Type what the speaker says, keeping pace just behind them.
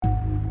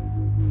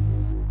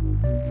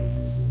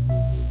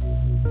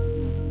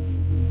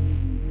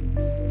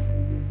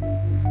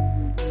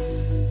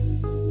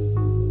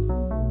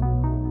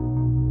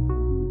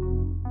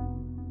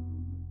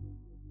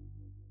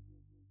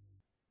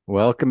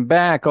Welcome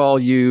back, all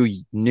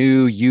you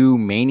new you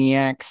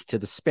maniacs, to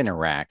the spinner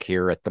rack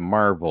here at the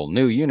Marvel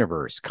New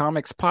Universe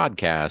Comics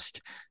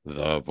Podcast,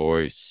 the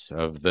voice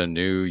of the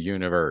new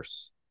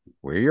universe.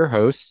 We're your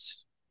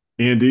hosts,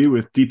 Andy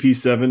with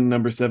DP7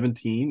 number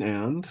 17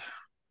 and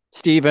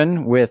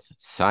Stephen with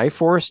PSI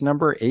Force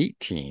number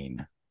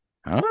 18.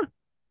 Huh?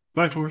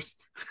 PSI Force.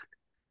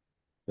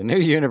 The New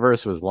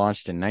Universe was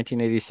launched in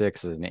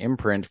 1986 as an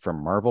imprint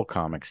from Marvel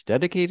Comics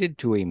dedicated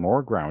to a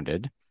more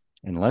grounded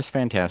and less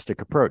fantastic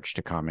approach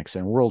to comics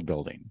and world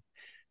building.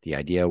 The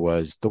idea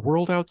was the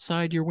world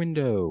outside your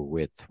window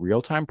with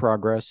real-time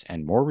progress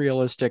and more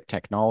realistic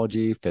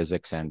technology,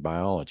 physics, and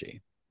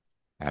biology.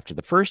 After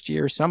the first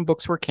year, some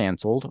books were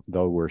canceled,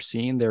 though we're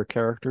seeing their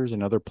characters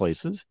in other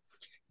places,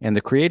 and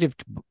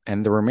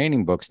the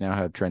remaining books now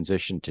have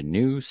transitioned to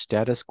new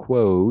status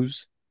quoa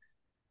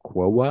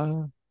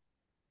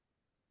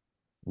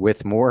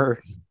with more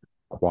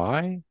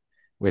quai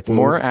with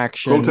more Quote,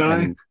 action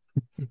quote.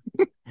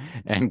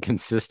 and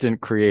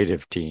consistent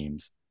creative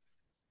teams.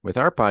 With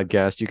our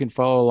podcast, you can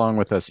follow along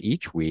with us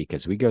each week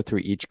as we go through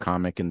each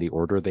comic in the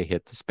order they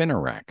hit the spinner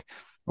rack,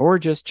 or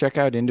just check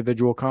out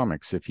individual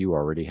comics if you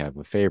already have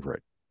a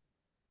favorite.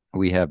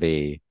 We have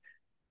a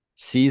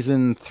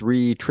season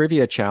 3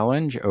 trivia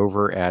challenge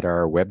over at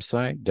our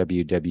website,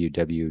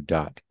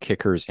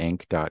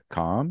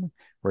 www.kickersinc.com,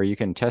 where you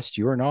can test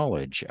your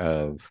knowledge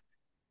of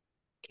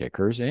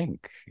Kickers Inc.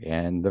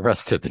 and the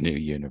rest of the new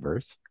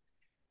universe.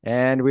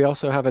 And we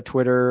also have a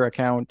Twitter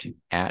account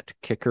at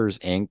Kickers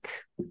Inc.,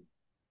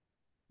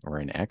 or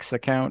an X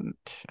account,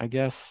 I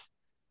guess,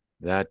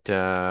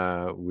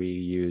 that we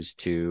use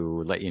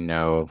to let you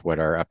know of what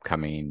our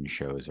upcoming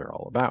shows are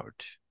all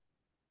about.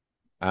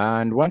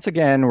 And once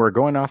again, we're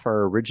going off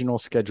our original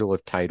schedule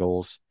of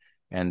titles,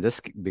 and the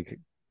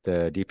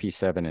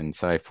DP7 and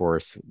PSI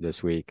Force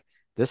this week.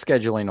 This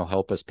scheduling will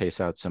help us pace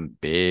out some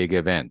big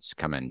events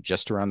coming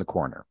just around the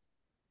corner.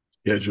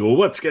 Schedule.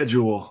 What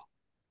schedule?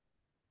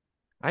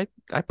 I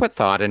put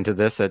thought into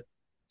this at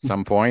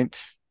some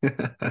point.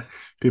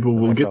 People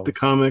will I get the felt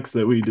comics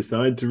that we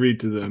decide to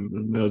read to them,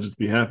 and they'll just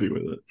be happy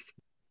with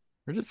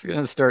we're just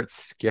gonna start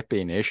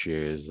skipping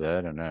issues. I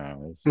don't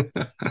know. it.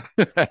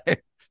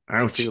 It's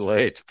Ouch. too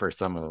late for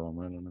some of them.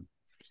 I don't know.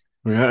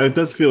 Yeah, it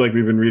does feel like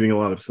we've been reading a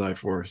lot of PSI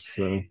Force,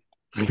 so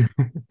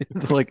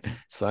It's like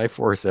PSI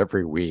Force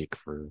every week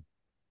for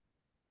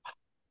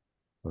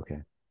okay.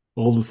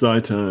 all the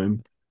PSI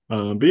time.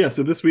 But yeah,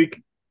 so this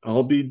week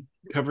I'll be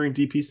covering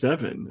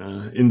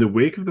DP7. In the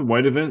wake of the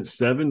White event,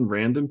 7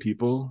 random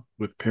people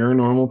with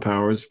paranormal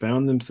powers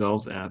found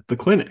themselves at the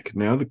clinic.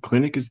 Now the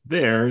clinic is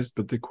theirs,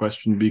 but the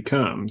question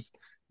becomes,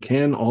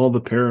 can all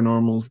the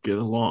paranormals get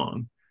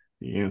along?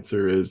 The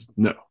answer is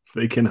no,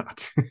 they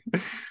cannot.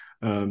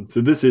 So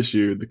this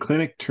issue, the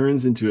clinic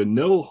turns into a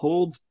no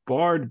holds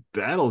barred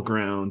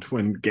battleground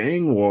when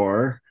gang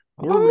war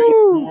or race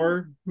Oh,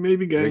 war,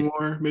 maybe gang race.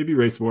 war, maybe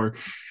race war,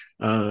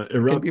 It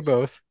can be erupts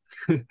both.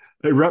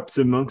 erupts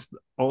amongst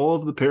all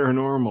of the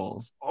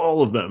paranormals,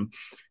 all of them.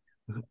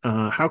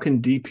 How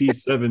can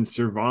DP7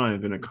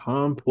 survive in a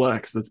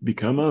complex that's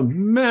become a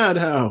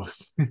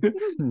madhouse?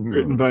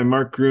 Written by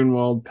Mark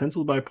Grunwald,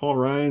 penciled by Paul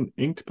Ryan,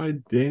 inked by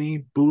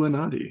Danny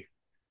Bulanati.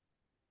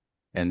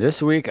 And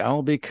this week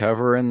I'll be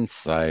covering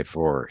PSI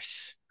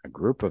Force, a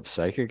group of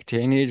psychic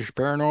teenage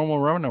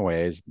paranormal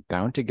runaways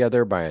bound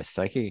together by a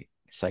psychic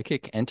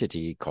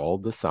entity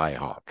called the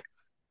Psyhawk.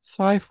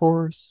 PSI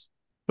Force.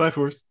 Bye,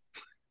 Force.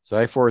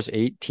 PSI Force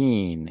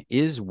 18.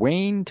 Is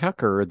Wayne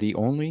Tucker the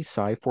only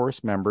PSI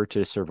Force member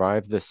to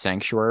survive the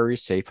Sanctuary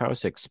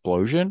Safehouse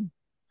explosion?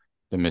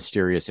 The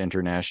mysterious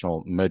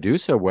international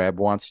Medusa Web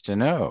wants to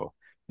know,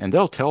 and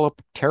they'll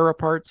tear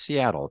apart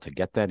Seattle to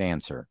get that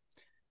answer.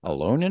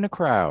 Alone in a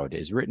Crowd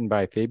is written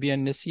by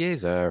Fabian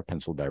Nicieza,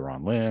 penciled by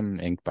Ron Lim,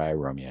 inked by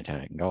Romeo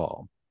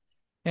Tangal.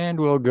 And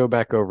we'll go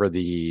back over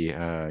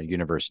the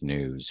universe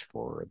news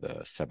for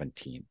the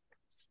 17th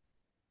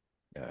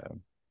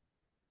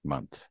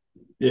month, I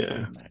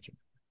Yeah, imagine.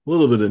 a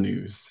little bit of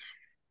news.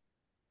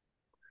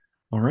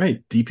 All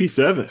right,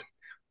 DP7,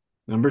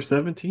 number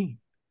 17.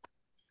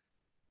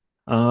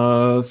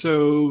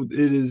 So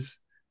it is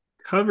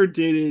cover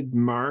dated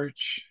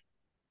March.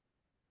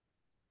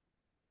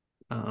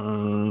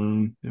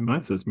 Mine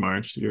says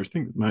March.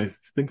 My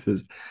thing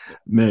says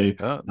May.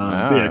 Oh,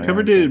 But yeah,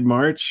 cover okay. dated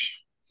March.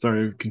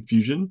 Sorry,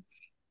 confusion.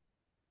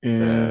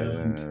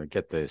 And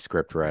Get the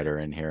script writer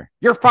in here.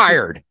 You're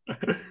fired.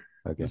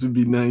 Okay. this would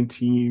be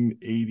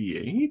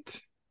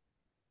 1988.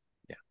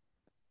 Yeah.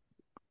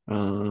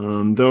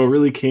 Though it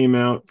really came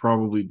out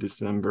probably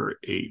December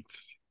 8th.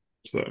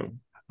 So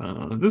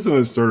this one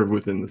is sort of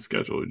within the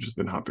schedule. We've just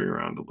been hopping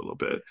around a little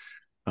bit.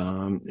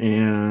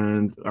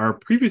 And our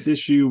previous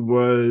issue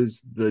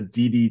was the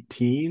DD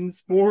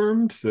teens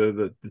formed, so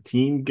the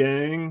teen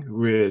gang,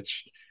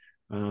 which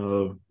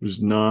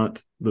was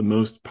not the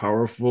most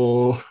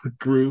powerful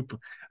group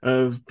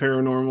of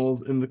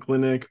paranormals in the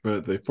clinic,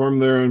 but they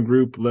formed their own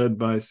group led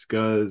by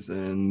Scuzz,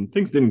 and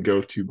things didn't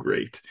go too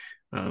great.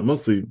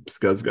 Mostly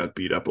Scuzz got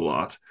beat up a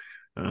lot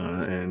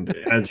and Two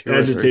or three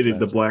agitated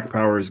the times. Black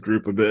Powers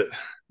group a bit.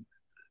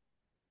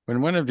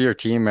 When one of your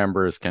team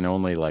members can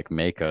only like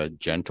make a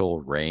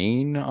gentle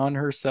rain on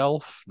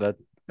herself, that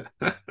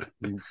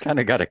you kind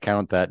of got to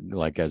count that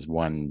like as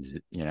one,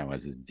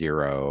 as a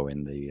zero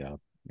in the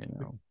you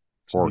know,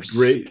 Should be force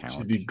great.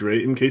 Should count. be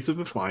great in case of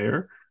a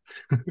fire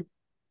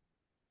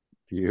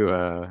If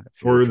you're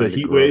or the trying to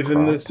heat grow wave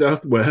in the crops.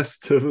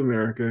 southwest of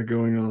America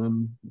going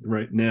on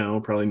right now.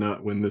 Probably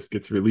not when this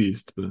gets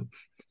released, but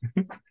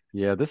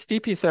Yeah, this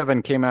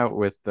DP7 came out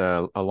with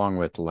along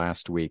with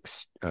last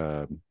week's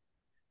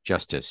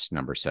Justice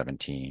number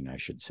 17, I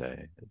should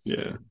say. It's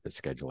yeah, the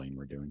scheduling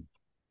we're doing.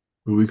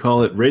 we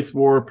call it Race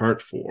War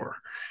Part 4.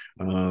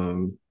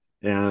 Um,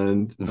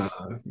 and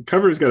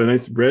cover's got a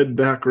nice red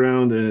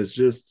background and it's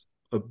just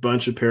a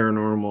bunch of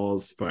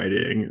paranormals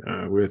fighting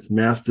with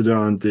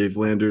Mastodon, Dave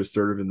Landers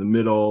sort of in the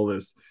middle.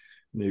 There's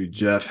maybe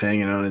Jeff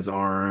hanging on his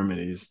arm and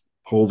he's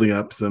holding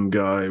up some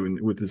guy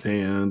with his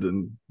hand,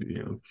 and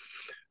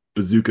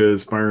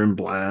bazookas firing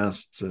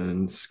blasts,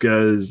 and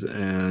Skuz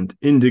and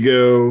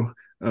Indigo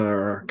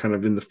are kind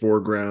of in the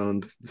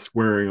foreground,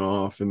 squaring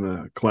off in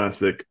the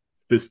classic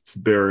fists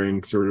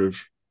bearing sort of,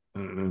 I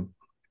don't know,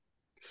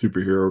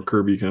 superhero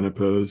Kirby kind of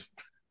pose.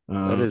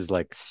 That Uh, is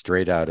like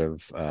straight out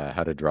of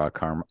How to Draw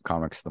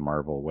Comics the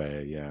Marvel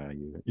Way. Yeah,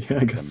 you yeah, I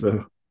have guess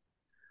them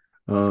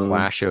so. Uh,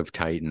 Clash of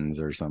Titans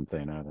or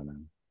something. I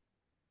don't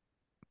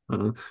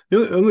know.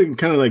 the only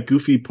kind of like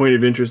goofy point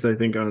of interest I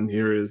think on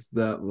here is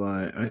that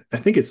like I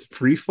think it's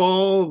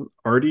Freefall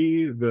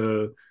Artie,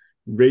 the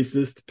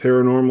racist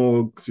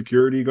paranormal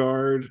security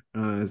guard,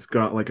 has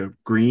got like a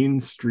green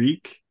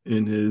streak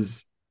in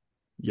his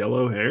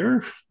yellow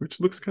hair, which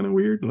looks kind of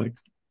weird. Like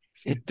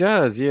It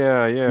does.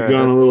 Yeah, you yeah.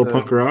 gone a That's little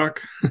punk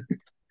rock.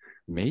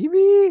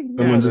 maybe. Yeah,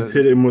 Someone just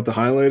hit him with the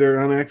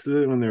highlighter on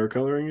accident when they were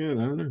coloring it.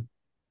 I don't know.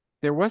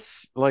 there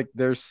was like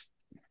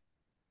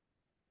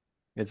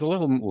it's a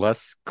little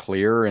less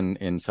clear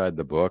inside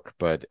the book,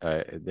 but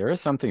there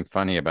is something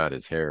funny about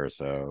his hair.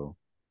 So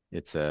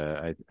it's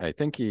I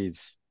think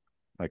he's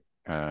like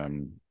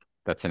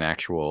that's an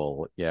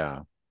actual,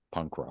 yeah,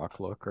 punk rock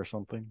look or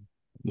something.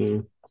 Yeah.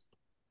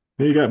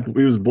 He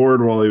was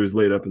bored while he was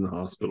laid up in the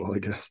hospital, I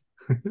guess.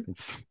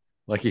 It's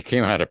like he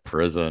came out of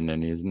prison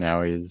and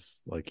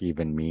he's like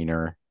even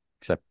meaner,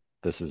 except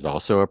this is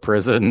also a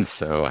prison,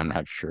 so I'm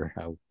not sure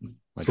how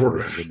much Sort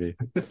worse it could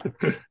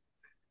of. be.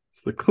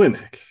 It's the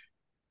clinic.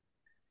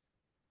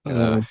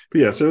 Uh, But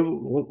yeah,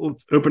 so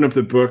let's open up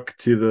the book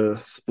to the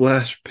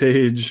splash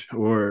page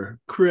or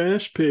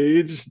crash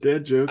page,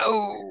 dad joke,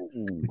 oh,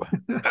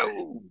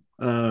 oh,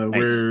 nice.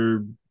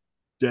 where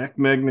Jack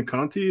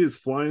Magniconti is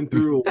flying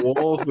through a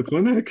wall of the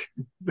clinic,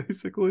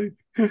 basically.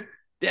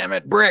 Damn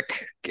it,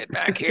 Brick, get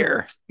back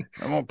here.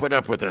 I won't put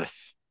up with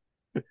this.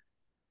 But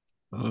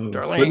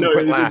Darlene, no,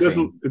 quit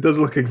laughing. it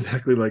doesn't look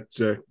exactly like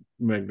Jack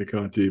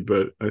Magniconti,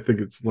 but I think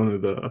it's one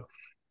of the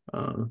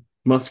uh,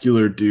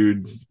 muscular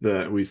dudes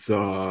that we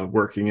saw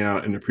working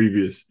out in a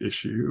previous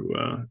issue,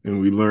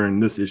 and we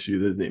learned this issue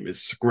that his name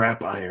is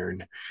Scrap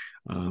Iron.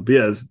 But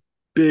yeah, this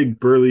big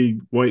burly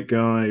white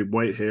guy,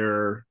 white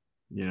hair,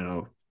 you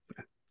know,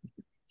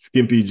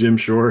 skimpy gym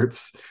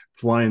shorts,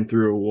 flying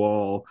through a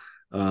wall.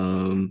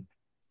 Um,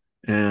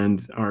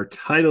 and our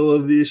title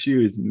of the issue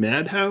is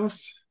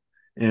Madhouse.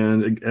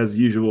 And as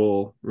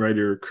usual,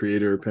 writer,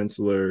 creator,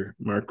 penciler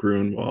Mark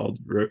Gruenwald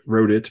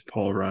wrote it.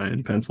 Paul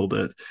Ryan penciled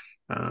it.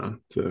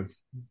 So,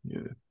 yeah,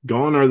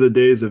 gone are the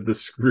days of the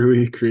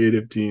screwy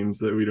creative teams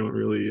that we don't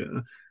really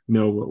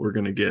know what we're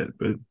going to get.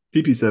 But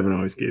DP7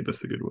 always gave us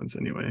the good ones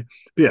anyway.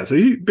 But yeah, so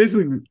he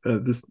basically,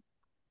 this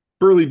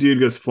burly dude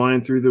goes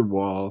flying through the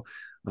wall.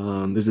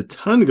 There's a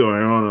ton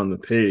going on the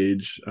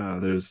page.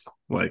 There's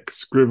like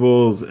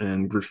scribbles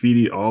and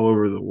graffiti all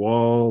over the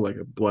wall, like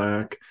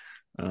a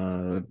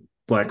uh,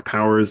 black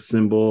powers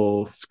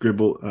symbol,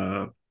 scribble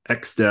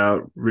xed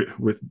out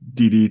with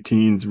DD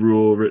Teens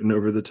rule written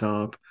over the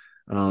top.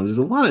 There's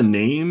a lot of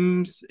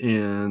names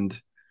and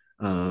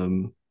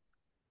um,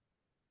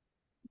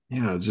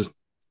 yeah, just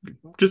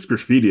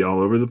graffiti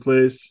all over the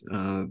place.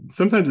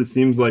 Sometimes it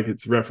seems like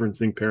it's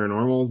referencing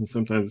paranormals, and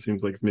sometimes it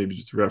seems like it's maybe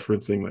just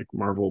referencing like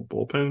Marvel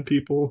bullpen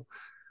people.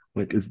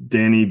 Like, is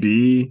Danny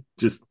B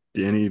just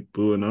Danny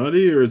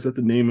Buonati, or is that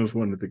the name of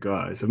one of the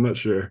guys? I'm not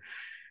sure.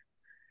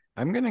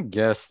 I'm gonna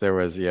guess there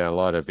was, yeah, a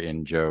lot of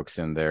in jokes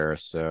in there,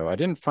 so I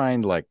didn't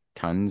find like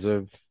tons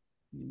of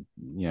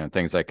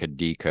things I could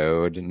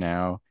decode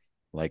now.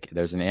 Like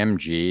there's an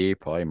MG,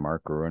 probably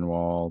Mark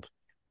Gruenwald.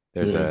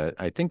 There's Yeah,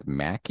 I think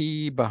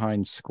Mackey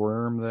behind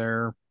Squirm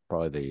there,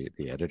 probably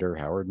the editor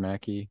Howard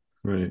Mackey.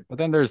 right. But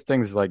then there's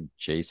things like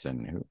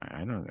Jason, who I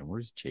don't know.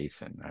 Where's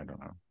Jason? I don't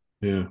know.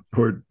 Yeah,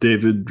 or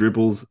David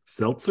Dribbles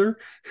Seltzer.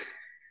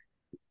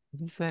 What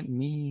does that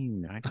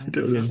mean? I I don't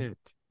don't get know. it.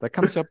 That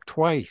comes up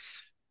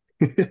twice.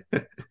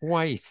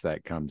 Twice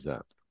that comes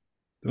up.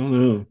 Don't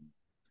know.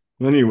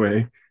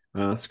 Anyway,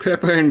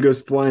 Scrap Iron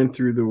goes flying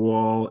through the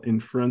wall in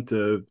front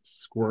of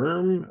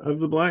Squirm of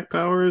the Black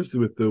Powers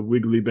with the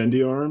wiggly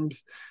bendy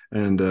arms,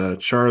 and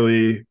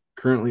Charlie,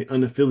 currently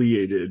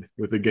unaffiliated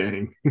with a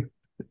gang.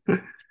 uh,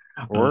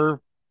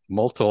 Or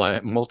multi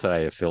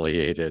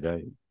affiliated.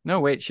 No,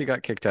 wait, she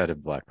got kicked out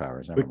of Black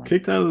Powers. Never But mind.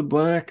 kicked out of the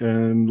black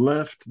and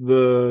left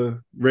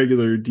the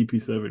regular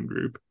DP7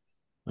 group.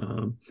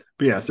 But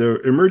yeah, so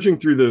emerging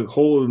through the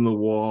hole in the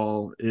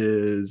wall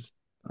is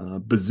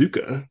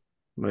Bazooka,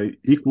 like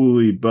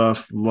equally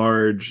buff,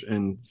 large,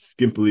 and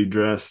skimpily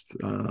dressed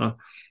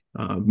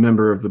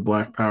member of the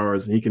Black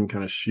Powers. And he can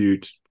kind of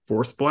shoot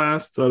force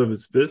blasts out of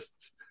his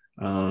fists.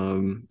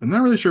 I'm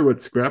not really sure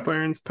what Scrap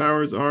Iron's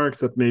powers are,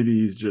 except maybe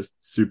he's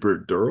just super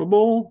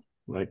durable.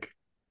 Like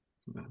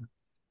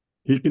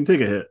he can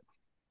take a hit.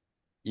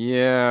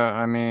 Yeah,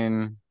 I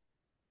mean,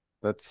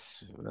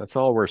 that's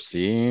all we're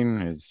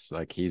seeing is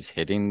like he's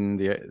hitting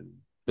the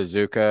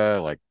bazooka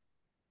like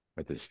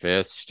with his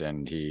fist,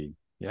 and he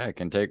yeah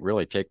can take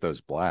those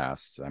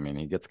blasts. I mean,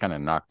 he gets kind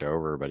of knocked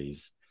over, but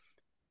he's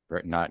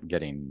not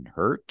getting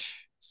hurt.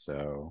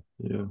 So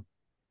Yeah.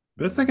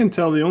 Best I yeah. can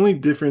tell, the only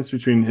difference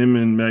between him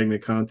and Magna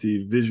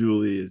Conti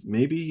visually is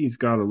maybe he's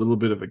got a little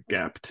bit of a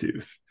gap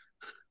tooth.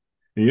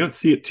 And you don't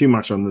see it too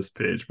much on this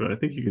page, but I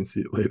think you can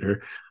see it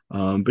later.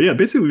 But yeah,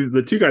 basically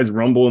the two guys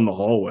rumble in the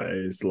hallway.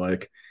 It's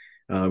like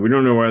we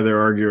don't know why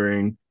they're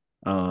arguing,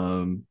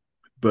 um,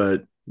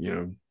 but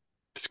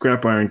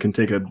Scrap Iron can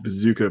take a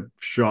bazooka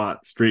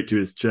shot straight to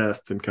his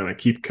chest and kind of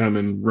keep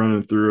coming,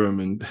 running through him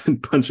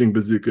and punching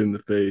Bazooka in the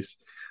face.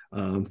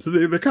 So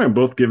they're kind of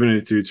both giving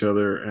it to each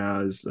other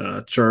as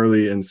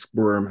Charlie and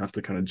Squirm have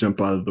to kind of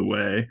jump out of the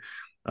way.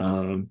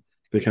 Um,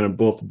 they kind of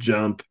both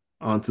jump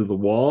onto the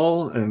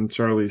wall, and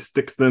Charlie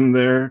sticks them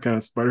there, kind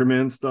of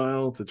Spider-Man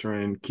style, to try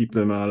and keep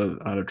them out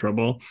of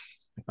trouble.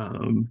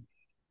 Um,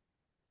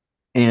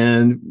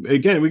 and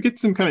again, we get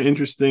some kind of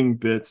interesting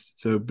bits.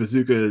 So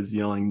Bazooka is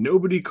yelling,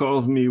 "Nobody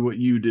calls me what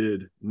you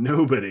did.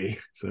 Nobody."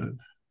 So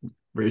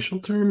racial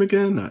term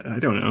again? I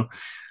don't know.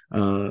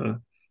 Uh,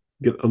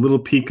 get a little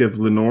peek of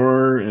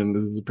Lenore, and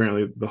this is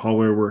apparently the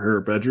hallway where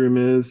her bedroom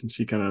is. And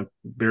she kind of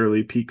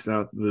barely peeks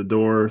out the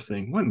door,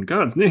 saying, "What in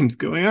God's name's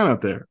going on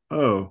out there?"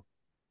 "Oh,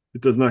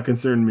 it does not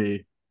concern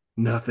me.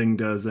 Nothing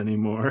does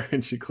anymore."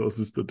 And she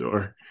closes the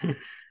door.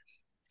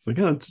 It's like,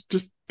 oh,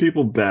 just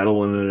people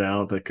battling it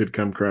out that could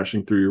come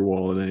crashing through your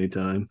wall at any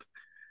time.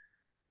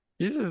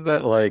 Uses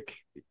that like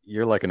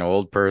you're like an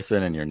old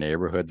person and your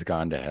neighborhood's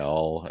gone to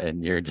hell,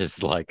 and you're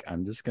just like,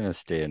 I'm just gonna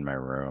stay in my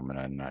room and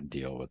I'm not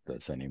deal with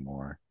this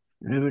anymore.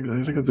 I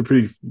think that's a And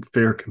pretty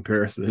fair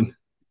comparison.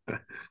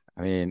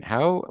 I mean,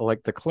 how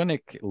like the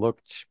clinic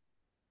looked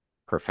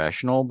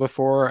professional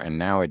before, and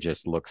now it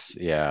just looks,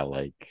 yeah,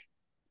 like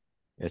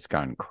it's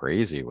gone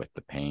crazy with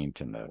the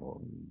paint and the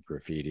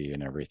graffiti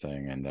and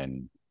everything. And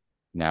then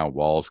now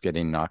walls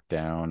getting knocked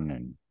down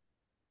and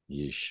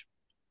yeesh.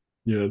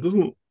 Yeah, it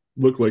doesn't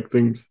look like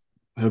things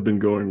have been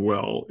going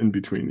well in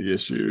between the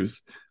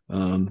issues.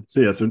 So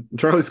yeah, so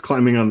Charlie's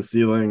climbing on the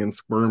ceiling and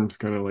Squirm's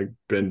kind of like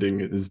bending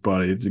his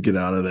body to get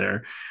out of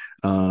there.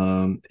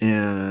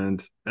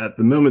 And at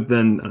the moment,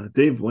 then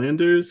Dave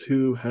Landers,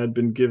 who had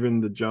been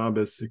given the job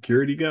as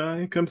security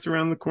guy, comes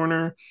around the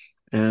corner,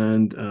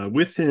 and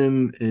with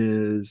him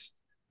is,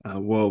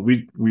 well,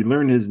 we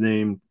learn his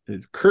name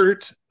is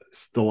Kurt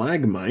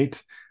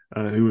Stalagmite,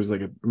 who was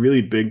like a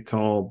really big,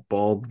 tall,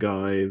 bald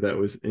guy that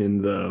was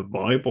in the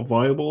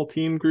volleyball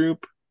team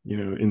group,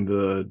 in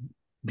the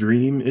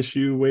Dream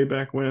issue way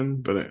back when.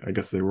 But I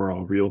guess they were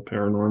all real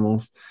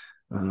paranormals.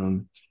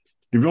 Um,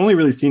 you've only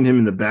really seen him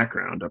in the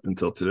background up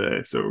until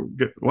today, so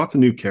get lots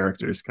of new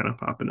characters kind of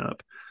popping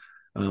up.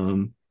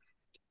 Um,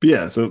 but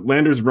yeah, so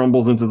Landers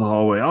rumbles into the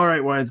hallway. "All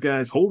right, wise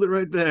guys, hold it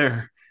right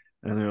there."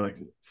 And they're like,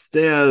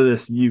 "Stay out of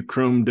this, you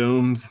chrome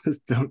domes. This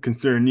don't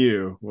concern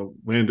you." Well,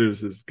 Landers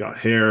has got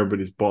hair, but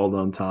he's bald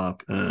on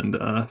top, and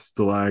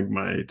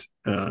Stalagmite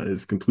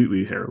is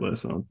completely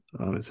hairless on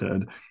his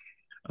head.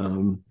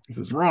 He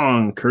says,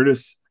 "Wrong,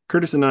 Curtis.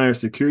 Curtis and I are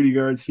security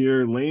guards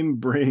here. Lame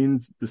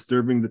brains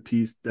disturbing the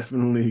peace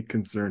definitely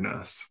concern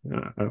us."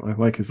 I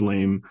like his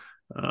lame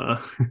uh,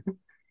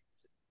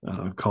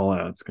 call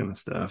outs kind of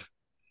stuff.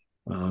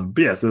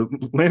 But yeah, so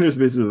Landers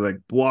basically like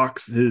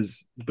blocks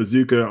his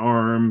bazooka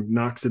arm,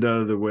 knocks it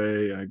out of the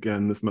way.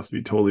 Again, this must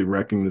be totally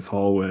wrecking this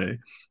hallway.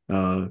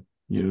 Uh,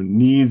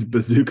 knees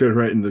bazooka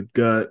right in the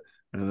gut,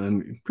 and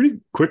then pretty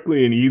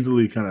quickly and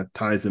easily kind of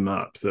ties him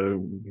up.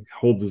 So he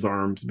holds his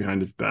arms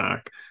behind his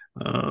back.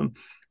 Um,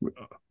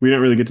 we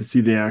don't really get to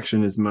see the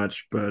action as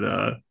much,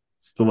 but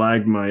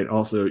Stalagmite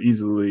also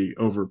easily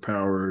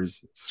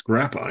overpowers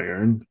Scrap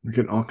Iron. We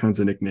get all kinds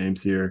of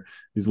nicknames here.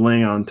 He's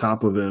laying on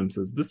top of him,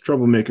 says, "This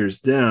troublemaker's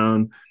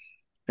down."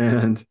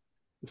 And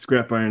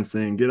Scrap Iron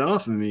saying, "Get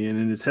off of me." And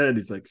in his head,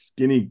 he's like,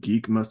 "Skinny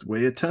geek must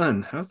weigh a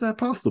ton. How's that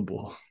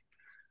possible?"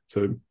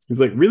 So he's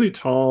like really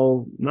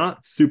tall,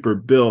 not super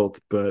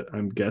built, but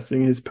I'm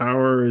guessing his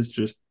power is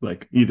just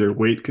like either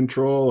weight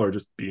control or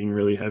just being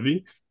really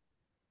heavy.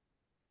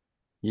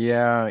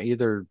 Yeah,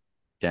 either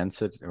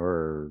density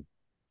or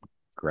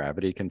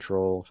gravity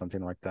control,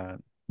 something like that.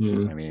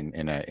 Yeah, I mean,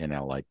 in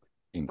a like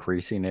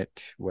increasing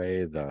it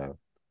way, the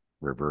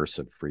reverse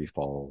of free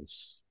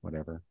falls,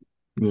 whatever.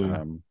 yeah.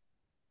 Um,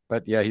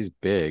 but yeah, he's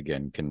big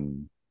and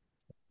can,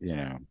 you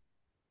know,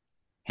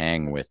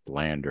 hang with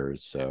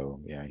landers.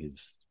 So yeah,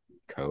 he's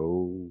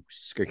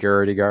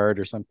co-security guard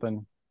or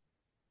something,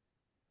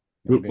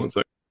 Oop, one maybe.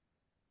 sec.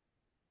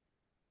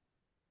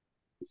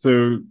 So,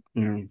 you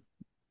know,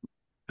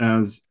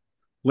 as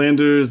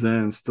Landers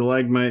and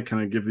Stalagmite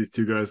kind of give these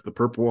two guys the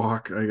purple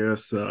walk, I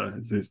guess,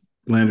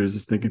 Landers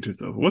is thinking to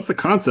himself, what's the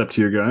concept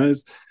here,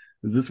 guys?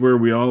 Is this where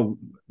we all,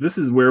 this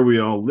is where we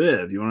all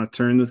live? You want to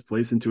turn this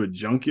place into a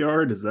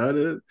junkyard? Is that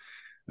it?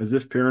 As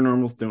if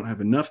paranormals don't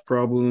have enough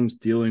problems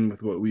dealing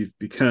with what we've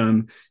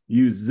become,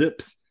 you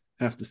zips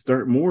have to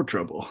start more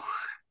trouble.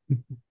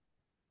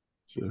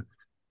 So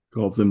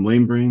calls them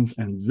lame brains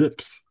and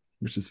zips,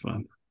 which is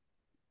fun.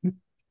 All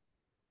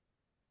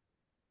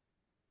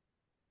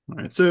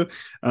right, so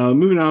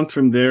moving on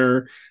from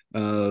there,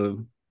 uh,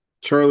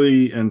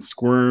 Charlie and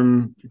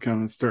Squirm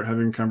kind of start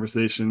having a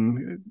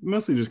conversation,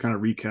 mostly just kind of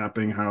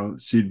recapping how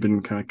she'd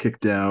been kind of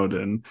kicked out,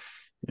 and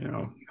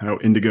how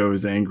Indigo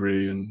is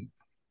angry, and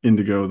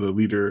Indigo, the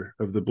leader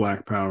of the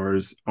Black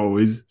Powers,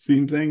 always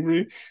seems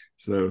angry.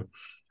 So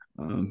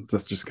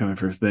that's just kind of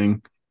her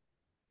thing.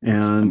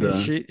 It's And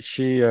funny.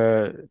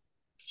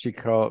 She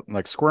call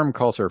like Squirm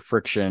calls her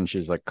Friction.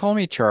 She's like, "Call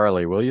me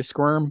Charlie, will you,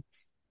 Squirm?"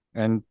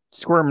 And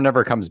Squirm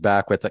never comes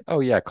back with like, "Oh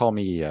yeah, call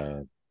me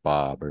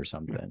Bob or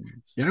something."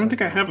 It's yeah, so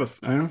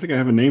I don't think I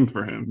have a name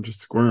for him. Just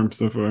Squirm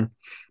so far.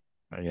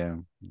 yeah.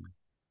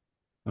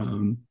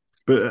 Um,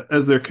 but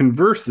as they're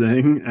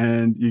conversing,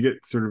 and you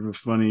get sort of a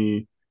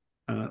funny,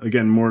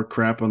 again, more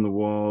crap on the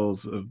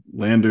walls of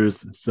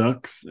Landers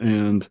sucks,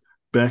 and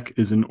Beck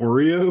is an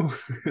Oreo,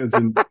 as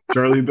in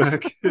Charlie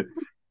Beck,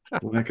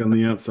 black on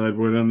the outside,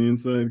 white on the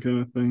inside,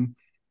 kind of thing.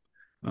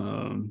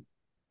 Um,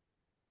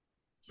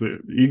 so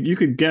you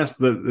could guess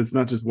that it's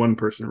not just one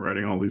person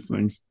writing all these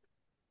things.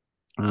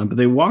 But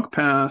they walk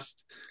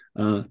past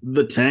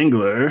the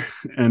Tangler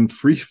and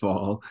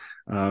Freefall,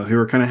 who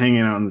are kind of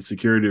hanging out in the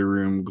security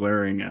room,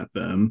 glaring at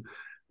them.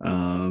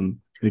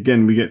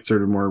 Again, we get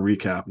sort of more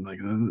recap. Like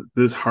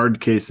those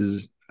hard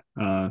cases,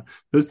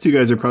 those two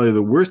guys are probably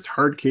the worst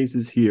hard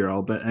cases here.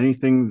 I'll bet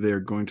anything they're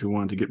going to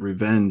want to get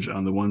revenge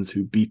on the ones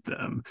who beat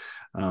them.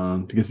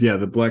 Because, yeah,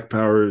 the Black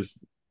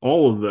Powers,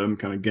 all of them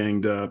kind of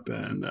ganged up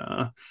and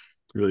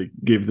really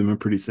gave them a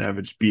pretty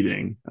savage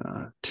beating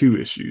 2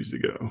 issues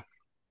ago.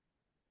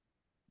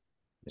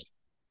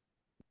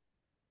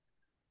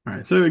 All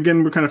right. So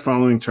again, we're kind of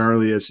following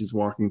Charlie as she's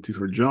walking to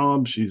her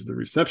job. She's the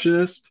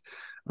receptionist.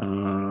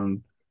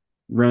 Um,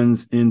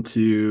 Runs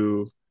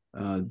into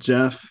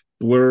Jeff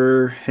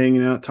Blur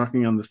hanging out,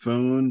 talking on the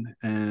phone,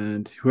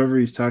 and whoever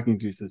he's talking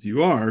to says,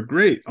 "You are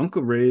great.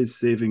 Uncle Ray's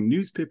saving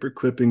newspaper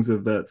clippings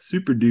of that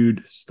super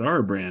dude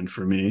Star brand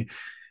for me.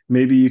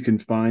 Maybe you can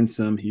find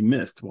some he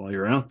missed while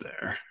you're out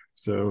there."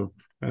 So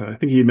I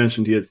think he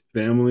mentioned he has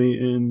family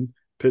in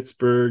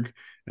Pittsburgh,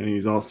 and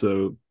he's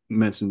also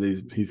mentioned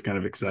he's kind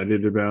of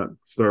excited about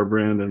Star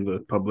Brand and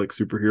the public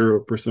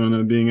superhero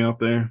persona being out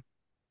there.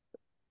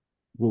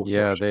 Wolf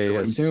Yeah, watching they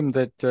going. assume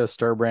that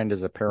Starbrand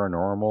is a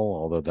paranormal,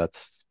 although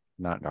that's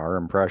not our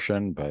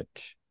impression, but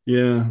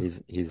Yeah,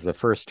 he's the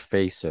first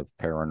face of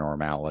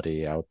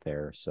paranormality out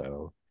there.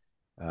 So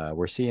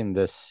we're seeing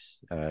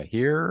this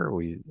here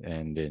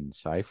and in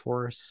PSI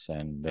Force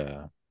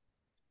and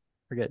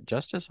forget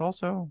Justice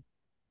also,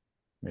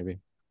 maybe.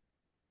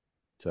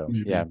 So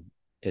maybe. yeah,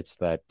 it's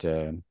that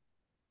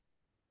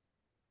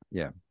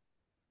yeah,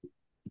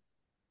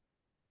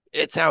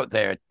 it's out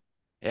there.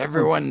 Oh,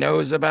 Everyone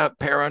knows about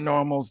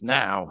paranormals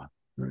now.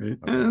 right. Okay.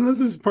 And this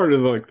is part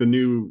of like the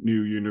new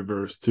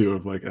universe too,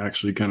 of like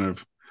actually kind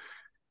of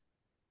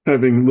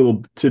having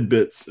little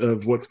tidbits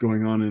of what's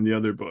going on in the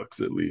other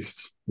books at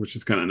least, which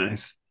is kind of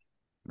nice.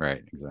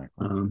 Right,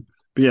 exactly.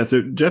 But yeah,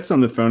 so Jeff's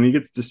on the phone. He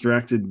gets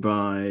distracted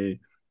by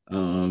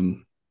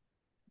um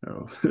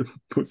oh,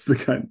 what's the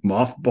guy,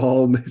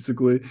 Mothball,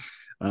 basically.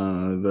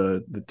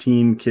 The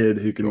teen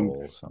kid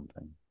Joel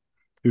something.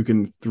 who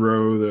can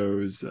throw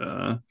those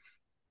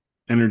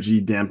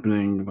energy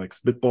dampening like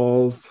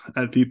spitballs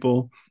at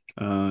people,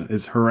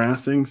 is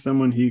harassing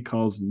someone he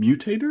calls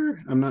Mutator.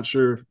 I'm not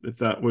sure if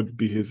that would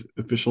be his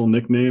official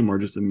nickname or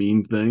just a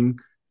mean thing.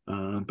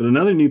 But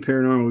another new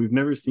paranormal we've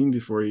never seen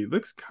before. He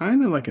looks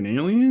kind of like an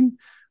alien.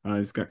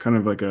 He's got kind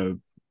of like a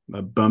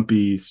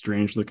bumpy,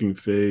 strange looking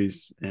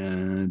face,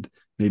 and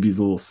maybe he's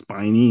a little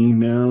spiny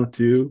now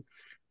too.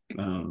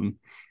 Um,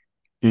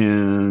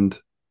 and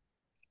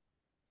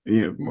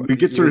we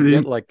get You sort of would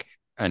get the, like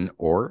an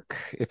orc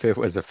if it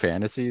was a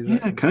fantasy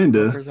yeah, kind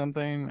book of. or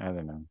something. I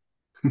don't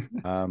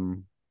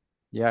know.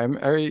 Yeah,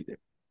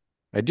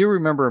 I do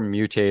remember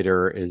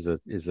Mutator is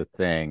a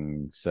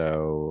thing,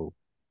 so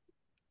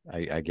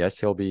I guess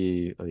he'll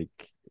be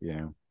like,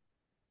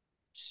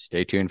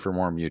 stay tuned for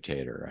more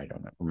Mutator. I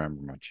don't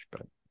remember much,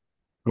 but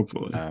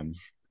Hopefully. um,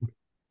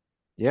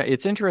 yeah,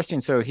 it's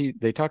interesting. So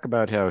they talk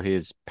about how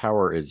his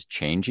power is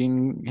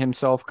changing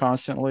himself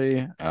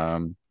constantly.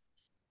 And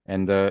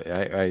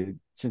I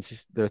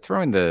since they're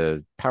throwing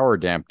the power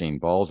dampening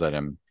balls at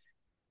him,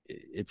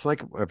 it's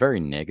like a very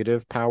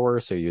negative power.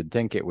 So you'd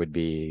think it would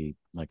be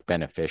like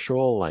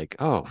beneficial, like,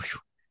 oh, phew,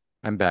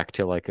 I'm back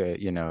to like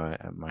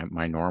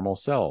my normal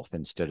self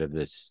instead of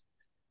this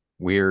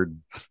weird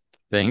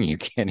thing you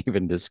can't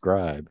even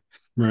describe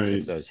if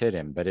Right. those hit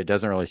him, but it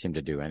doesn't really seem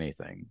to do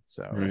anything.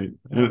 So, Right.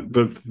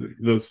 But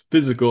those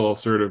physical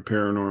sort of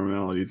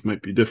paranormalities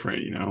might be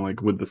different,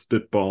 like would the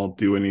spitball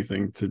do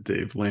anything to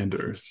Dave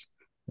Landers?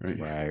 Right.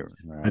 right, I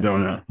right.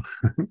 don't know.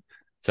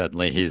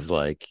 Suddenly he's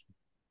like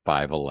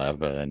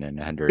 5'11" and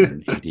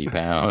 180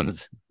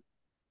 pounds.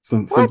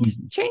 Some What?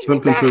 something Change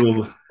me something for back.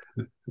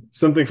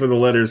 the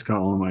letters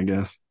column, I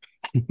guess.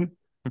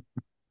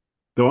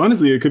 Though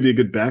honestly, it could be a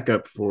good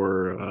backup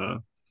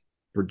for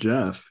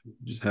Jeff,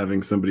 just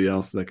having somebody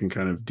else that can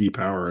kind of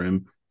depower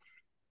him.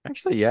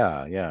 Actually,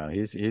 yeah, yeah.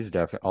 He's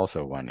definitely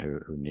also one who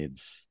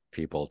needs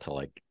people to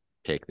like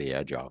take the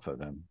edge off of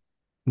him.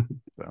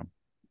 So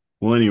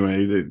Well,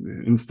 anyway,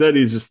 instead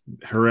he's just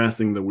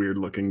harassing the weird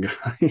looking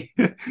guy.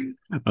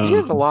 he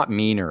is a um, lot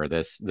meaner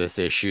this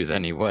issue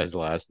than he was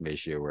last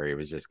issue, where he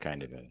was just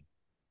kind of a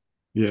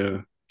yeah,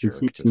 it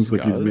jerk to seems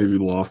like he's maybe Scuzz.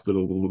 lost it a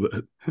little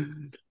bit.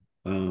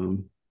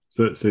 Um,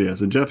 so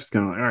Jeff's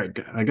kind of like, all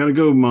right, I gotta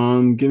go,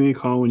 Mom. Give me a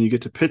call when you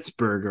get to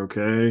Pittsburgh,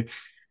 okay?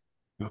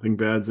 Nothing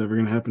bad's ever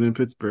gonna happen in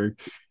Pittsburgh.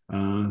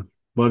 Uh,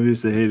 Love you.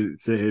 Say hey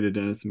to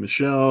Dennis and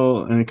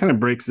Michelle, and it kind of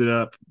breaks it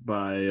up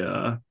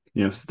by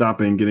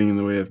stopping, getting in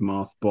the way of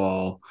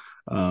Mothball.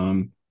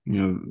 You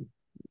know,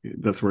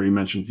 that's where he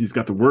mentions he's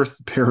got the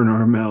worst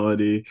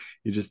paranormality.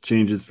 He just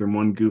changes from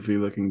one goofy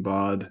looking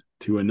bod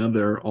to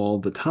another all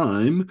the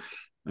time.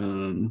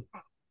 Um,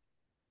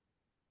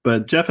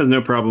 but Jeff has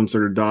no problem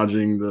sort of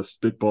dodging the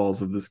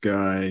spitballs of this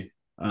guy.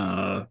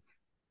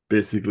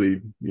 Basically,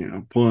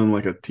 pulling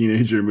like a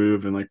teenager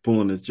move and like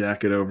pulling his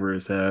jacket over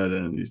his head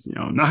and he's,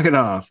 knock it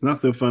off. It's not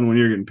so fun when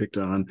you're getting picked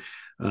on.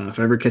 If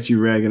I ever catch you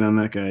ragging on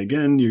that guy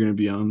again, you're going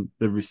to be on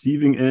the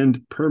receiving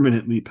end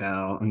permanently,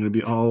 pal. I'm going to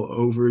be all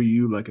over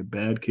you like a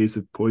bad case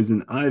of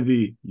poison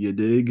ivy. You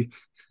dig?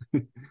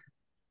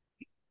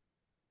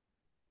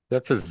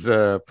 Jeff is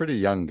a pretty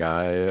young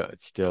guy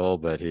still,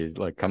 but he's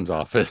like comes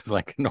off as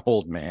like an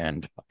old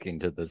man talking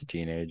to this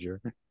teenager.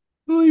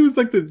 Well, he was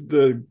like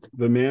the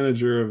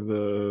manager of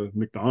the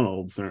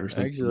McDonald's or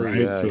something, Actually,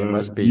 right? yeah, he So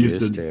must be he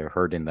used used to, to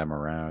herding them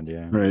around.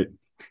 Yeah. right.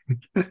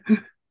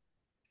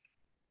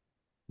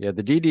 Yeah,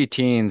 the DD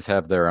teens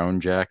have their own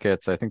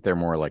jackets. I think they're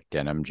more like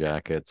denim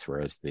jackets,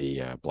 whereas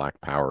the Black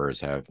Powers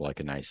have like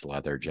a nice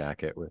leather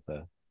jacket with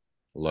a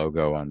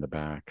logo on the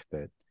back.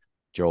 That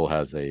Joel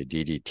has a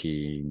DD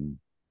teen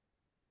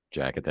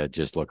jacket that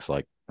just looks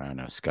like, I don't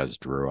know, Scuzz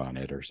drew on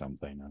it or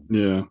something.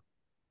 Yeah.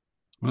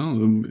 Well,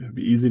 it'd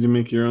be easy to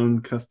make your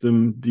own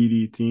custom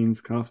DD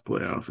Teens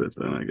cosplay outfit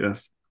then, I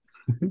guess.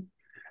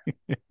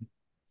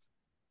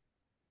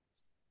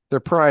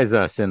 Surprise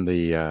us in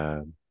the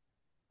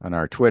on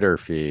our Twitter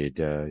feed.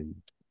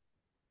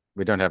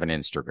 We don't have an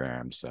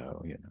Instagram,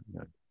 so you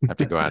have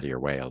to go out of your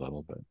way a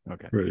little bit.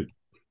 Okay. Right.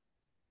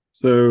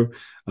 So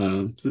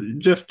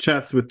Jeff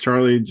chats with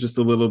Charlie just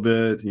a little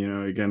bit,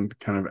 again,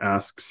 kind of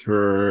asks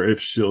her if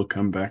she'll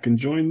come back and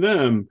join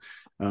them.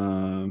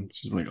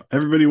 She's like,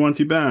 everybody wants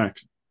you back.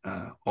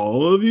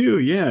 All of you?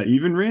 Yeah,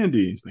 even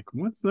Randy. He's like,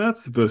 what's that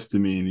supposed to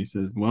mean? He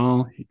says,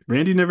 well,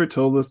 Randy never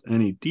told us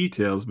any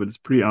details, but it's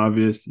pretty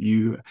obvious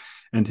you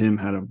and him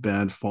had a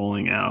bad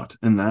falling out,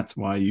 and that's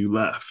why you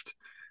left.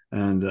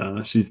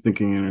 And she's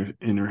thinking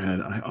in her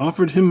head, I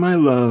offered him my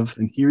love,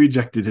 and he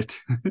rejected it.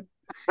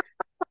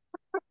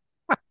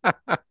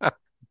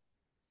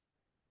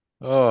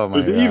 Oh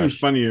There's my an even gosh.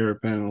 funnier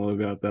panel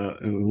about that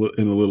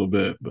in a little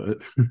bit, but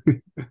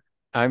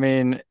I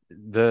mean,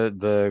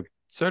 the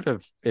sort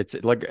of it's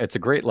a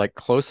great like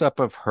close up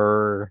of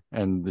her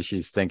and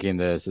she's thinking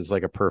this is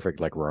like a perfect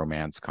like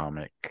romance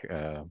comic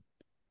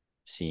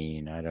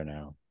scene. I don't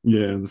know.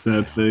 yeah, the I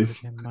sad offered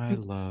face. him my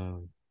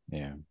love.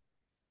 Yeah.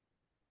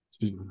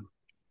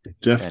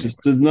 Jeff just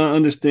Anyway, does not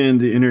understand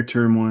the inner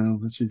turmoil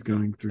that she's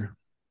going through.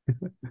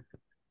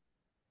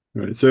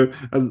 Right. So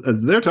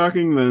as they're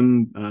talking,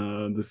 then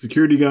the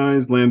security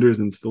guys, Landers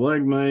and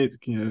Stalagmite,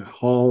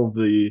 haul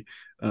the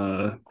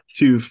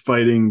two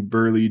fighting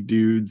burly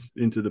dudes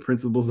into the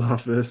principal's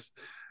office.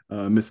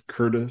 Miss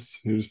Curtis,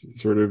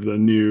 who's sort of the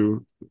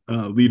new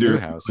leader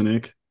of the Newhouse,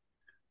 clinic.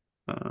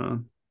 Uh,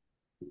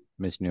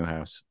 Miss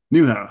Newhouse.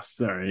 Newhouse,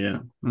 sorry, yeah.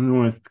 I don't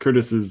know why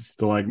Curtis is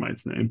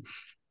Stalagmite's name.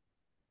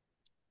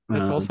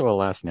 It's Um, also a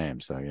last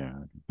name, so yeah.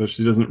 but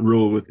she doesn't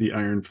rule with the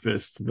iron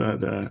fist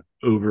that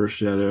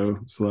Overshadow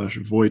slash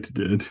Voight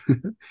did.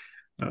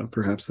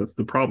 Perhaps that's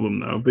the problem,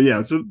 though. But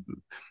yeah, so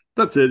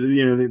that's it.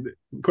 They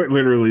quite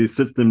literally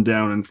sits them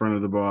down in front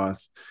of the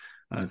boss.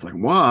 It's like,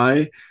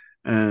 why?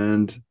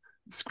 And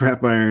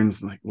Scrap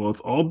Iron's like, well, it's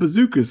all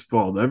Bazooka's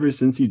fault. Ever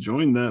since he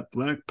joined that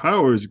Black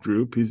Powers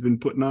group, he's been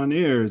putting on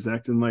airs,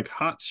 acting like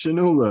hot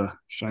Shinola.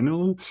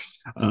 Shinola?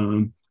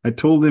 I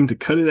told him to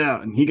cut it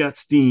out, and he got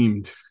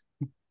steamed.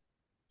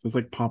 So it's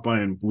like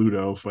Popeye and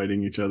Bluto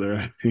fighting each other,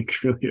 I think,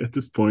 really, at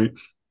this point.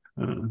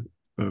 Uh,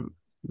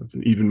 that's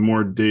an even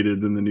more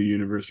dated than the New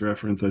Universe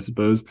reference, I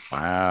suppose.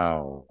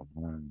 Wow.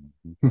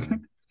 Okay.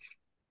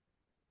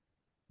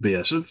 But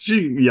yeah,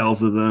 she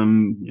yells at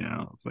them,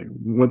 it's like,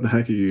 what the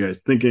heck are you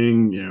guys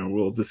thinking?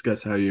 We'll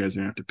discuss how you guys are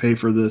gonna have to pay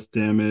for this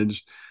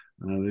damage.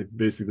 They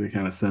basically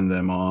kind of send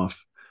them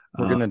off.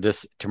 We're Uh, gonna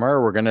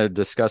tomorrow we're gonna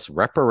discuss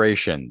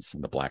reparations.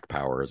 And the Black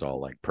Powers all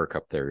like perk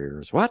up their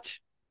ears. What?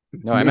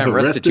 No, I meant no,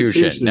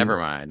 restitution. Never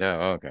restitutions. mind.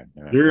 Oh, okay.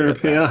 You're gonna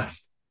Forget pay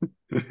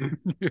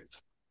that.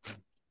 us.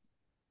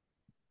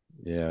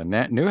 Yeah,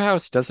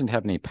 Newhouse doesn't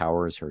have any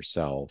powers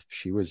herself.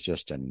 She was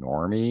just a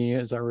normie,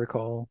 as I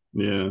recall.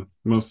 Yeah,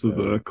 most of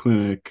the So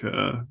clinic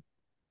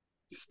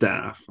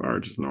staff are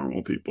just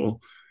normal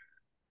people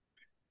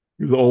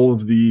because all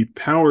of the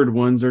powered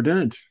ones are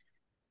dead.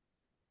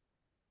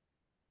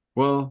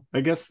 Well,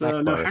 I guess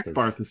no, Akbarth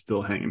Hackbarth is is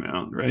still hanging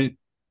out, right?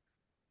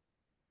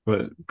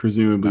 But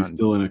presumably not.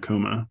 still in a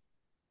coma.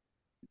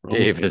 Almost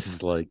Dave certainly.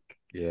 is like,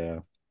 yeah,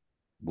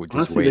 we're just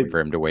Honestly, they waiting for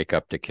him to wake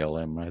up to kill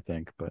him, I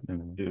think. But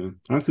yeah,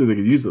 honestly they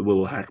could use a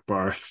little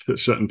Hackbarth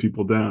that's shutting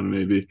people down,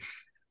 maybe.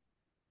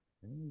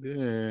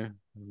 yeah,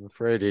 I'm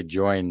afraid he'd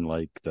join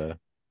like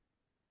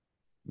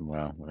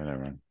well,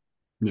 whatever.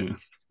 Yeah,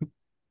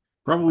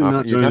 probably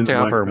not You'd have joining the to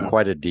Black offer him Power.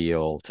 quite a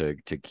deal to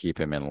keep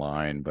him in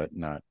line, but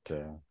not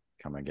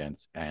come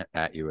against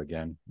at you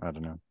again. I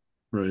don't know.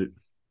 Right.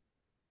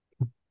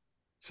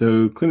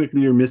 So clinic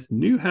leader Miss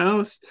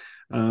Newhouse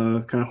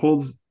kind of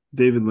holds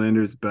David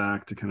Landers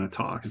back to kind of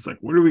talk. It's like,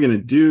 what are we going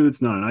to do?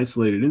 It's not an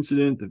isolated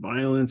incident. The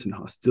violence and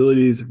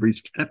hostilities have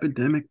reached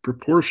epidemic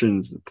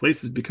proportions. The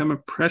place has become a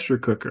pressure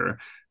cooker.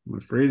 I'm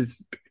afraid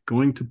it's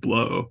going to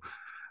blow.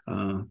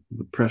 The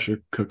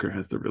pressure cooker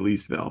has the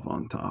release valve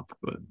on top,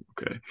 but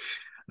okay.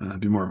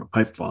 It'd be more of a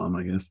pipe bomb,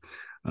 I guess.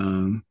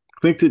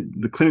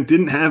 The clinic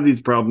didn't have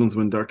these problems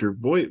when Dr.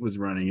 Voigt was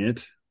running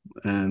it.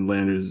 And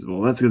Landers,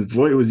 well, that's because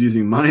Voigt was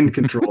using mind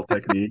control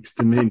techniques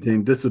to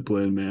maintain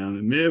discipline, man.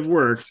 It may have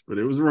worked, but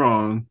it was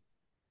wrong.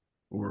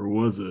 Or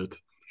was it?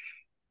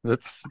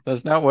 That's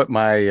not what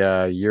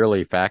my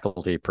yearly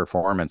faculty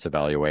performance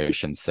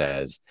evaluation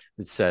says.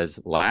 It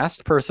says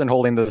last person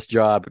holding this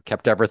job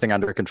kept everything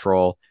under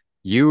control.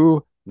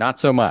 You not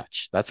so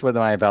much. That's what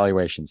my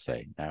evaluations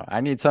say. Now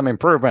I need some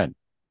improvement.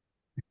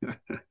 I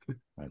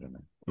don't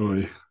know.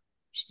 Boy,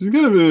 she's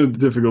kind of in a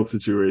difficult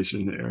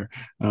situation there.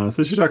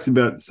 So she talks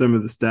about some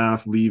of the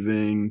staff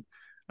leaving.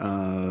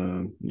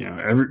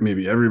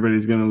 Maybe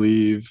everybody's going to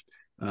leave.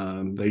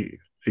 They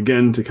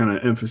again to kind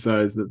of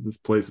emphasize that this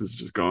place has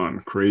just gone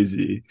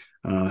crazy.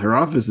 Her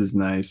office is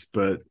nice,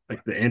 but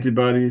like the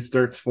antibody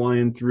starts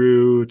flying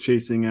through,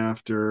 chasing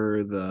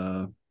after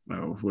the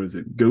what is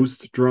it,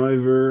 Ghost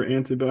Driver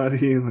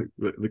antibody, like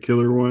the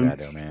killer one,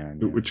 Shadow Man,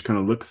 yeah. which kind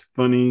of looks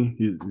funny.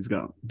 He's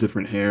got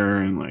different hair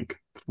and like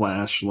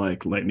flash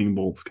like lightning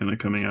bolts kind of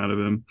coming out of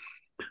him.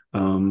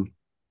 Um,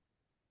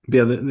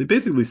 yeah, they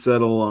basically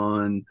settle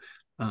on,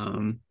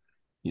 um,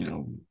 you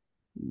know,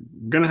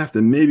 gonna have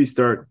to maybe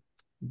start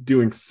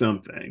doing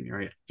something,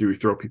 right? Do we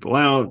throw people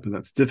out?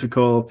 That's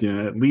difficult.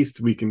 At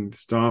least we can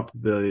stop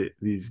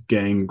these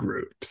gang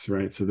groups,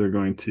 right? So they're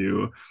going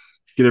to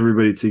get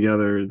everybody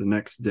together the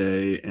next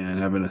day and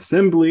have an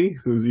assembly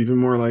who's even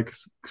more like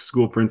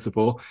school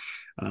principal.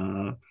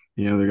 They're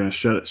going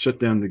to shut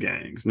down the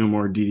gangs. No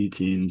more DD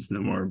teens,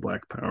 no more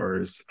Black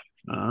Powers,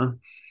 no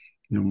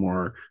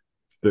more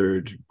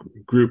third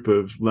group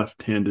of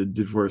left-handed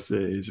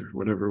divorcees or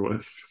whatever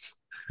was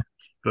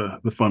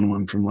the fun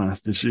one from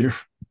last issue.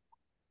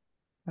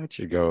 That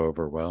should go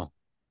over well.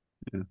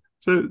 Yeah.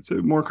 So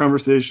more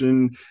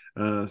conversation.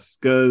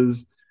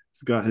 Scuzz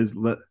has got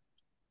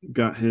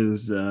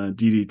his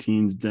DD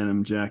Teens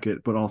denim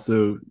jacket, but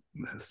also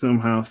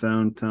somehow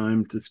found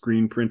time to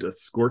screen print a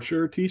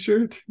Scorcher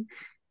T-shirt.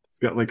 It's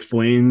got like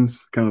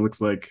flames. Kind of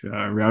looks like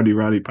Rowdy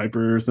Roddy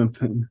Piper or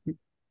something.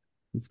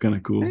 It's kind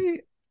of cool.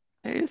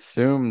 I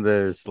assume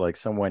there's like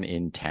someone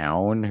in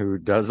town who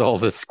does all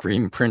the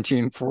screen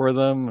printing for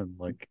them, and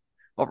like,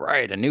 all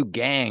right, a new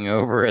gang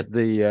over at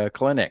the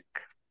clinic.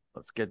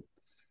 Let's get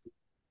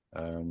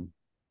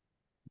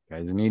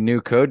guys need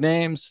new code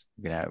names.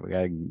 We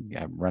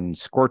gotta run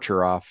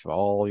Scorcher off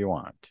all you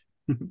want.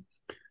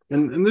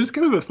 And there's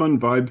kind of a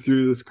fun vibe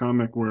through this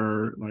comic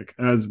where like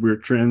as we're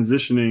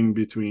transitioning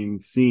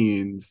between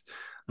scenes,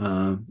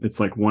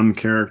 it's like one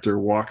character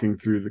walking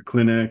through the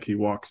clinic. He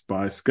walks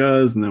by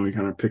Scuzz, and then we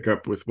kind of pick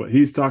up with what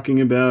he's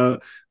talking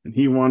about, and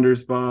he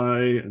wanders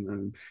by, and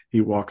then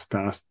he walks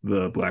past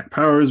the Black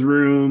Powers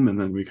room, and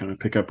then we kind of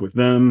pick up with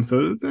them.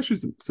 So it's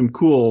actually some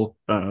cool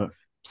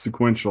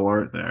sequential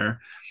art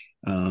there.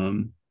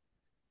 Um,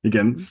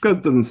 Again,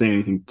 Scuzz doesn't say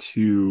anything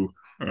too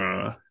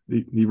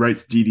he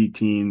writes DD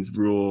teens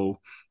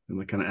rule, and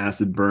the kind of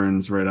acid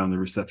burns right on the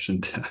reception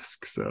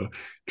desk. So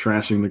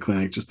trashing the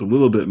clinic just a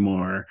little bit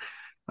more.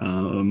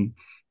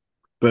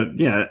 But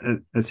yeah,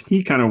 as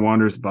he kind of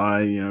wanders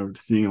by,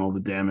 seeing all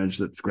the damage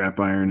that Scrap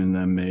Iron and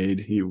them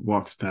made, he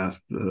walks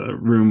past the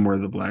room where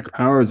the Black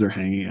Powers are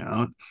hanging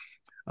out.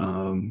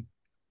 And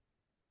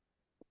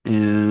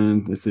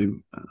they say,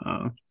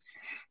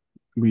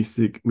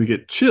 we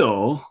get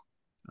Chill.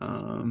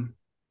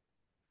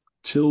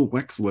 Chill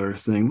Wexler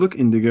saying, "Look,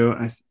 Indigo,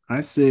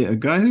 I say a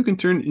guy who can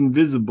turn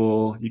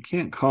invisible, you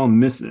can't call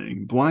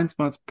missing. Blind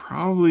Spot's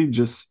probably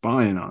just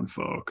spying on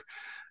folk."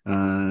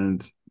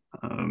 And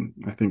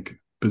I think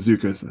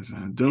Bazooka says,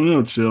 "I don't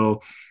know,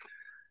 Chill."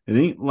 It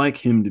ain't like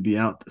him to be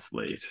out this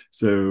late.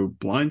 So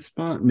blind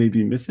spot may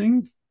be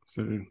missing.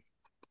 So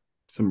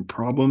some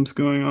problems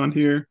going on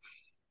here.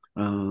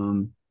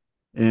 Um,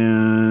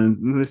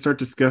 and they start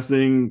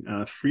discussing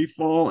free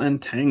fall and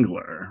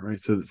tangler, right?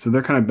 So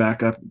they're kind of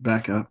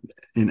back up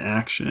in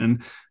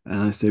action.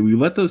 I say we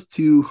let those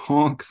two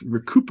honks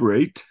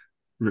recuperate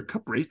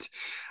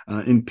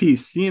in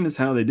peace, seeing as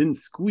how they didn't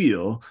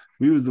squeal.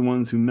 We was the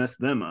ones who messed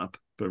them up,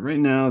 but right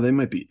now they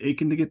might be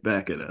aching to get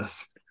back at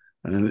us.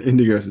 And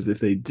Indigo says, if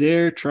they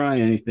dare try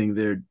anything,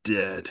 they're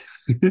dead.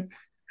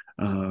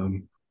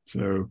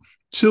 So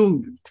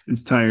Chill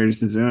is tired. He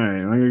says, all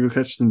right, I'm gonna go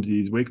catch some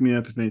Z's. Wake me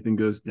up if anything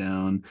goes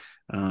down.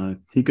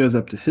 He goes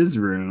up to his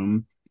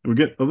room. We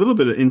get a little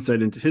bit of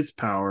insight into his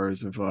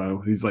powers of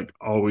he's like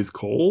always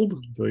cold.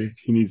 So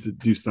he needs to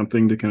do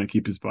something to kind of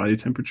keep his body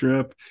temperature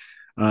up.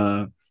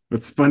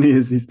 What's funny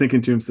is he's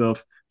thinking to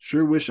himself,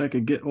 sure wish I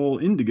could get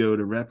old Indigo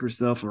to wrap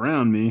herself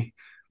around me.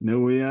 No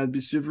way I'd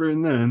be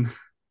shivering then.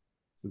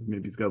 Says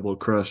maybe he's got a little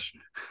crush.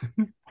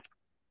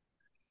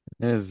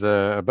 His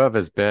above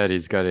his bed,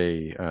 he's got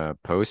a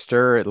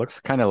poster. It looks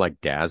kind of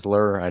like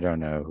Dazzler. I don't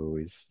know who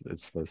it's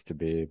supposed to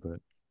be, but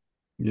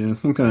Yeah,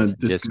 some kind this of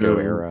disco disco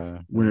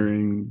era.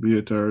 wearing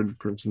leotard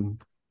person.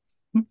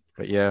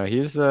 But yeah,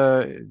 he's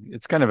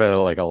it's kind of a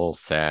like a little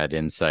sad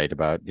insight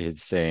about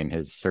his saying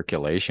his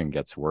circulation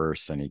gets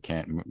worse and he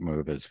can't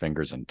move his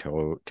fingers and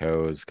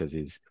toes because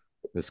he's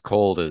this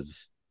cold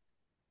is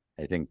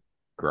I think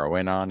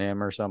growing on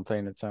him or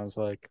something. It sounds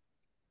like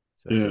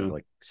so it's Yeah. a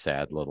like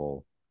sad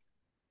little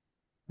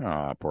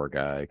poor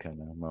guy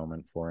kind of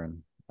moment for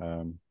him.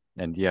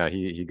 And yeah,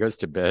 he goes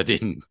to bed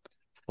in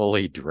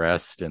fully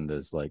dressed in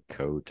this like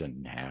coat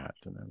and hat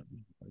and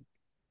then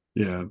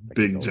Yeah, like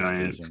he's big always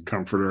giant freezing.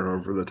 comforter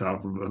over the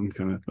top of them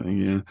kind of thing.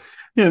 Yeah.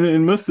 Yeah,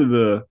 and most of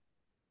the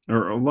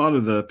or a lot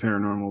of the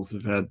paranormals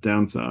have had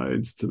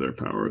downsides to their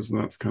powers,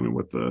 and that's kind of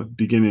what the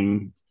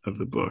beginning of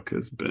the book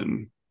has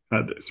been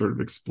had sort of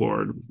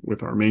explored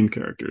with our main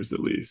characters at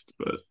least.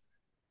 But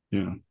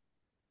yeah,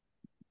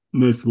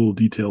 nice little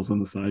details on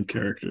the side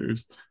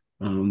characters.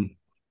 Um,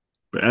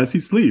 but as he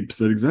sleeps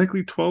at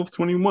exactly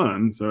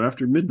 12:21, so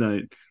after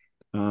midnight,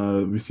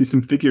 we see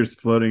some figures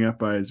floating up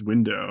by his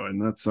window,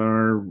 and that's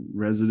our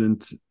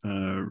resident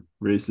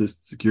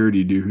racist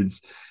security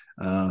dudes.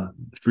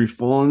 Free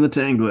fall in the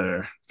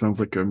Tangler. Sounds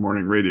like a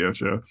morning radio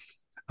show.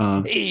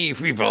 Uh, Hey,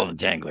 free fall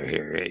tangler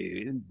here.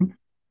 Hey,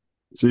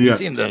 so you you got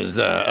seen those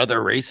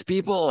other race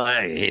people?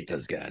 I hate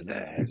those guys.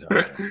 I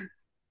don't.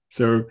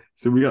 so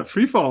we got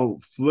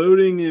Freefall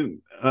floating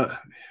in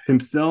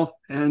himself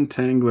and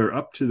Tangler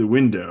up to the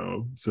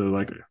window. So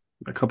like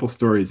a couple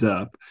stories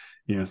up.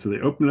 So they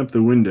open up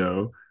the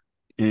window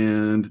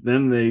and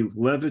then they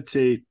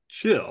levitate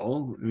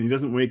Chill, and he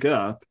doesn't wake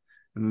up,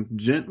 and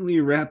gently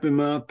wrap him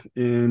up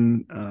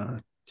in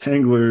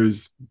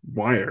Tangler's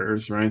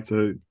wires, right?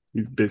 So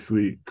he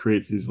basically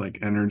creates these like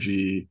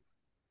energy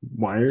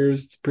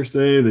wires per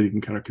se that he can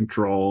kind of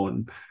control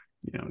and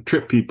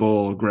trip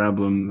people, grab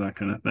them, that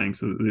kind of thing.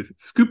 So they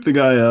scoop the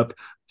guy up,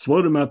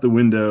 float him out the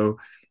window.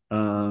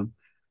 Uh,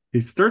 he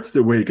starts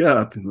to wake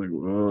up. He's like,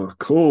 "Oh,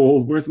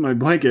 cold. Where's my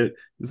blanket?"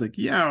 He's like,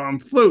 "Yeah, I'm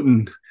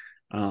floating."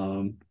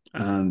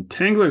 And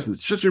Tangler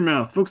says, "Shut your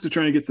mouth. Folks are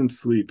trying to get some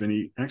sleep." And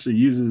he actually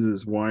uses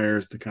his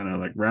wires to kind of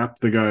like wrap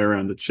the guy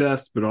around the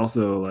chest, but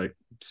also like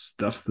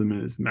stuffs them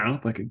in his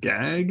mouth like a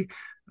gag.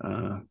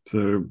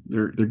 So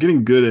they're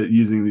getting good at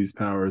using these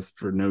powers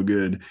for no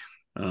good.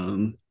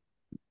 Um,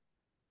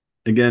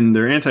 Again,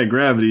 they're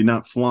anti-gravity,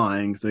 not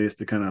flying, so he has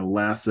to kind of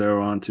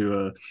lasso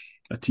onto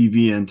a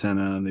TV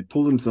antenna, and they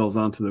pull themselves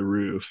onto the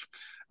roof.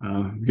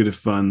 Get a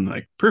fun,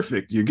 like,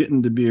 perfect. You're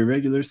getting to be a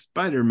regular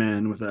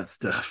Spider-Man with that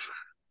stuff.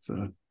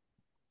 So,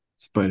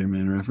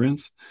 Spider-Man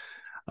reference.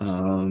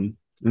 And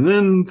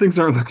then things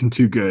aren't looking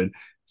too good.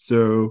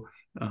 So,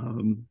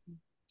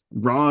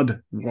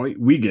 Rod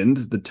Wiegand,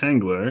 the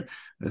Tangler,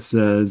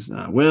 says,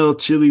 "Well,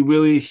 Chilly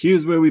Willy,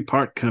 here's where we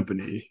part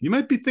company. You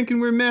might be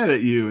thinking we're mad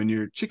at you and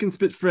your chicken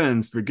spit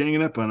friends for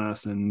ganging up on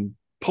us and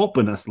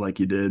pulping us like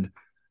you did.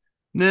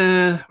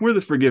 Nah, we're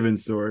the forgiving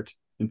sort.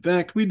 In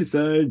fact, we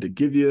decided to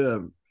give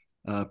you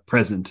a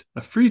present,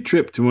 a free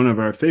trip to one of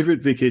our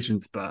favorite vacation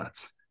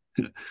spots,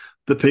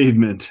 the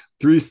pavement,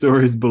 3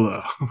 stories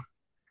below."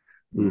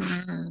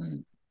 Oof.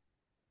 Mm.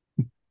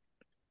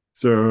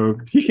 So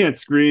he can't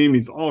scream.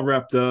 He's all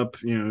wrapped up,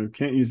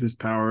 can't use his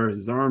power.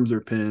 His arms are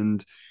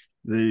pinned.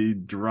 They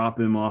drop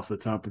him off the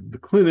top of the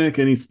clinic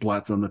and he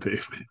splats on the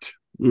pavement.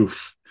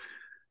 Oof.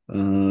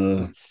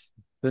 Uh, It's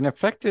an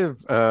effective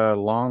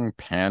long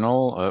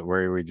panel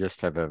where we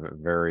just have a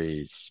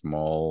very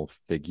small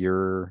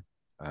figure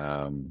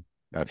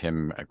of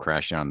him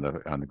crashing on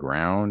the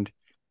ground,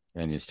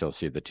 and you still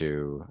see the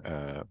two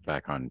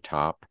back on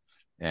top.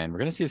 And we're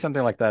going to see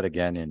something like that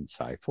again in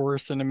PSI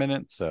Force in a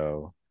minute.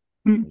 So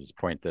I'll just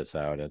point this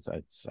out as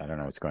I don't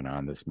know what's going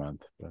on this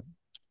month, but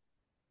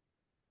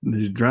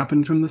they're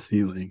dropping from the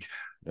ceiling.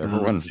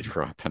 everyone's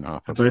dropping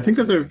off But I think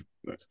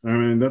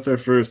that's our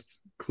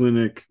first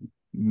clinic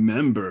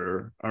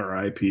member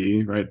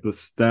RIP, right? The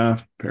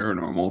staff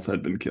paranormals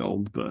had been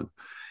killed, but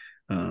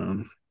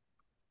It's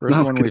First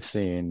not one looking, we've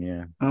seen.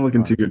 Yeah. not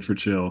looking too Fun. good for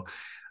Chill.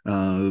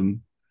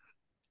 Um,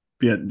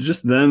 yeah,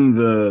 just then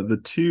the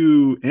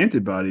two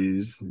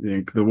antibodies,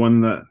 the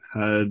one that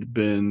had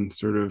been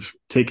sort of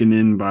taken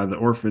in by the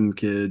orphan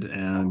kid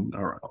and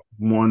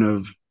one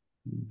of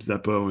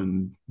Zeppo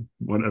and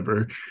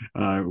whatever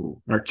uh,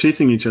 are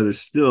chasing each other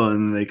still,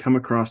 and they come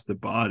across the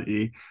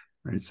body.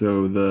 Right,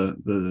 so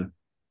the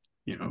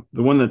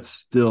one that's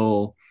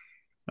still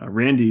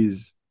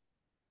Randy's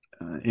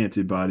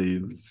antibody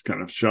is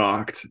kind of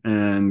shocked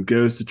and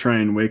goes to try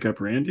and wake up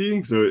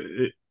Randy. So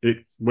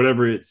it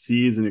whatever it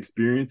sees and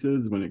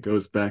experiences when it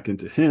goes back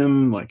into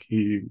him, like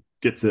he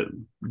gets it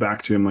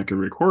back to him like a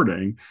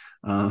recording.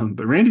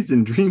 But Randy's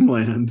in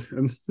dreamland,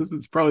 and this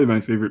is probably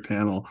my favorite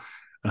panel.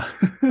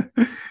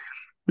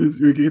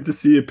 We get to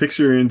see a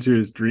picture into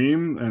his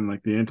dream, and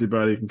like the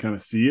antibody can kind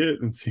of see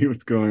it and see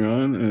what's going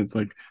on. And it's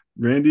like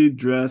Randy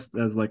dressed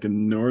as like a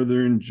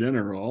northern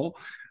general,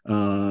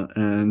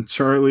 and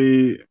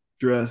Charlie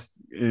dressed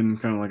in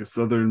kind of like a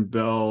Southern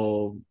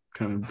Belle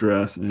kind of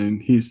dress.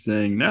 And he's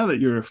saying, "Now that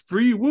you're a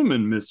free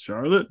woman, Miss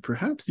Charlotte,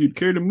 perhaps you'd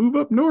care to move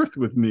up north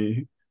with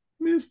me,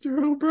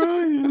 Mr.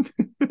 O'Brien."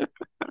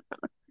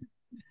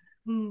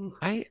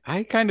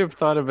 I kind of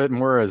thought of it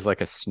more as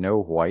like a Snow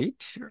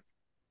White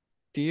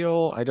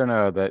deal. I don't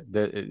know that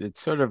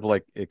it's sort of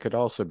like it could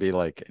also be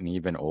like an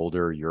even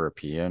older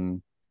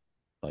European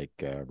like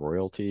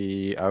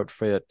royalty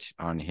outfit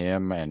on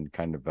him and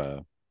kind of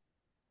a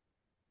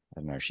I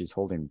don't know. She's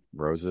holding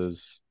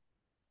roses,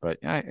 but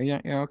yeah,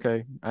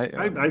 okay.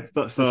 The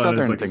Saw it as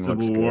southern like a thing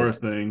looks Civil War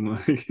good. thing.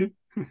 Like,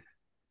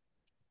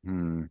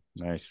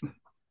 Nice.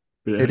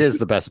 yeah. It is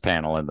the best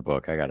panel in the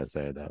book, I gotta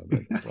say though.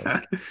 That's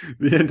like,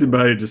 The yeah.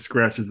 antibody just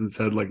scratches his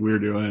head like we're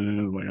doing,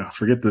 and is like, "Oh,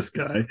 forget this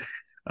guy."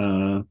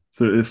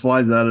 So it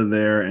flies out of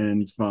there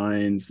and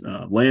finds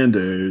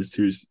Landers,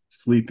 who's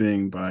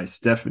sleeping by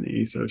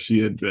Stephanie. So she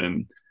had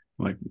been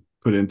like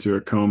put into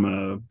a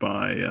coma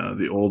by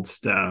the old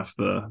staff,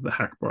 the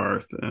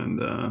Hackbarth,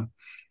 and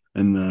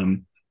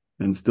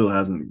and still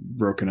hasn't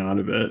broken out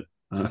of it.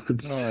 Oh,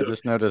 I So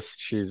just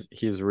noticed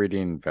he's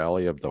reading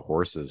Valley of the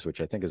Horses,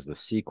 which I think is the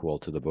sequel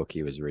to the book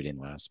he was reading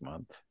last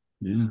month.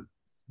 yeah,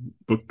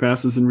 book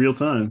passes in real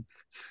time.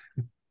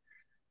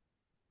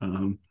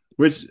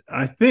 Which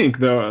I think,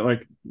 though,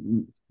 like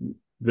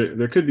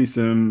there could be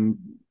some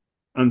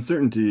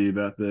uncertainty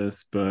about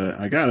this, but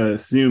I gotta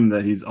assume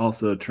that he's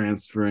also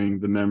transferring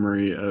the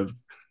memory of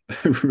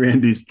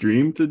Randy's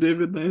dream to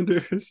David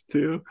Landers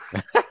too.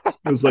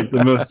 It was like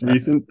the most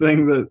recent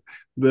thing that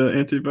the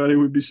antibody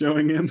would be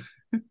showing him.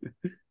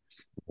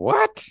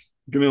 What?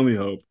 Can only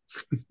hope.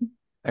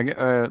 I,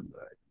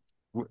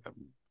 w-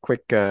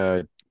 quick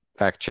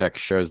fact check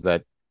shows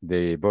that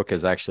the book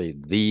is actually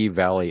The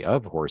Valley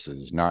of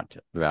Horses, not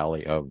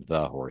Valley of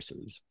the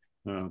Horses.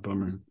 Oh,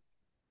 bummer.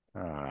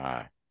 So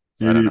I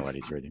don't Maybe know what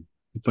he's reading.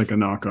 it's like a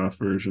knockoff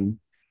version.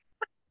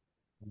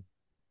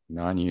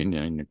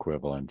 Non-union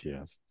equivalent,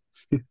 yes.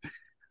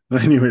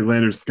 Anyway,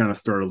 Landers kind of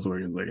startles away.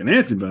 He's like, "An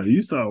antibody?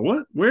 You saw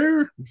what?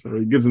 Where?" So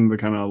he gives him the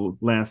kind of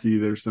Lassie,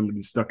 there's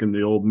somebody stuck in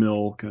the old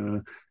mill kind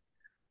of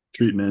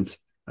treatment,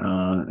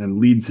 and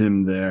leads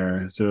him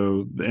there.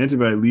 So the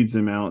antibody leads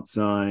him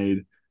outside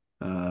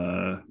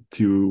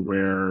to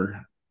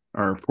where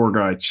our poor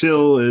guy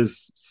Chill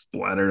is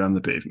splattered on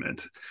the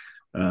pavement.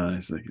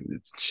 It's like,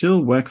 it's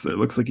Chill Wexler. It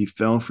looks like he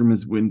fell from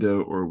his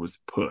window or was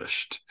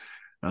pushed.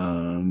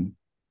 And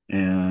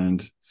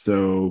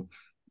so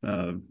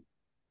uh,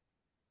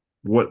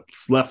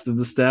 what's left of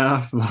the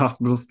staff, the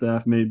hospital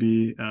staff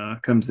maybe,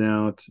 comes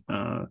out.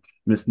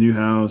 Miss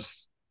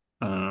Newhouse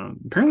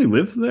apparently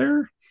lives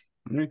there,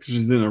 right? Because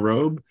she's in a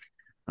robe.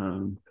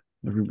 Um,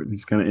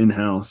 Everybody's kind of in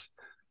house.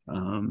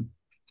 Um,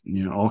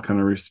 all kind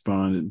of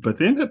responded, but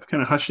they end up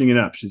kind of hushing it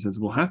up. She says,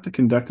 "We'll have to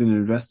conduct an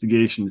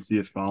investigation to see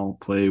if foul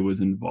play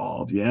was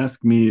involved. You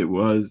ask me, it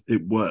was.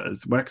 It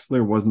was.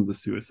 Wexler wasn't the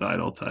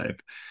suicidal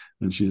type."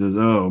 And she says,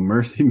 "Oh,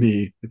 mercy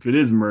me. If it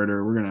is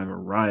murder, we're going to have a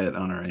riot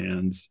on our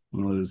hands."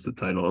 Well, is the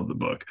title of the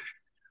book.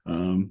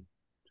 Um,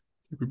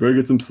 we better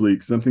get some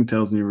sleep. Something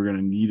tells me we're going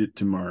to need it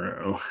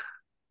tomorrow.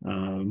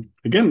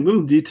 Again,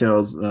 little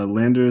details.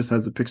 Landers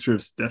has a picture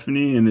of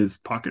Stephanie in his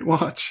pocket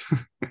watch.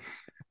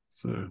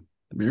 So,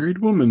 married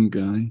woman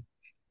guy.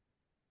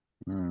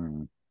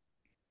 Hmm.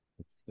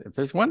 If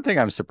there's one thing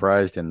I'm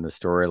surprised in the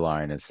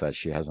storyline, it's that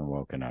she hasn't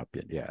woken up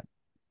yet.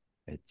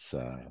 It's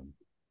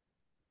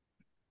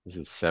this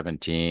is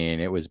 17.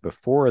 It was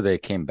before they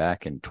came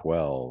back in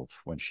 12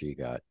 when she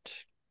got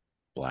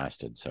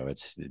blasted. So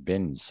it's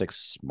been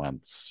 6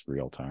 months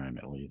real time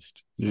at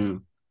least. So Yeah,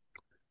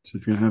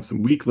 she's gonna have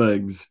some weak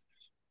legs.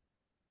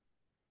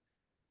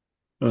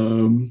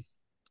 Um,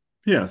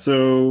 yeah.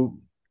 So,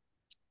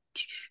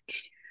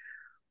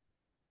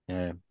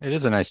 yeah, it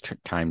is a nice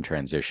time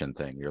transition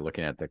thing. You're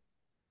looking at the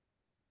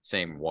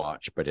same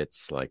watch, but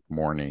it's like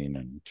morning,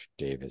 and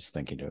Dave is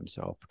thinking to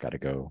himself, "Got to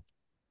go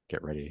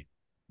get ready."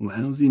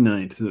 lousy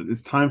night. So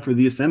it's time for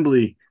the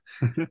assembly.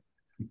 So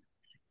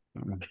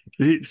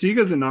he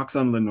goes and knocks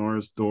on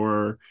Lenore's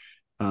door.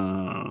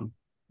 Uh,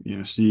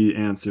 she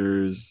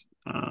answers,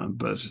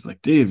 But she's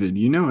like, David,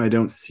 I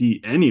don't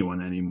see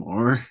anyone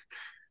anymore.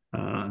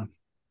 Uh,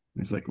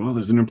 he's like, well,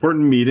 there's an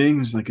important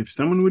meeting. She's like, if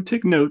someone would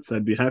take notes,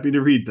 I'd be happy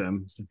to read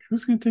them. He's like,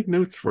 who's going to take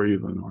notes for you,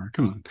 Lenore?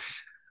 Come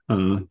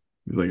on.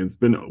 He's like, it's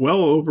been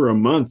well over a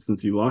month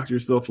since you locked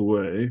yourself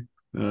away.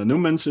 No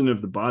mention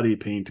of the body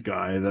paint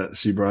guy that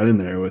she brought in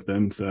there with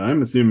him. So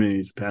I'm assuming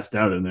he's passed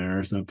out in there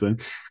or something.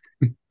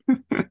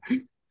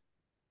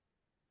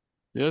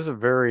 She has a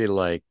very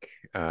like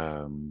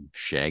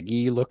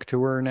shaggy look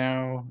to her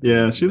now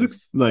Yeah, in she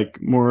looks this.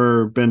 like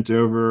more bent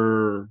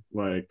over,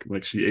 like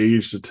she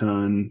aged a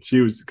ton.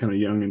 She was kind of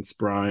young and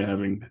spry,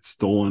 having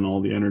stolen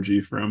all the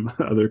energy from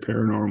other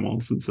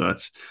paranormals and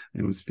such,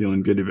 and was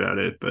feeling good about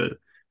it, but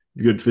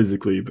good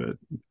physically, but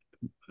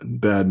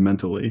bad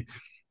mentally.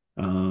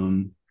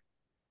 Um,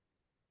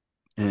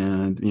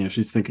 and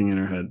she's thinking in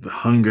her head, the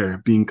hunger,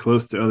 being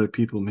close to other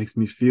people makes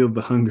me feel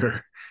the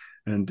hunger.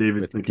 And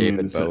David's With thinking in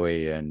David his head,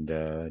 Bowie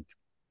and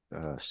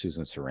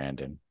Susan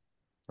Sarandon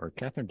or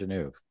Catherine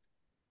Deneuve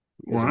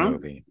is a wow.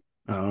 movie.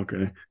 Oh,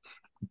 okay.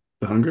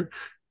 The hunger?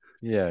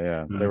 Yeah,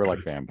 yeah. They were like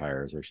Okay.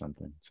 vampires or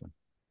something. So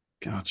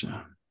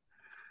Gotcha.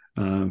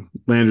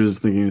 Landers is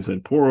thinking, he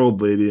said, poor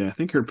old lady, I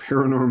think her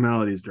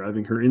paranormality is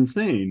driving her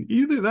insane.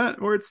 Either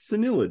that or it's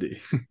senility.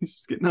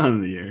 She's getting on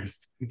in the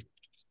years.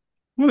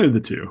 One of the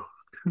two.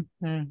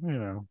 you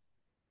know,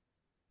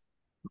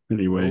 oh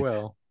Anyway,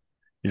 well.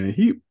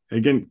 he,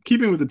 again,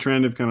 keeping with the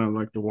trend of kind of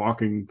like the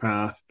walking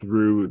path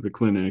through the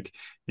clinic,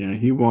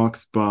 he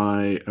walks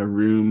by a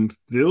room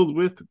filled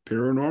with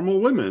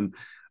paranormal women.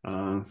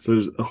 So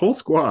there's a whole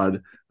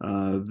squad.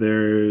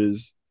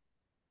 There's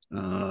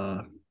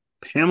Uh,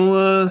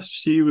 Pamela,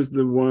 she was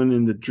the one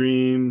in the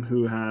dream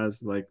who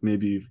has like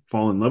maybe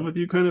fall in love with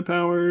you kind of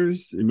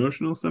powers,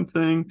 emotional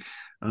something.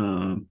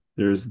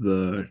 There's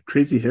the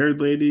crazy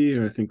haired lady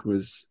who I think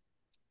was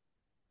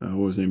what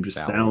was her name? Just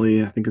Sally.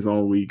 Sally, I think is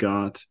all we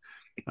got.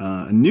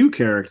 A new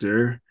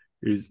character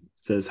who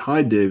says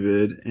hi,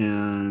 David,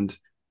 and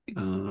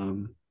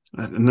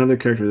another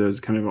character that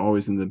was kind of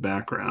always in the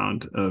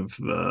background of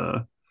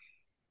the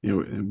we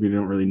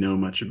don't really know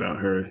much about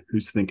her.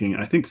 Who's thinking,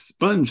 I think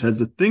Sponge has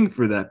a thing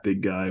for that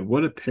big guy.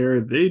 What a pair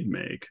they'd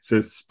make.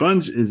 So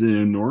Sponge is an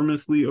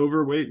enormously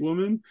overweight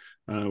woman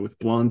with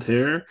blonde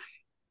hair.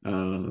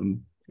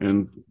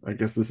 And I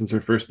guess this is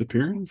her first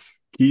appearance.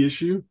 Key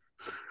issue,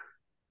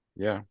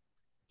 Yeah.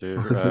 as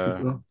far Do as I can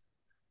tell.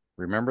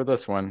 remember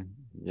this one.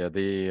 Yeah,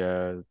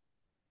 the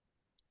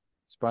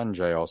Sponge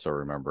I also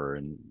remember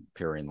and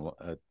appearing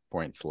at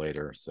points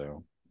later.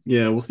 So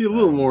Yeah, we'll see a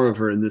little um more of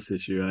her in this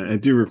issue. I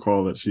do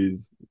recall that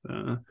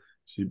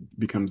she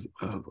becomes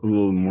a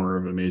little more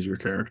of a major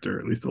character,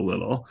 at least a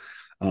little.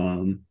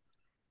 Um,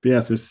 But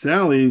yeah, so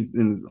Sally's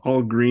in this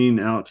all green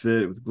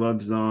outfit with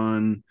gloves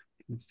on.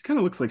 It kind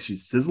of looks like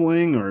she's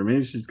sizzling, or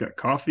maybe she's got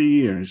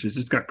coffee, or she's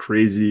just got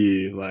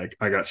crazy, like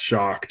I got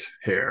shocked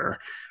hair,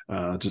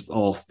 just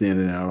all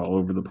standing out all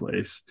over the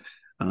place.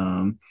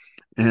 Um,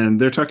 and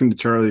they're talking to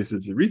Charlie, who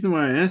says, the reason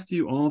why I asked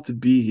you all to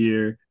be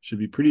here should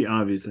be pretty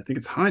obvious. I think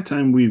it's high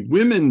time we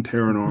women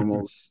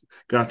paranormals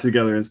got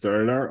together and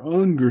started our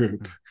own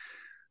group.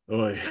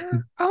 Boy,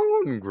 our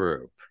own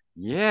group.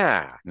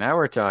 Yeah, now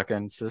we're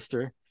talking,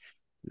 sister.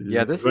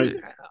 Yeah, did they this is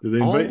invite, did they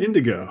invite all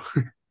Indigo?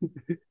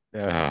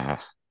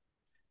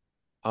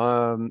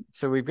 uh,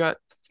 so we've got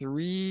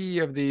three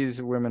of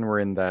these women were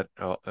in that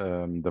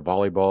the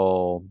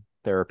volleyball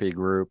therapy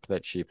group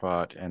that she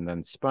fought, and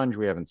then Sponge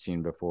we haven't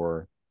seen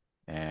before,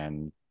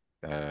 and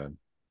uh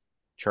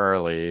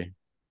Charlie.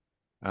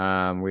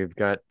 We've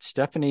got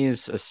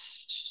Stephanie's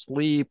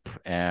asleep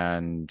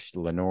and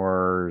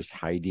Lenore's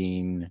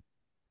hiding.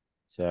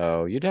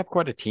 So you'd have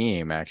quite a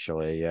team,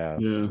 actually. Yeah,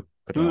 Yeah.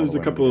 putting Well, all the there's a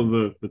women couple of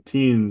together. the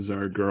teens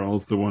are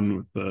girls, the one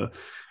with the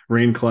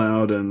rain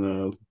cloud and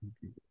the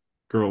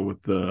girl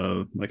with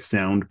the like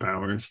sound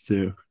powers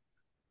too.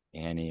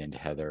 Annie and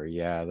Heather.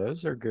 Yeah,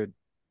 those are good.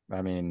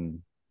 I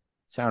mean,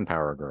 Sound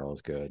Power Girl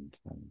is good.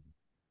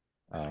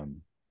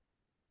 Um,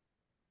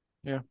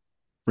 yeah,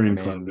 I Rain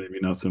cloud, mean, maybe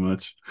not so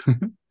much.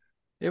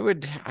 it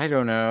would, I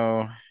don't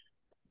know.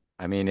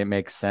 I mean, it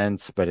makes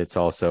sense, but it's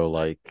also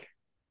like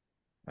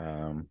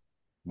um,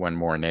 one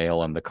more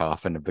nail in the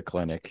coffin of the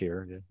clinic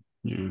here.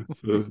 Yeah.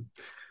 So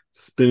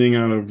spinning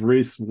out of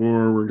race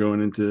war, we're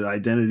going into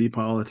identity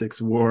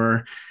politics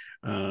war.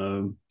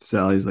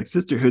 Sally's like,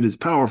 sisterhood is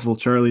powerful,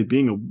 Charlie.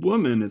 Being a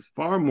woman is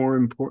far more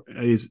important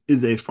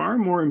is a far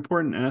more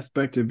important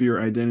aspect of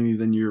your identity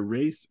than your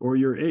race or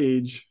your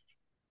age.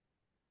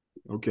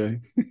 Okay.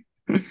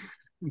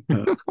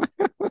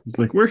 It's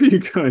like, where are you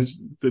guys?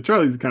 So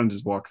Charlie's kind of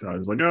just walks out.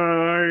 He's like,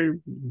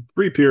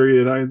 free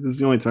period. This is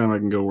the only time I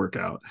can go work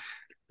out.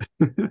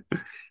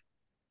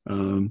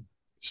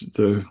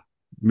 So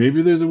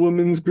maybe there's a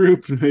women's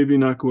group, maybe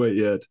not quite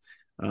yet.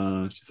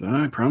 She said,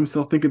 I promise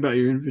I'll think about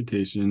your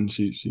invitation.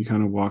 She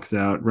kind of walks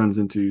out, runs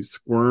into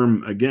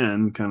Squirm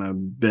again, kind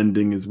of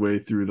bending his way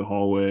through the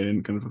hallway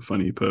in kind of a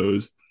funny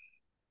pose.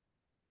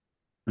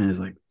 And it's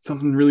like,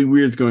 something really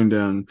weird's going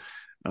down.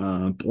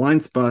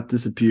 Blind Spot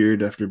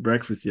disappeared after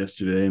breakfast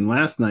yesterday, and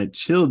last night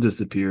Chill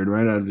disappeared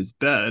right out of his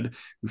bed.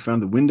 We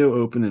found the window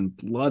open and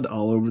blood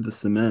all over the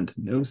cement.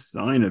 No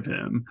sign of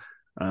him.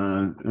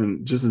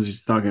 And just as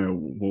she's talking,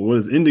 well, what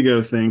does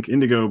Indigo think?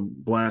 Indigo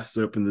blasts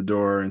open the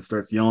door and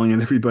starts yelling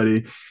at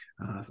everybody.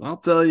 So I'll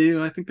tell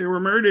you, I think they were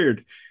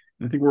murdered.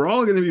 I think we're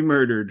all going to be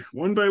murdered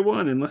one by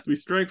one unless we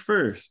strike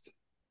first.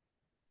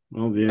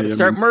 Well, yeah, Gotta I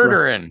start mean,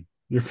 murdering.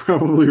 you're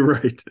probably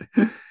right.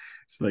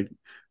 It's like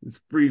it's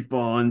free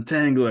fall and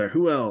Tangler.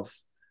 Who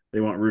else?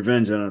 They want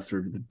revenge on us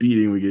for the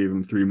beating we gave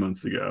them 3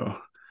 months ago.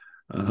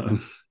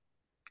 Um,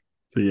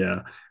 so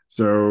yeah,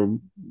 so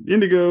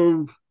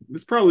Indigo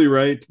is probably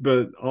right,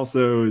 but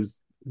also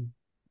is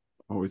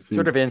always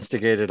Sort seems of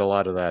instigated a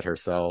lot of that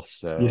herself.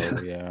 So yeah.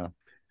 yeah.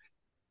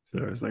 So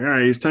it's like, all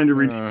right, it's time to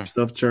redeem Uh,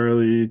 yourself,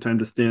 Charlie. Time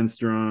to stand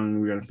strong.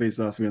 We got to face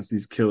off against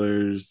these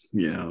killers.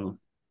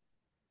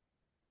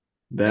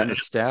 That and the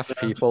staff stuff.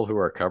 people who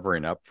are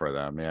covering up for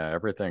them. Yeah,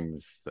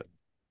 everything's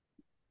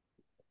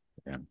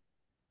yeah.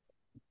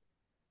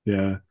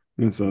 Yeah.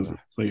 And so it's Uh,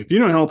 like, if you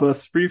don't help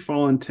us, Free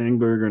Fall and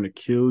Tangler are going to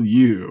kill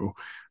you.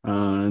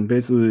 And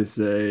basically, they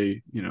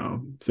say,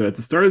 so at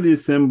the start of the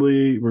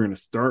assembly, we're going to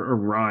start a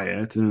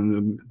riot,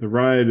 and the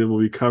riot will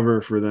be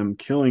cover for them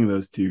killing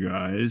those two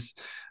guys.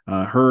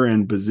 Her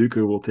and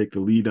Bazooka will take the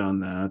lead on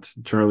that.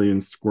 Charlie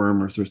and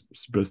Squirm are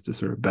supposed to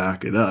sort of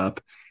back it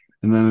up.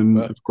 And then,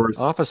 but of course,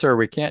 officer,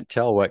 we can't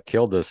tell what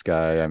killed this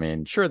guy. I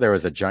mean, sure, there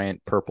was a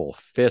giant purple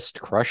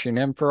fist crushing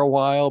him for a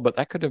while, but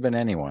that could have been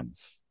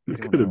anyone's. We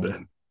it don't could have know.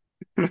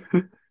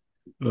 been.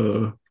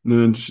 And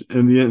then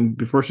in the end,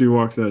 before she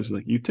walks out, she's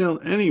like, "You tell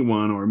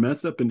anyone or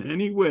mess up in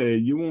any way,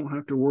 you won't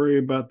have to worry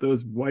about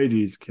those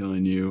whiteys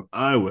killing you.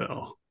 I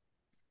will."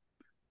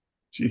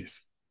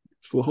 Jeez,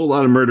 it's a whole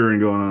lot of murdering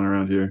going on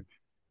around here.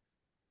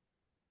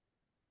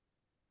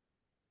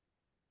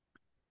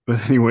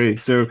 But anyway,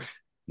 so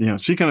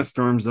she kind of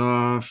storms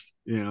off,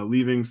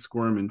 leaving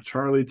Squirm and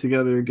Charlie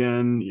together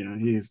again.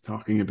 He's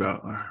talking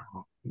about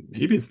well,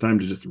 maybe it's time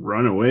to just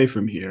run away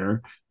from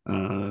here.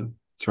 Uh,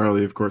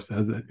 Charlie, of course,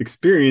 has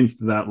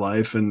experienced that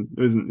life and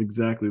isn't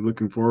exactly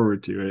looking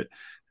forward to it.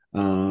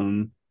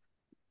 Um,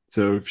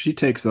 so if she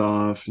takes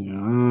off,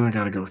 "Oh, I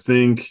gotta go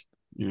think,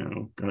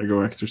 gotta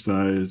go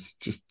exercise.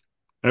 Just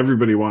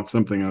everybody wants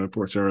something out of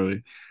poor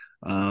Charlie.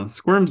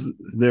 Squirm's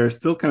there,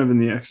 still kind of in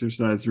the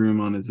exercise room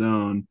on his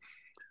own.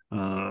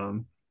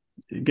 Um,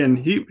 Again,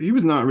 he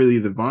was not really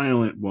the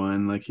violent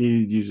one. Like he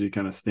usually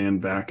kind of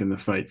stand back in the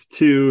fights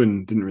too,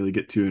 and didn't really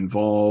get too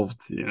involved.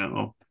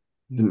 Didn't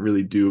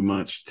really do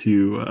much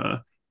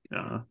to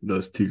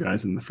those two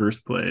guys in the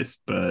first place.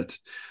 But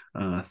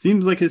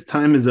seems like his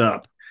time is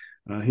up.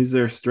 He's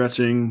there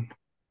stretching.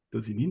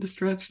 Does he need to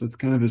stretch? That's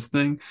kind of his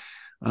thing.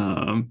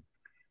 Um,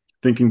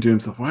 Thinking to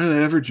himself, why did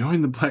I ever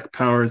join the Black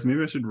Powers?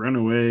 Maybe I should run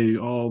away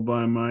all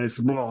by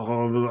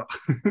myself.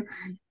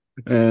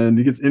 And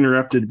he gets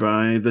interrupted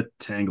by the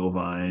Tangle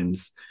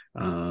Vines.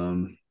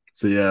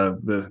 So yeah,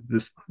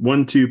 this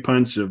 1-2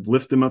 punch of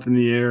lift him up in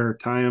the air,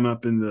 tie him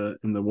up in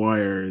the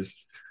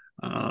wires,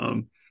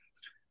 um,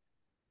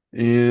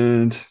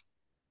 and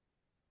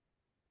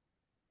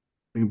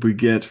we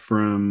get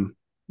from.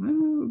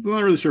 I'm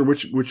not really sure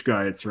which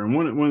guy it's from.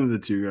 One of the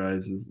two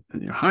guys is,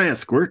 "Hiya,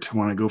 Squirt.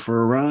 Want to go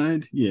for a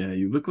ride? Yeah,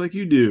 you look like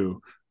you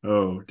do.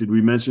 Oh, did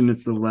we mention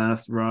it's the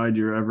last ride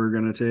you're ever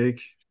gonna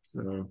take?"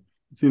 So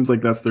it seems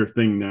like that's their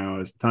thing now: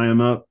 is tie him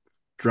up,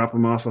 drop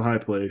him off a high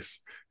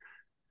place.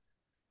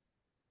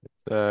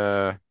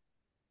 Uh,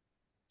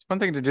 it's one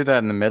thing to do that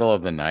in the middle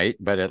of the night,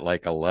 but at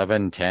like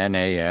 11:10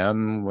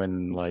 a.m.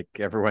 when like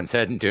everyone's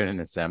heading to an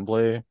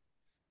assembly.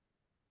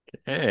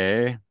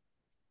 Hey,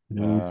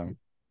 And uh,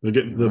 they're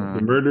getting the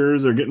hmm,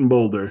 murderers are getting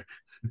bolder.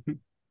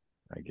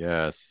 I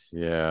guess,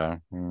 yeah.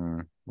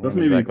 That's Won't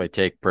maybe exactly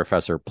take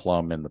Professor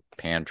Plum in the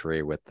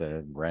pantry with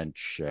the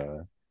wrench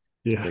to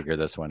yeah. figure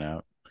this one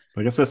out.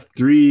 I guess that's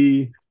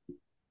three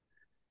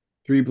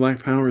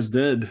Black Powers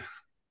dead,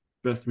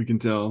 best we can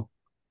tell.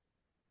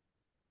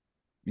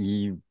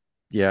 You,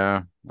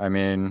 yeah, I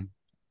mean,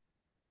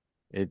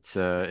 it's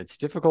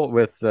difficult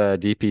with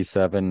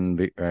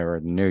DP7 or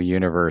New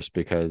Universe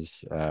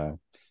because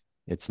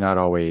it's not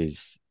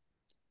always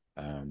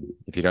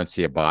if you don't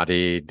see a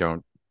body,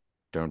 don't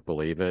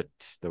believe it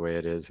the way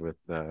it is with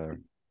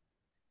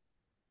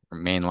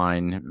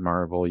mainline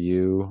Marvel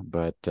U,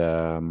 but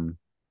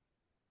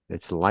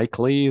it's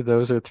likely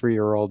those are three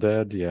are all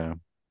dead. Yeah.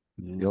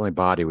 The Yeah, only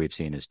body we've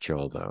seen is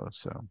Chill though,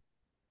 so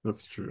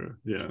that's true.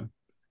 Yeah.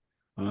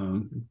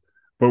 Um,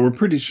 but we're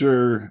pretty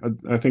sure.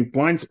 I think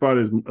Blind Spot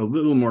is a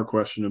little more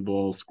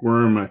questionable.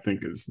 Squirm, I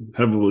think, is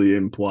heavily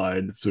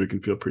implied, so we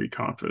can feel pretty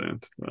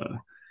confident. But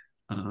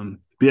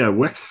yeah,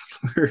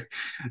 Wexler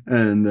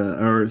and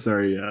or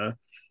sorry, uh,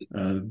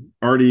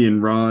 Artie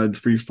and Rod,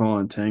 Freefall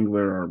and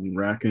Tangler are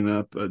racking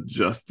up a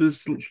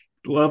justice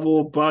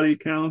level body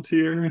count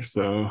here.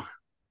 So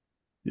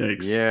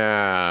yikes.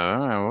 yeah. I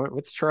don't know.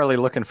 What's Charlie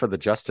looking for the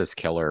Justice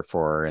Killer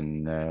for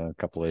in a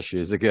couple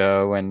issues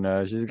ago?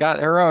 And she's got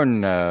her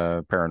own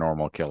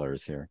paranormal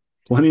killers here.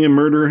 Plenty of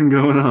murdering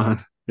going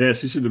on. Yeah,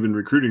 she should have been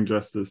recruiting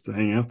Justice to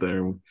hang out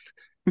there, run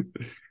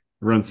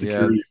Yeah.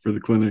 security for the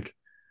clinic.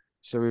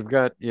 So we've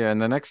got, yeah, in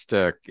the next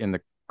in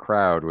the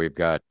crowd, we've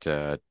got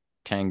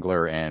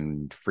Tangler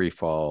and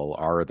Freefall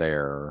are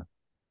there.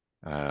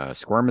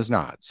 Squirm is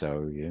not.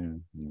 So yeah,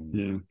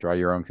 Yeah, draw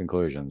your own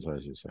conclusions,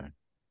 as you say.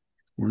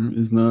 Worm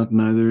is not,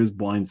 neither is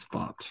Blind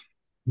Spot.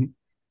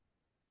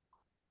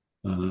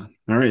 All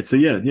right, so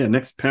yeah.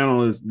 Next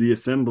panel is the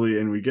assembly,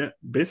 and we get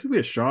basically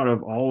a shot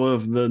of all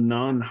of the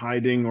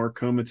non-hiding or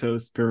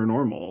comatose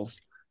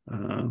paranormals.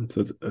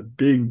 So it's a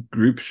big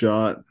group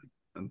shot,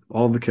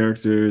 all the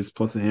characters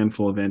plus a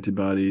handful of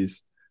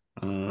antibodies.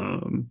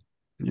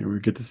 We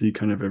get to see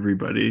kind of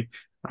everybody.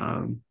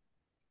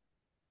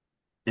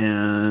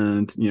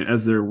 And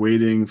as they're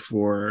waiting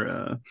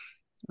for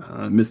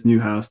Miss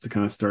Newhouse to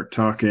kind of start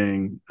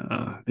talking,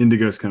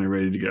 Indigo's kind of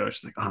ready to go.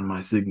 She's like, on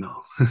my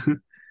signal.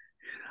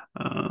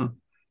 uh,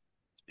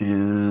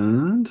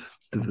 and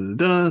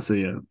so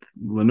yeah,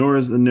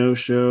 Lenore's a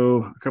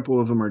no-show. A couple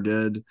of them are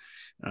dead.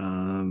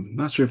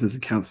 Not sure if this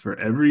accounts for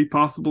every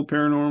possible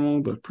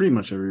paranormal, but pretty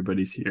much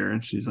everybody's here.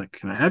 And she's like,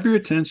 can I have your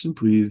attention,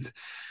 please?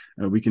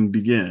 We can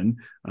begin.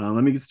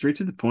 Let me get straight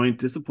to the point.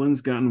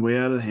 Discipline's gotten way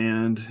out of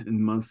hand in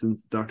the months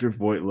since Dr.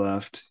 Voight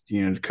left.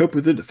 To cope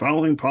with it, the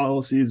following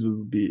policies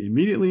will be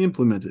immediately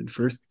implemented.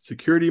 First,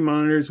 security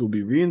monitors will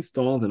be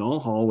reinstalled in all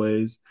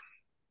hallways.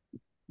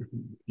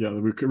 Yeah,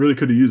 we really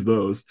could have used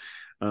those.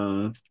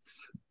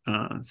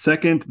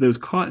 Second, those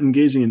caught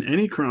engaging in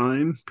any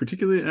crime,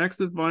 particularly acts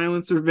of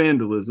violence or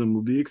vandalism,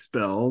 will be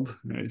expelled.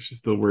 Right, she's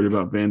still worried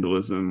about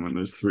vandalism when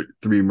there's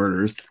three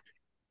murders.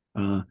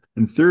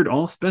 And third,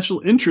 all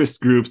special interest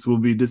groups will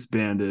be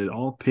disbanded.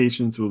 All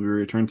patients will be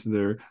returned to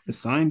their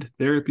assigned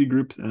therapy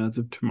groups as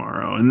of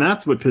tomorrow. And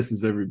that's what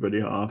pisses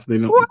everybody off. They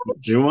don't. What?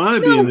 They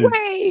want to be No in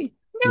way!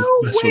 their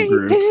No special way,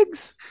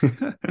 groups.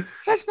 pigs!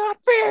 That's not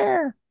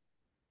fair.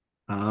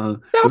 Enough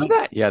of But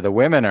that. Yeah, the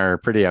women are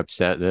pretty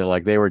upset. They're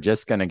like they were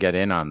just going to get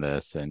in on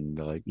this, and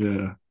they're like,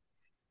 yeah,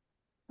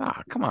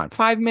 ah, come on,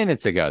 5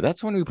 minutes ago.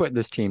 That's when we put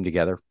this team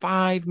together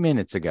 5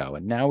 minutes ago,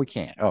 and now we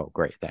can't. Oh,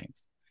 great,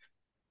 thanks.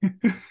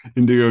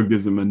 Indigo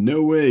gives him a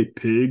no way,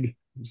 pig.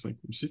 It's like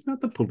she's not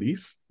the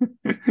police.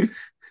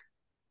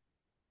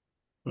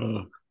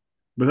 uh,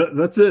 but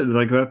that's it.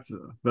 Like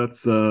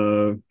that's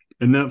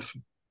enough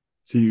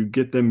to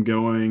get them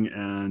going,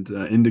 and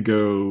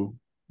Indigo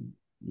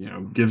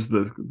gives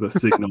the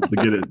signal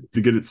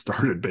to get it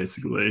started.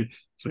 Basically,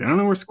 it's like I don't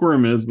know where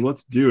Squirm is, but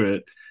let's do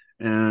it.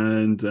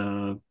 And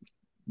the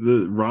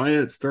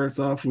Riot starts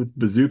off with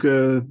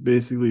Bazooka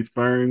basically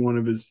firing one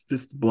of his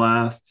fist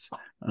blasts,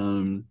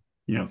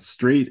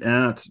 straight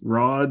at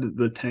Rod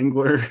the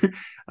Tangler,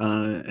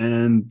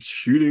 and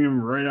shooting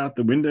him right out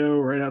the window,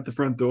 right out the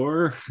front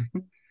door.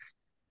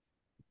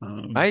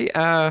 um,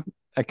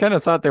 I kind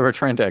of thought they were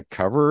trying to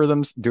cover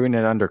them doing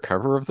it under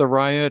cover of the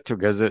riot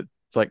because it's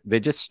like they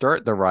just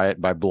start the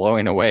riot by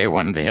blowing away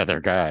one of the other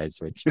guys,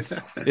 which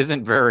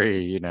isn't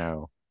very,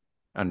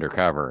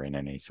 undercover in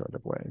any sort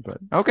of way. But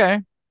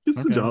okay. Gets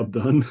the Okay. job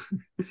done.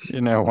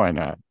 Why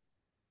not?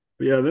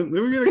 But yeah, then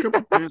we get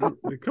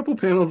a couple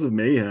panels of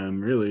mayhem,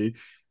 really.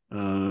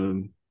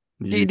 Um,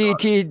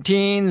 DDT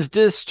teens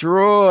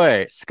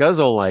destroy. Scuzz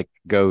will like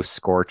go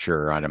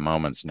Scorcher on a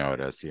moment's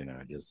notice,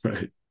 just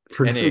right,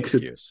 for any no good,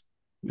 excuse.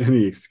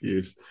 any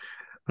excuse.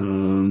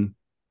 Um,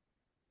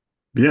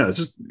 but yeah, it's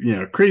just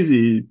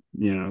crazy.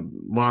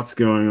 Lots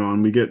going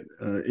on. We get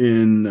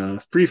in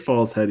Free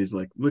Fall's head. He's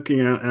like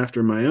looking out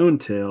after my own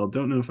tail.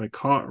 Don't know if I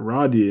caught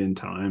Roddy in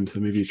time, so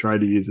maybe he tried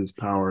to use his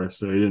power,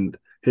 so he didn't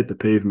hit the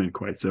pavement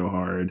quite so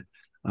hard.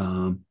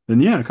 Then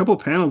yeah, a couple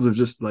panels of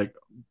just like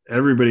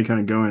everybody kind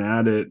of going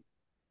at it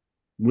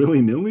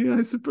willy nilly,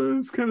 I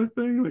suppose, kind of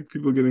thing. Like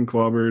people getting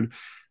clobbered.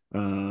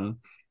 Uh,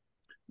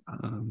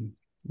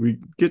 we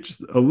get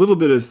just a little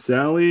bit of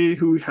Sally,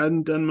 who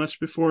hadn't done much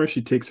before.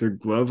 She takes her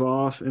glove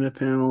off in a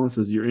panel and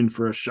says, "You're in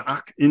for a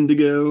shock,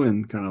 Indigo,"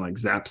 and kind of like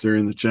zaps her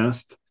in the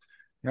chest.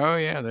 Oh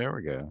yeah, there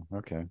we go.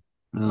 Okay.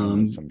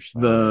 Some Sally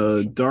The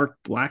action. dark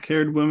black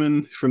haired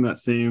woman from that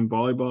same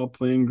volleyball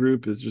playing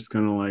group is just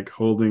kind of like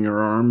holding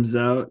her arms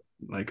out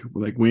like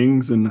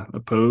wings in a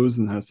pose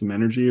and has some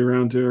energy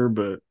around her,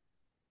 but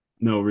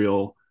no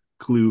real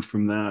clue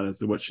from that as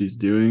to what she's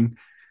doing.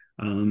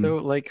 So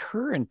like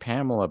her and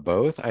Pamela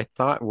both, I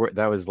thought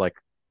that was like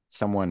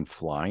someone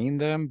flying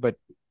them, but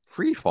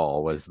Free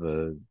Fall was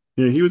the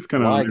Yeah, he was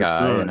kind of on fly their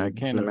guy, and side, I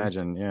can't so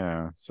imagine.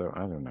 Yeah, so I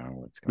don't know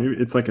what's going maybe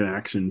on. it's like an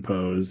action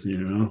pose.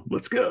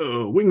 Let's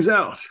go, wings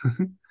out,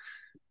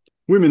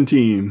 women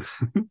team.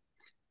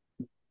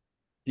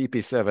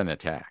 DP7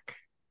 attack,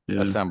 Yeah,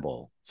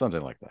 assemble,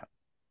 something like that.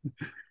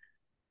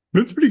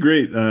 it's pretty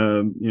great.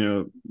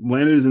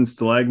 Landers and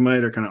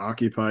Stalagmite are kind of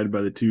occupied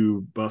by the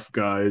two buff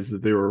guys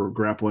that they were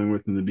grappling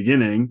with in the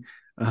beginning.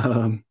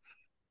 Um,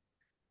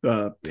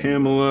 Bingo.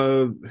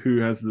 Pamela, who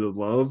has the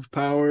love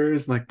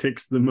powers, like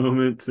takes the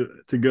moment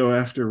to go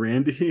after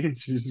Randy, and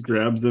she just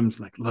grabs him. She's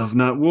like, "Love,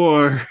 not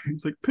war."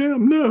 He's like,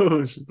 "Pam, no."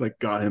 And she's like,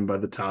 got him by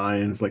the tie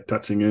and is like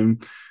touching him.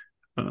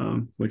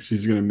 Like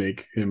she's gonna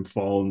make him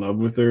fall in love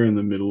with her in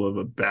the middle of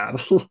a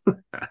battle.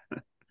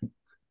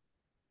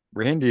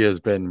 Randy has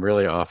been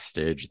really off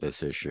stage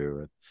this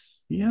issue.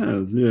 It's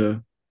Yes, yeah.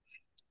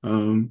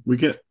 We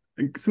get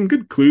some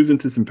good clues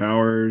into some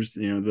powers.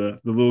 The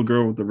little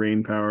girl with the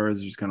rain powers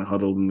is just kind of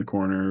huddled in the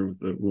corner with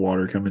the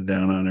water coming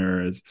down on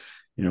her as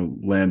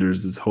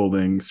Landers is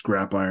holding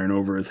scrap iron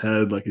over his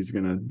head like he's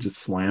gonna just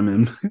slam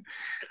him.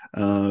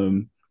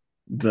 um,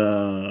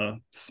 the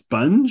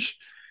sponge,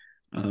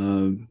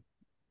 um,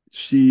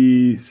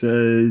 she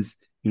says,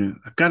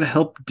 I've got to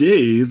help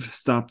Dave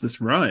stop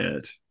this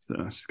riot.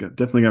 So she's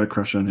definitely got a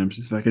crush on him.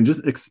 She's if I can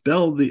just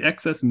expel the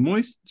excess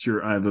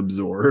moisture I've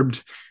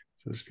absorbed.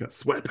 So she's got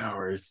sweat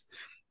powers.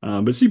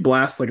 But she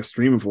blasts like a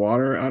stream of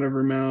water out of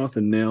her mouth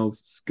and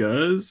nails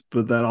Scuzz,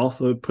 but that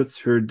also puts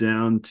her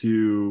down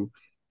to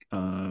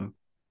uh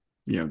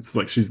it's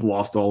like she's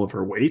lost all of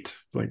her weight.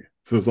 It's like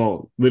so it's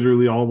all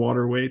literally all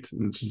water weight,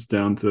 and she's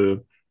down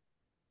to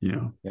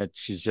yeah,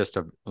 she's just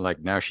like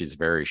now she's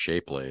very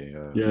shapely,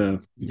 yeah,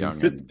 young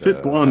fit and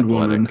fit blonde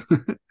woman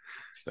athletic.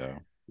 So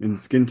in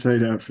skin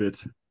tight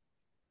outfit.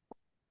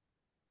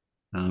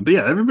 But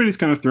yeah, everybody's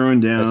kind of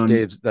throwing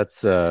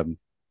that's down.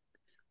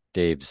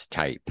 Dave's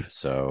type.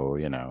 So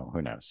who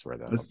knows where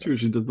that'll That's go. true.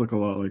 She does look a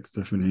lot like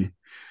Stephanie.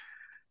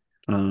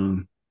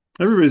 Um,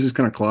 Everybody's just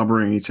kind of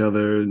clobbering each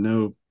other.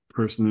 No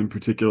person in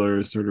particular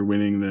is sort of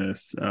winning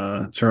this.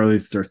 Charlie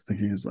starts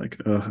thinking, "Is like,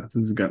 oh, this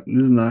is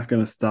not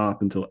going to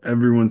stop until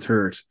everyone's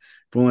hurt.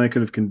 If only I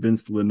could have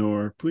convinced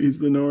Lenore.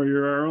 Please, Lenore,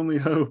 you're our only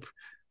hope."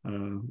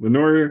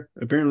 Lenore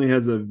apparently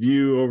has a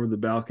view over the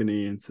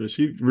balcony, and so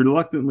she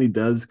reluctantly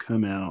does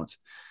come out.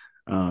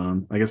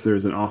 I guess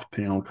there's an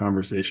off-panel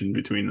conversation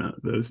between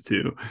those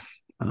two.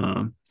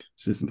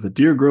 She says, the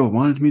dear girl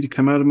wanted me to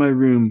come out of my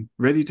room,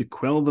 ready to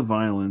quell the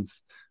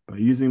violence by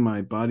using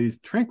my body's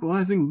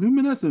tranquilizing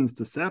luminescence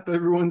to sap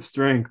everyone's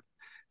strength.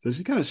 So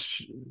she kind of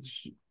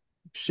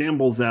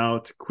shambles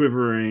out,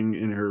 quivering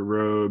in her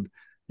robe,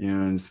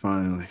 and it's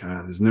finally like,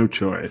 there's no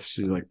choice.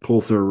 She like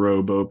pulls her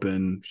robe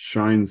open,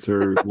 shines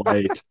her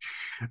light,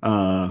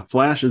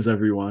 flashes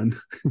everyone.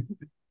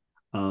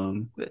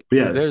 But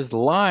yeah, There's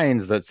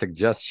lines that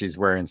suggest she's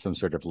wearing some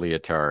sort of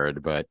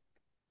leotard, but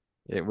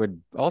it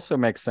would also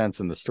make sense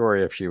in the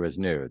story if she was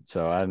nude.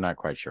 So I'm not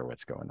quite sure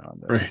what's going on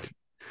there. right.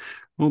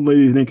 Old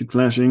lady naked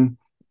flashing.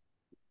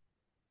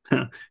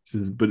 She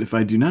says, but if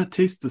I do not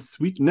taste the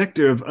sweet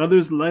nectar of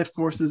others' life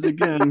forces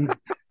again,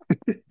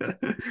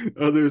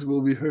 others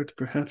will be hurt,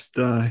 perhaps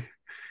die.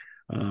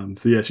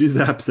 So yeah, she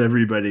zaps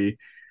everybody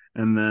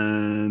and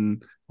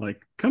then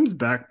like comes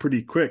back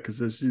pretty quick because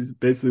she's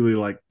basically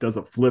like does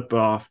a flip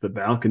off the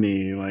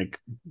balcony like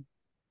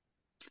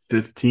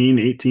 15,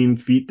 18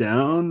 feet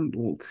down,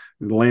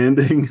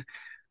 landing.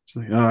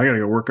 She's like, oh, I gotta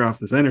go work off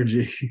this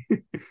energy.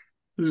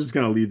 It just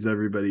kind of leaves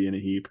everybody in a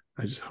heap.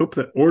 I just hope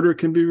that order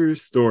can be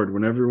restored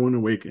when everyone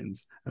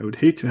awakens. I would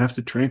hate to have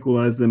to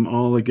tranquilize them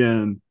all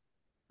again.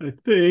 I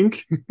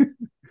think.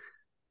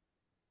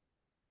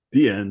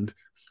 The end.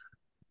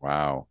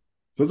 Wow.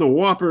 So it's a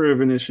whopper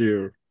of an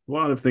issue. A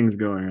lot of things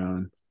going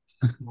on.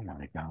 Oh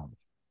my God.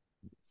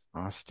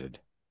 Exhausted.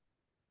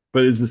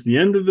 But is this the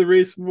end of the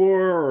race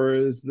war, or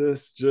is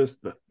this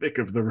just the thick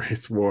of the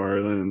race war?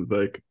 And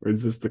like, or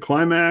is this the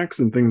climax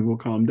and things will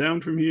calm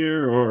down from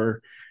here,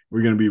 or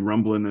we're going to be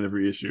rumbling in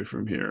every issue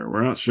from here?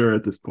 We're not sure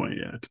at this point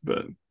yet,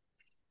 but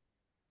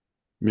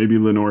maybe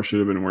Lenore should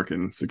have been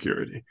working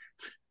security.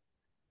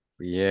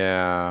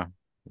 Yeah.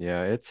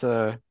 Yeah. It's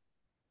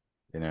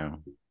you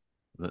know,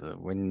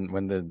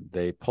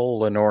 they pull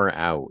Lenore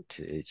out,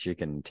 she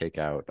can take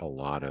out a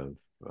lot of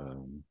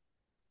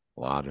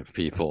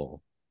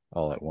people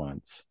all at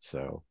once.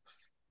 So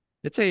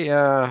it's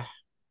a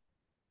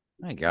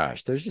my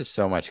gosh, there's just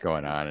so much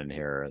going on in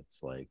here.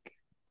 It's like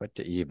what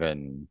to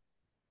even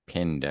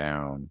pin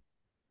down.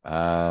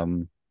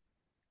 Um,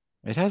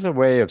 it has a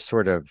way of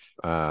sort of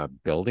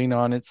building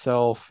on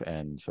itself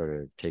and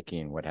sort of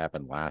taking what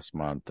happened last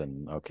month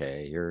and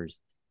okay, here's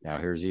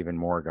even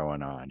more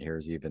going on.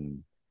 Here's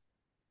even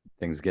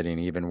things getting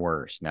even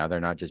worse. Now they're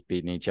not just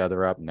beating each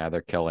other up, now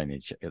they're killing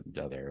each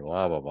other.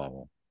 Blah blah blah.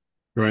 Blah. So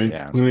Right? The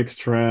yeah. clinic's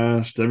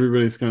trashed.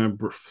 Everybody's kind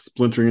of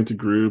splintering into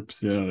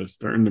groups. Yeah, they're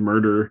starting to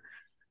murder.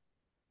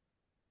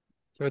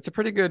 So it's a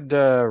pretty good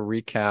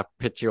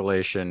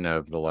recapitulation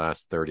of the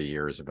last 30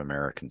 years of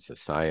American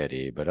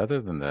society. But other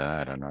than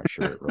that, I'm not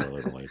sure it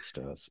really relates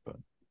to us.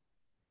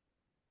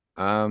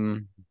 But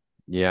um,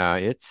 yeah,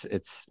 it's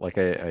like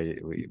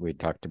we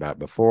talked about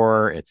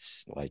before.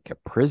 It's like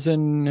a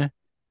prison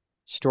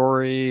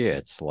story.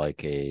 It's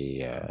like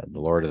a the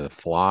Lord of the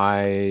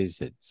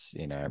Flies. It's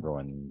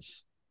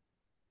everyone's.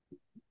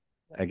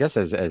 I guess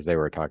as they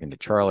were talking to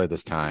Charlie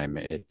this time,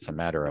 it's a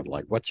matter of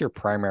like, what's your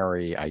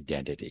primary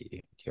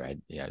identity?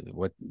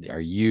 What are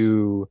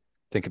you?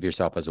 Think of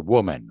yourself as a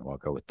woman. Well,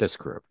 go with this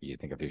group. You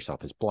think of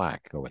yourself as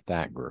black. Go with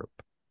that group.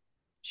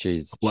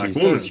 She Black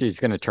says woman. she's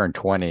going to turn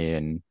 20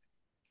 in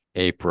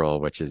April,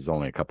 which is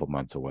only a couple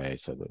months away.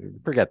 So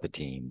forget the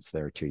teens;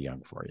 they're too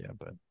young for you.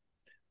 But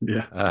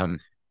Yeah. um,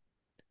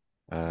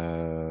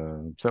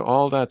 So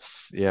all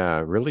that's,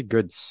 yeah, really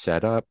good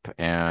setup.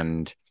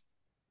 And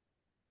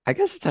I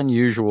guess it's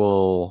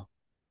unusual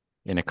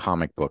in a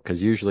comic book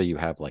because usually you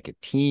have like a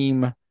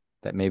team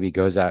that maybe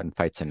goes out and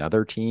fights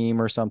another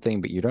team or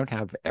something, but you don't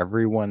have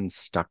everyone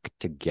stuck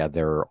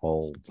together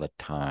all the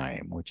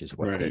time, which is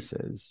what Right. this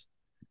is.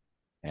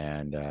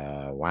 And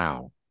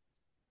wow.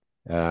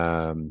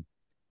 Um,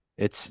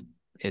 it's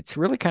it's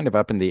really kind of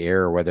up in the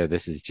air whether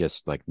this is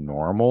just like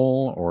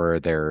normal or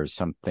there's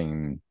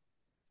something,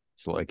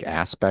 so like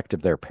aspect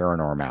of their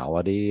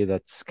paranormality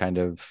that's kind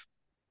of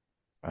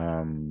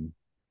um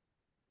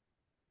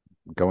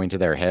going to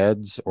their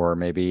heads, or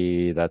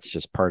maybe that's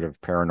just part of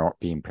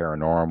being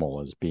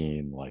paranormal, is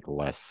being like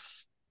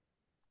less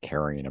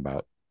caring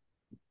about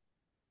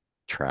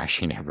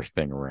trashing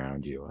everything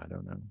around you. I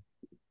don't know.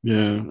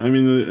 Yeah. I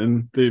mean,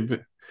 and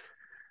they've,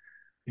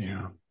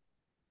 yeah,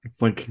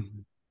 it's like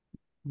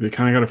they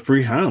kind of got a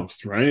free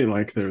house, right?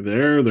 Like they're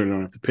there, they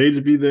don't have to pay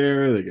to be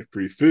there. They get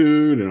free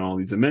food and all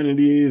these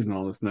amenities and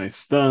all this nice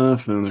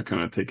stuff, and they're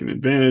kind of taking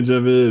advantage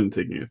of it and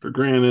taking it for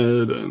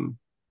granted. And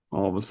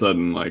all of a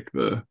sudden, like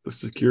the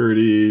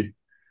security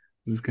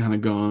is kind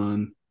of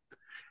gone.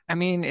 I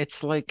mean,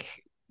 it's like,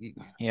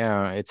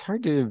 yeah, it's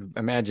hard to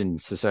imagine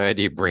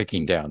society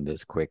breaking down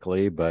this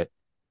quickly, but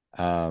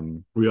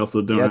um, We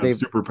also don't yeah, have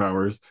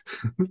superpowers.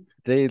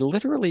 they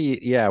literally,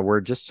 yeah,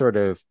 were just sort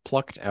of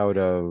plucked out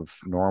of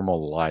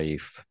normal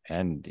life.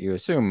 And you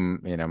assume,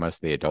 most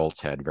of the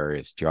adults had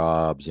various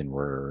jobs and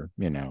were,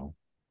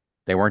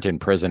 they weren't in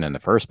prison in the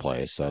first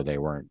place, so they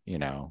weren't,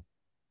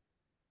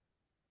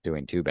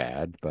 doing too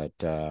bad. But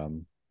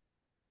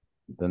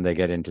then they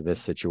get into this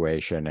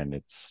situation and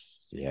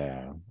it's,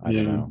 yeah, I don't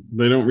Yeah, know.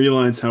 they don't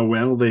realize how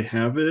well they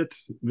have it.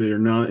 They're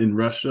not in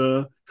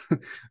Russia.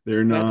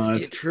 They're That's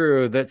not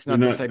true. That's they're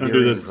not the not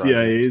under the Siberian Project.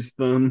 CIA's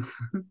thumb.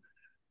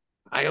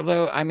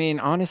 Although, I mean,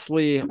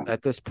 honestly,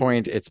 at this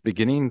point, it's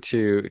beginning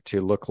to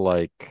look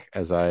like,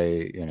 as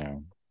I,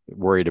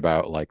 worried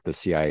about like the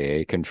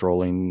CIA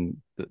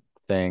controlling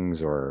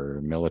things or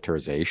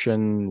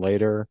militarization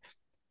later.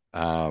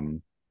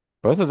 Um,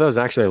 both of those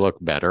actually look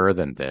better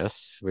than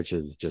this, which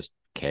is just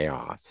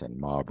chaos and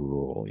mob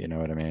rule. You know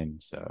what I mean?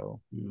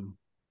 So, Yeah.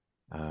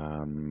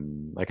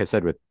 like I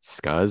said, with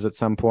Scuzz at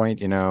some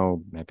point,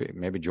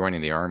 maybe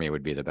joining the army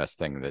would be the best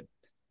thing that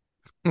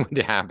would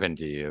happen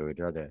to you.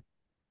 Try to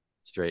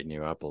straighten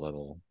you up a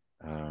little.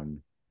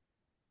 Um,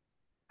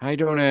 I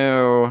don't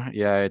know.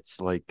 Yeah, it's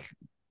like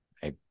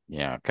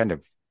yeah, kind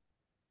of.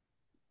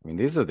 I mean,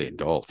 these are the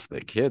adults.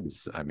 The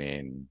kids, I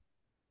mean,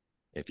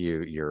 if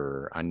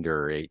you're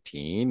under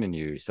 18 and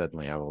you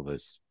suddenly have all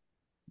this,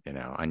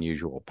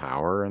 unusual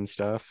power and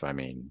stuff, I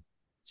mean,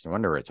 it's no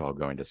wonder it's all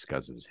going to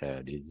Scuzz's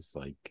head. He's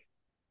like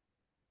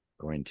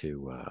going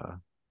to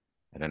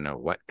I don't know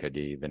what could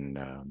even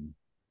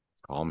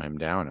calm him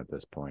down at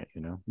this point.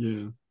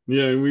 Yeah.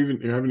 Yeah, we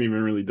haven't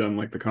even really done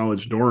like the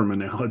college dorm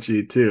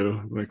analogy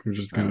too. Like we're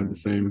just kind of the Um,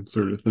 same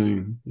sort of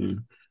thing. Yeah.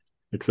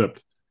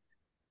 Except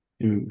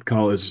in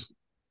college,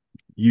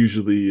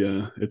 usually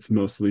it's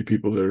mostly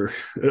people that are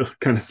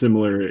kind of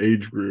similar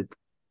age group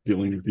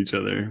dealing with each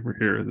other. We're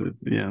here that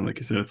yeah, like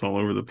you said, it's all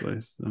over the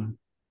place. So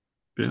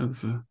yeah,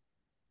 it's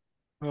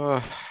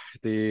Uh,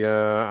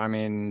 I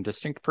mean,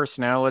 distinct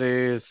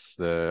personalities,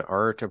 the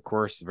art, of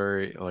course,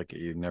 very like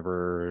you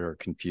never are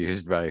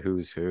confused by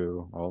who's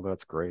who. All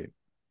that's great.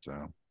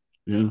 So,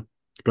 yeah,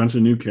 a bunch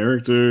of new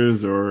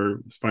characters or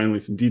finally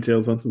some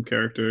details on some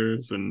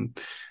characters and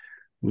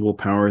little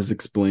powers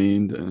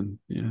explained and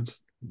yeah,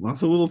 just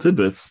lots of little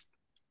tidbits.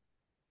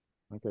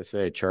 like I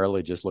say,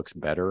 Charlie just looks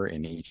better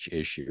in each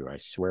issue. I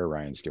swear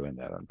Ryan's doing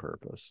that on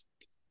purpose.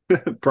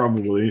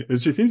 Probably. It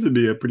just seems to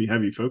be a pretty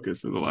heavy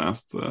focus in the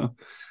last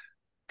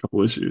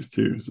couple issues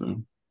too.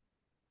 So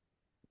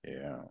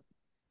Yeah.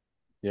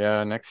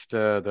 Yeah, next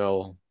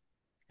they'll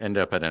end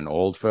up at an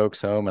old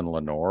folks home and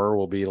Lenore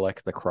will be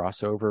like the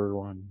crossover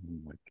one.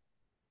 Like,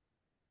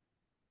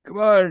 come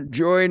on,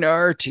 join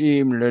our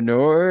team,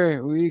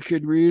 Lenore. We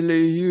could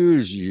really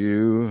use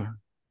you.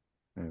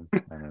 I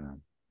don't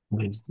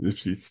know. if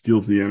she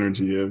steals the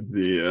energy of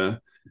the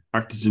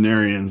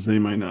octogenarians, they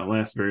might not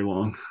last very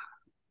long.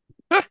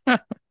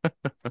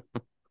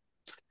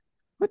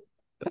 What?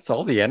 That's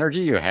all the energy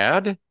you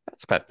had?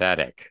 That's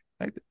pathetic.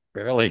 I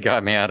barely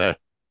got me out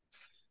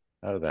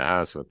of the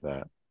house with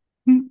that.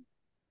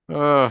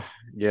 Oh,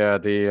 yeah,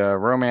 the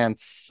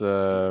romance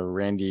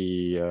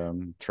Randy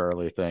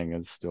Charlie thing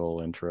is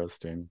still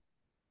interesting.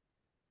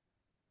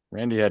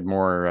 Randy had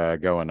more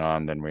going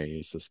on than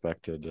we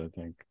suspected, I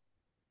think.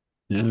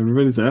 Yeah,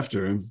 everybody's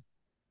after him.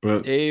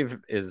 But Dave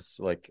is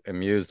like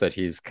amused that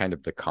he's kind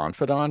of the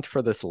confidant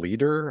for this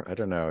leader. I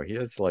don't know. He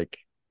is like,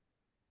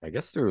 I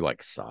guess through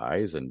like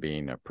size and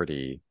being a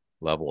pretty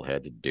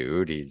level-headed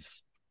dude,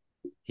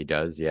 he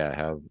does, yeah,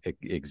 have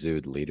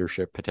exude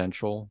leadership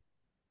potential.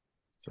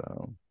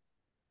 So,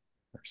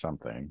 or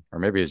something. Or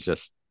maybe it's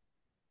just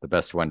the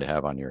best one to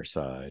have on your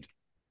side.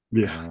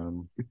 yeah,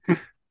 Um,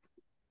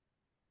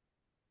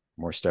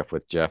 more stuff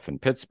with Jeff in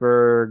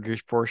Pittsburgh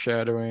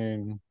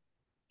foreshadowing.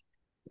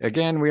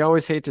 again, we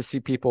always hate to see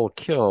people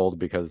killed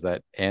because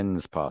that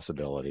ends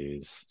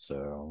possibilities.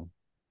 So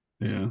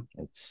Yeah,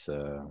 it's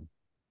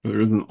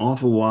there's an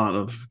awful lot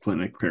of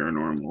clinic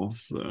paranormals.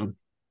 So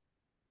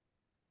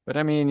but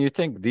I mean, you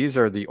think these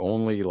are the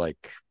only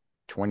like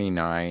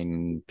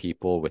 29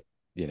 people with,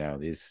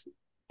 these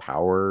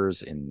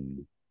powers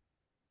in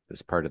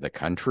this part of the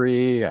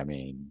country? I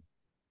mean,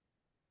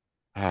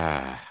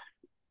 ah,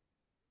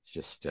 it's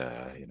just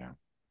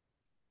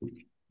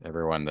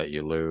everyone that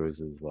you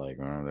lose is like,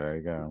 oh, there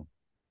you go.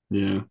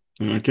 yeah,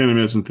 and I can't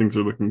imagine things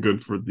are looking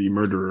good for the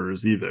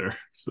murderers either.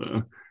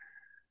 So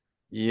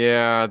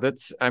Yeah,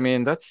 I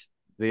mean, that's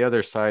the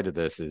other side of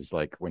this is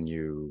like when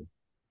you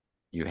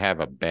have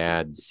a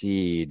bad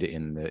seed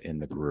in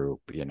the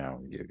group,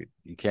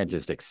 you can't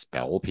just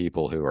expel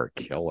people who are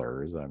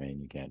killers. I mean,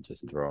 you can't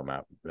just throw them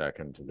out back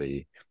into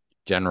the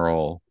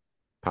general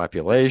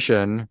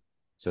population.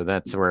 So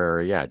that's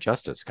where, yeah,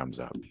 justice comes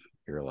up.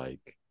 You're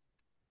like,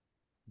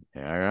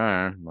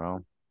 yeah,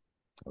 well,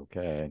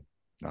 okay,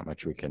 not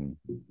much we can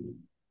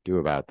do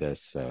about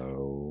this.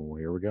 So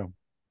here we go.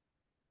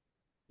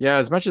 Yeah,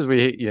 as much as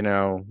we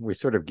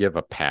sort of give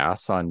a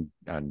pass on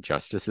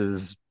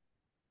justice's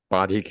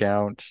body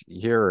count,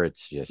 here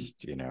it's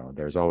just,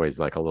 there's always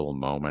like a little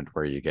moment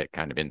where you get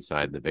kind of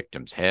inside the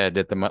victim's head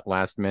at the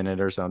last minute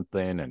or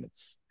something, and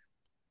it's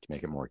to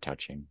make it more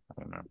touching.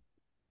 I don't know.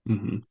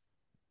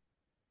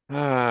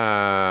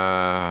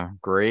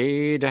 mhm.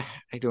 Grade,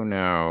 I don't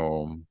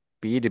know.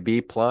 B to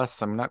B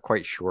plus. I'm not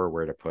quite sure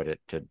where to put it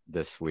to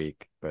this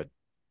week, but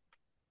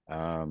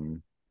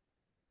um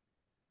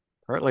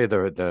partly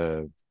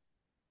the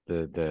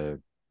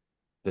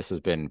this has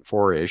been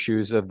 4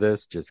 issues of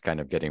this just kind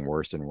of getting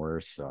worse and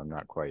worse, so I'm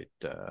not quite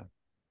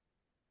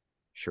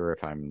sure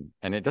if I'm,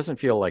 and it doesn't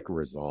feel like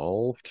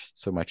resolved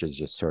so much as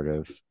just sort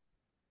of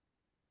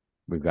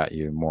we've got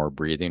you more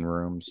breathing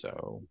room.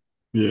 So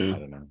Yeah, I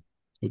don't know.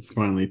 it's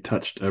finally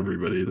touched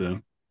everybody though.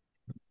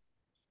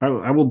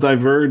 I will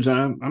diverge.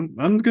 I'm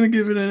gonna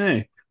give it an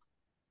A.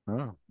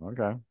 Oh,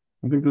 okay.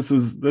 I think this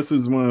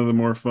was one of the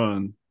more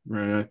fun,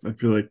 right? I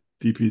feel like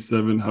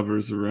DP7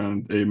 hovers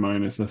around A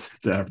minus as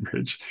its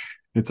average.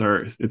 It's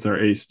our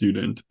A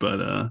student,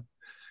 but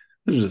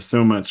there's just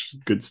so much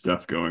good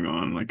stuff going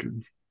on. Like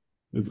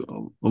it's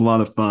a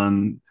lot of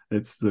fun.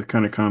 It's the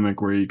kind of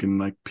comic where you can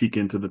like peek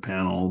into the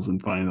panels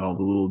and find all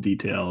the little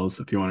details.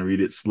 If you want to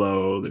read it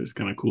slow, there's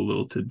kind of cool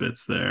little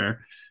tidbits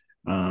there.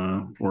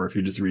 Or if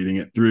you're just reading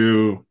it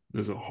through,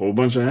 there's a whole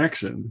bunch of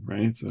action,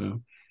 right?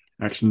 So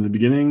action in the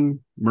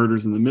beginning,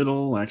 murders in the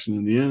middle, action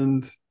in the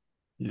end.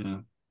 Yeah,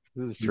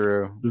 This is this,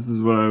 true. this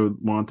is what I would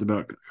want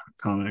about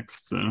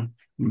comics. So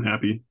I'm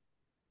happy.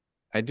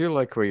 I do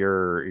like what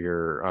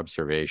your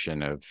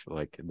observation of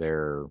like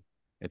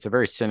it's a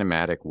very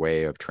cinematic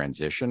way of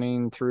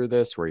transitioning through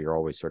this where you're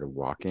always sort of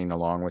walking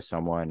along with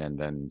someone and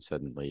then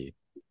suddenly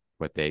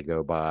what they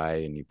go by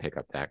and you pick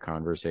up that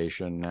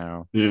conversation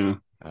now. Yeah,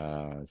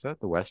 Is that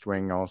the West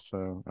Wing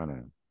also? I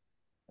don't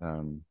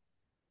know.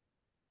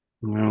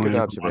 I only Good ever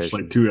watched like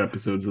observation. 2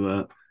 episodes of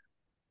that.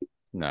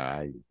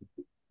 No,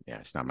 yeah,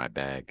 it's not my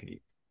bag.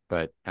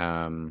 But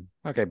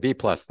okay, B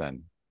plus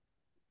then.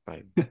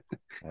 I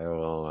I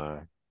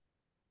will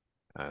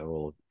I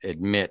will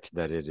admit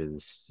that it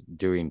is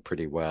doing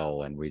pretty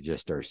well, and we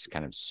just are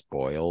kind of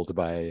spoiled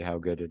by how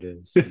good it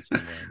is in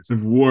some ways.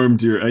 I've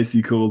warmed your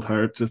icy cold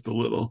heart just a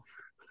little.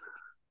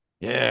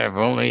 Yeah, if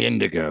only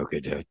Indigo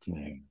could Plus,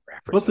 it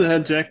represent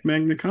had Jack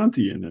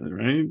Magniconti in it,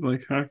 right?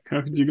 Like,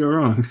 how could you go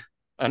wrong?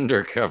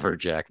 undercover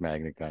Jack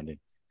Magnicondi.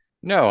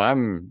 No,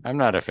 I'm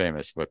not a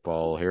famous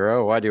football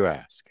hero. Why do you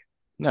ask?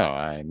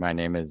 No, my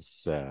name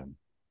is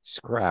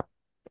Scrap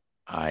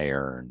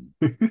Iron.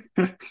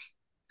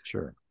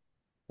 Sure.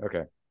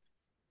 Okay.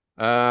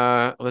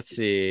 Let's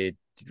see.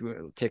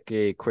 We'll take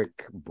a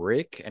quick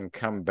break and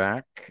come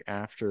back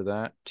after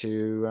that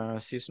to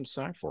see some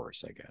PSI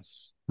Force, I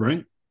guess.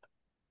 Right?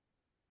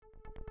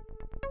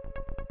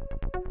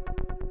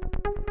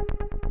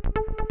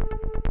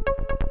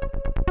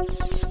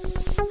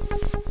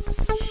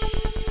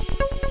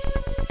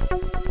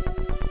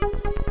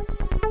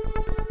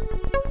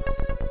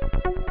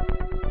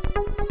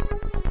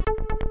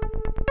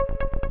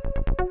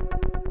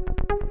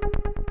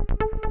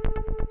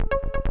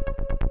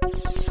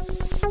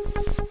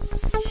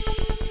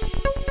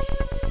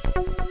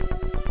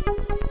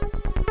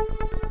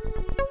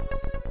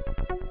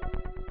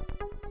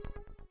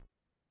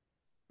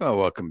 Well,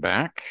 welcome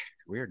back.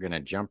 We are going to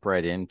jump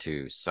right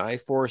into PSI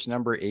Force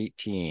number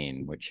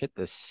 18, which hit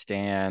the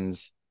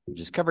stands,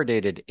 which is cover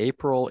dated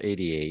April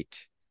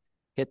 88,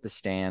 hit the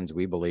stands,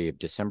 we believe,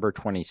 December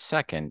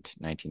 22nd,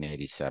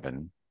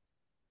 1987.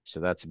 So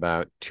that's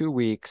about 2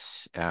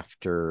 weeks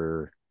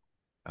after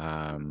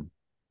the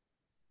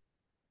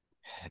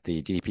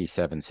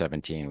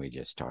DP717 we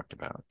just talked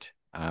about.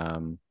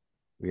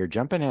 We are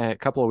jumping a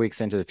couple of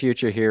weeks into the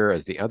future here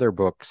as the other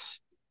books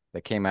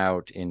that came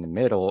out in the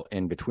middle,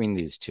 in between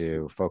these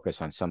two,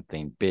 focus on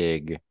something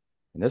big.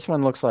 And this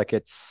one looks like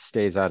it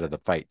stays out of the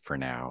fight for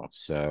now.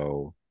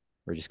 So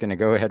we're just going to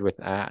go ahead with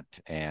that.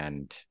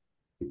 And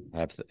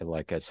have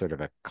like a sort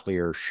of a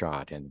clear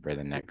shot in for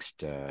the next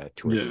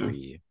two or Yeah.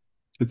 three.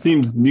 It Uh,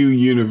 seems new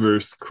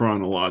universe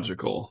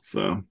chronological.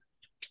 So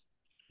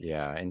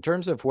yeah, in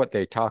terms of what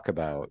they talk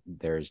about,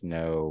 there's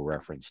no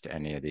reference to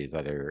any of these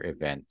other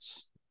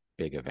events,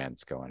 big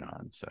events going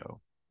on.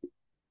 So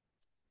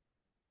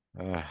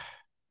uh,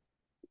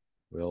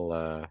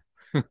 we'll.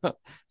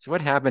 So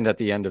what happened at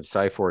the end of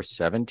Force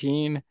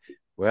 17?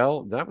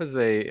 Well, that was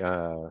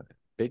a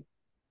big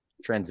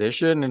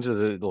transition into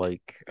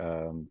the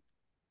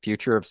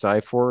future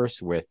of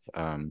Force with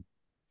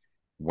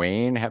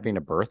Wayne having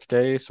a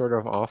birthday sort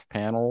of off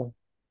panel,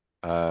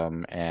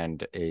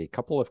 and a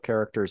couple of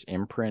characters,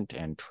 Imprint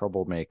and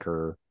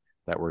Troublemaker,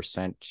 that were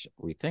sent,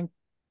 we think,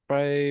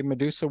 by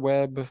Medusa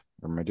Web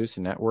or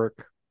Medusa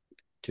Network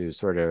to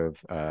sort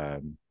of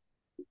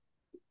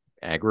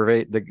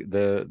aggravate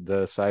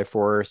the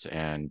Force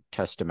and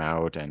test them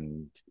out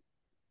and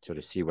sort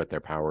of see what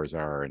their powers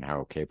are and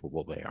how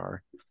capable they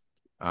are.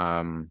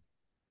 Um,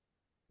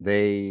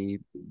 the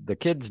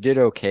kids did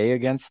okay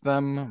against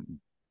them,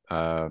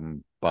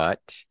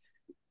 but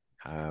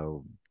uh,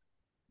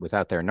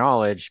 without their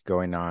knowledge,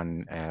 going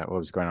on what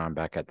was going on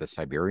back at the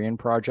Siberian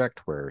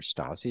project where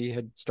Stasi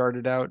had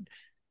started out,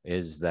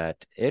 is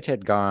that it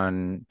had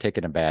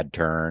taken a bad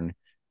turn.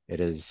 It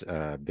has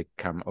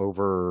become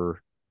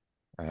over.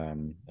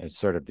 It's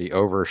sort of the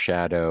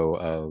overshadow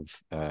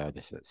of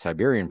the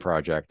Siberian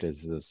project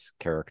is this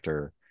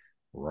character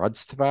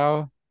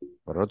Rodstvo,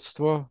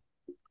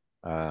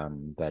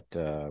 that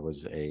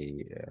was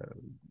a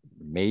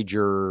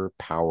major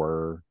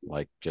power,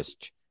 like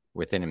just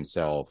within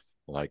himself,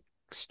 like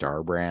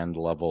Starbrand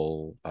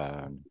level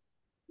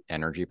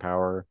energy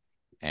power,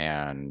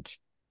 and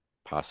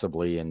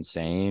possibly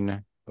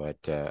insane, but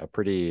a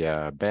pretty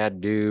bad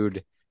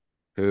dude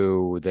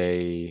who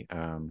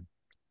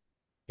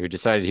who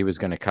decided he was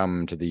going to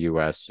come to the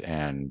U.S.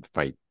 and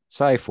fight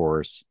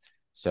Force.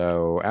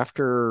 So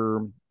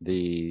after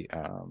the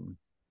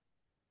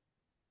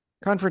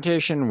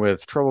confrontation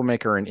with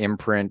Troublemaker and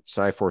Imprint,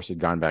 Force had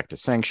gone back to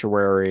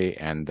Sanctuary,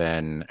 and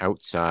then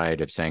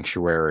outside of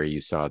Sanctuary, you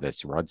saw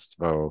this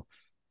Rodstvo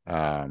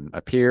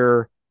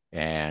appear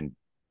and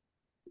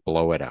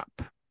blow it up.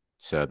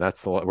 So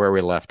that's where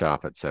we left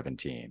off at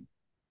 17.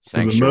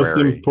 well, the most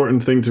Sanctuary.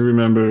 important thing to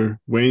remember,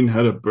 Wayne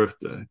had a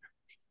birthday.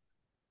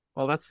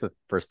 Well, that's the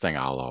first thing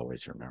I'll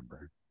always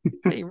remember.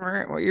 Hey, you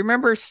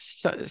remember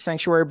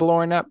Sanctuary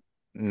blowing up?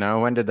 No,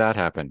 when did that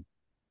happen?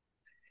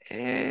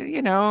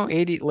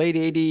 80 late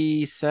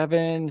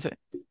 87.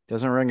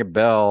 Doesn't ring a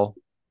bell.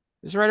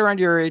 It's right around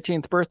your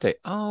 18th birthday.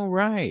 Oh,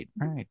 right.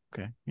 Right.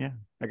 Okay. Yeah.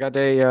 I got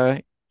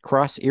a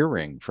cross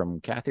earring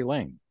from Kathy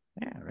Ling.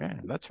 Yeah,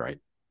 that's right.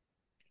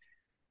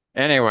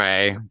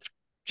 Anyway,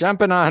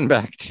 jumping on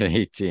back to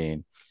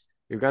 18.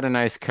 We've got a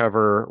nice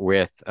cover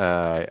with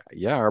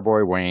our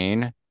boy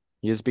Wayne.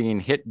 He is being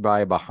hit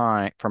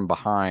from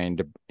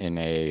behind in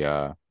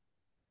a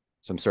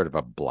some sort of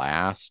a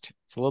blast.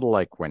 It's a little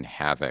like when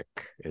Havoc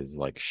is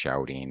like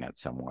shouting at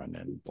someone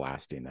and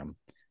blasting them,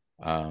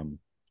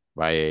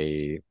 by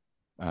a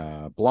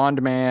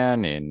blonde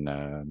man in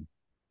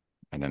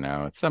I don't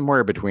know, it's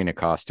somewhere between a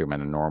costume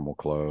and a normal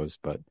clothes,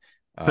 but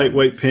Tight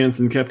white pants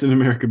and Captain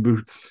America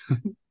boots.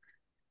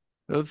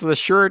 the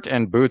shirt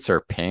and boots are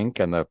pink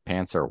and the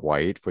pants are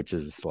white, which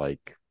is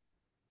like,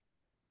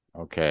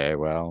 okay,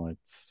 well,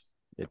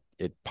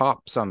 it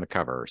pops on the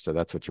cover, so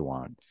that's what you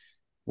want.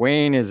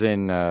 Wayne is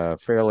in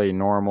fairly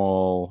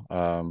normal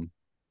kind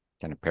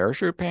of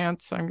parachute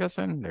pants, I'm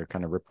guessing. They're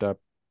kind of ripped up.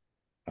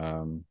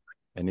 And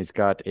he's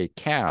got a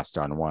cast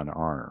on one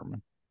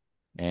arm.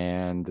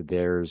 And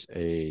there's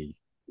a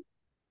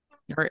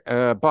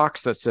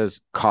box that says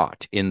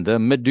caught in the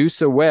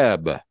Medusa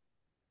web.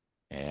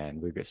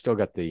 And we've still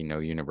got the No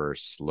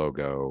Universe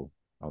logo,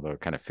 although it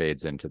kind of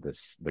fades into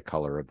the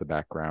color of the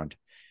background.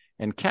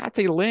 And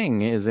Kathy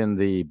Ling is in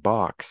the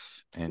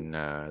box in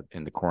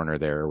the corner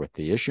there with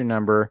the issue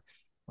number,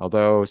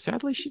 although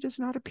sadly she does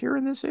not appear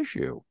in this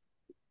issue.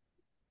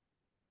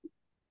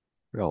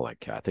 We all like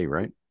Kathy,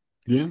 right?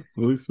 Yeah,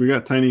 at least we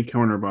got tiny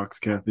corner box,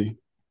 Kathy.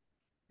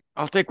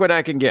 I'll take what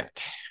I can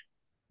get.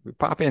 We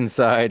pop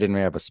inside and we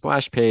have a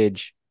splash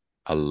page,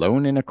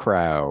 Alone in a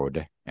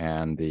Crowd.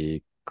 And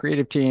the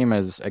creative team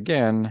is,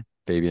 again,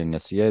 Fabian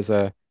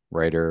Nicieza,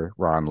 writer,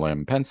 Ron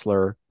Lim,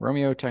 penciler,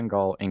 Romeo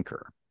Tengal,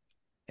 inker.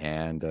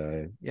 And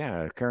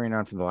carrying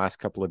on from the last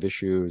couple of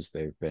issues,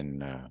 they've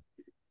been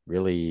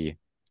really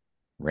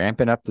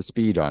ramping up the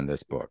speed on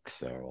this book.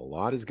 So a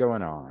lot is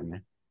going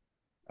on.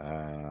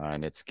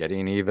 And it's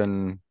getting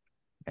even,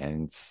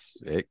 and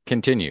it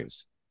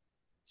continues.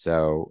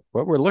 So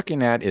what we're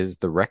looking at is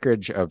the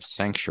wreckage of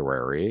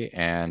Sanctuary,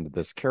 and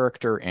this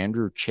character,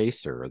 Andrew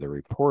Chaser, the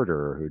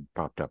reporter who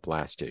popped up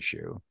last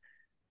issue,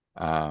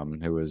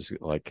 who was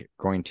like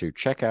going to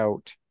check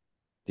out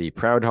the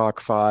Proud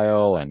Hawk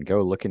file and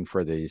go looking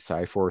for the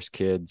Force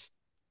kids.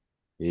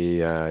 He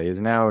is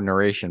now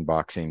narration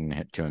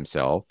boxing to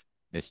himself.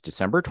 It's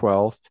December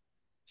 12th,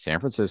 San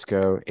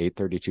Francisco,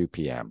 8:32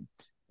 p.m.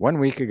 1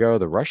 week ago,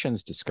 the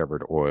Russians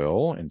discovered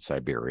oil in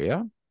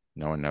Siberia.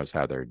 No one knows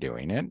how they're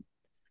doing it.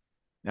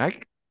 I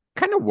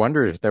kind of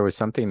wondered if there was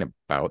something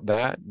about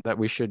that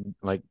we should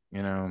like,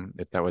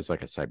 if that was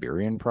like a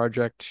Siberian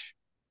project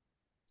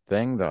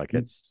thing that like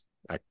it's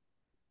like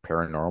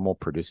paranormal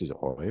produces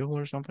oil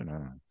or something. I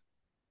don't know.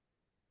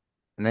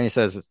 And then he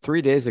says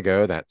 3 days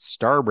ago that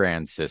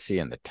Starbrand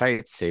sissy in the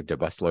tights saved a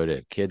busload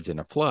of kids in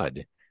a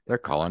flood. They're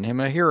calling him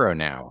a hero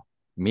now.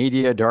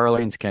 Media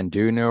darlings can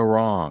do no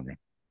wrong.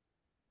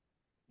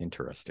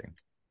 Interesting.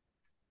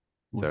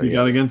 What's So he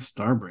got yes, against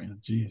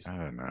Starbrand? Jeez. I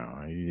don't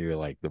know. You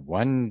like the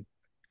one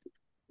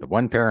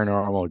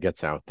paranormal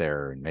gets out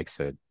there and makes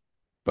a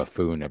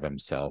buffoon of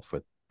himself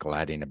with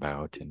gliding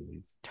about in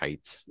these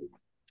tights.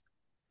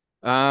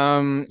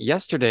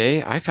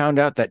 Yesterday I found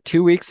out that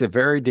 2 weeks of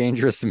very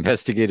dangerous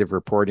investigative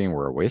reporting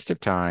were a waste of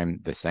time.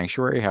 The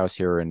sanctuary house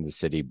here in the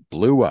city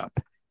blew up.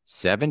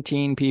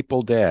 17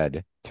 people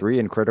dead, three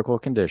in critical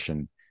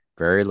condition,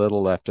 very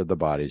little left of the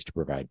bodies to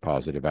provide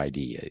positive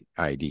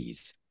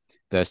IDs.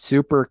 The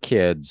super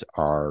kids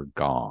are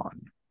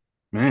gone.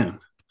 Man.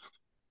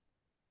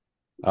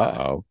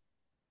 Uh-oh.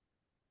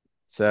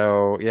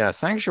 So yeah,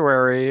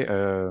 sanctuary,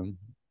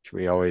 which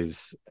we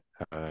always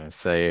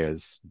say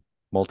is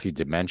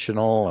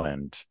multidimensional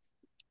and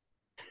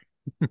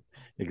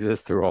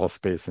exists through all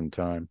space and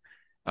time,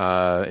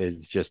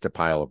 is just a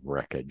pile of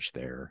wreckage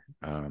there.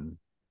 Hmm.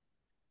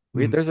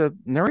 There's a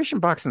narration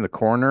box in the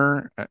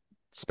corner.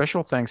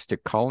 Special thanks to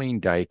Colleen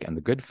Dyke and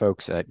the good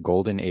folks at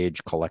Golden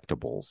Age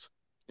Collectibles.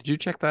 Did you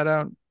check that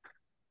out?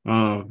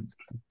 Uh,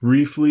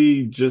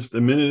 Briefly, just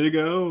a minute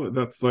ago,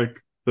 that's like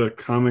the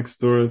comic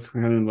store. It's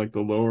kind of like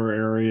the lower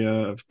area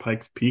of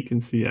Pikes Peak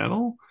in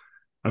Seattle.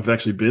 I've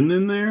actually been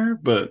in there,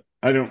 but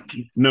I don't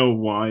know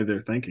why they're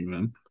thanking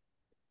them.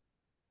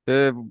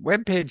 The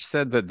webpage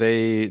said that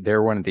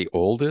they're one of the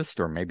oldest,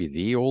 or maybe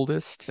the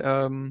oldest,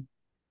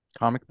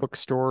 comic book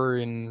store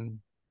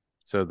in.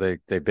 So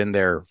they've been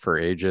there for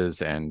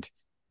ages, and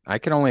I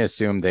can only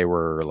assume they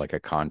were like a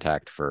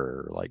contact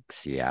for like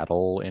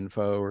Seattle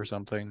info or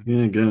something.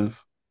 Yeah, I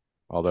guess.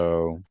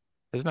 Although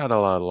there's not a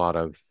lot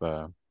of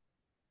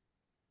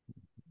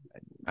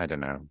I don't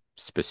know,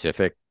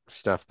 specific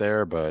stuff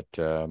there, but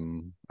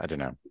I don't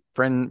know.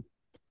 Friend,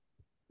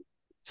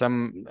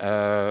 some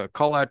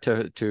call out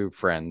to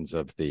friends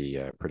of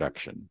the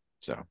production.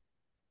 So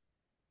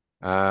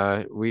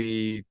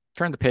we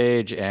turn the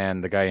page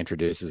and the guy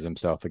introduces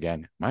himself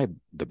again.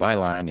 The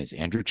byline is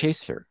Andrew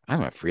Chaser.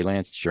 I'm a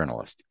freelance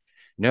journalist.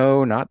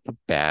 No, not the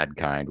bad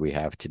kind we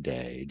have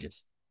today.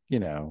 Just, you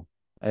know,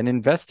 an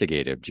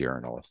investigative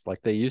journalist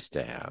like they used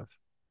to have.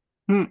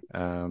 Hmm.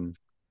 Um,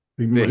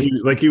 Like they,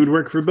 like he would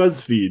work for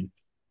BuzzFeed.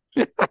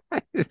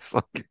 it's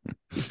like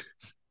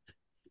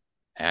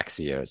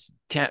Axios,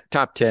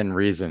 top 10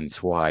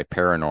 reasons why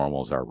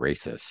paranormals are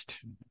racist.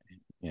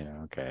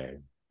 Okay.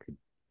 Good,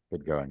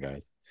 good going,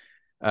 guys.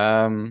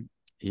 Um,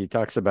 he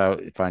talks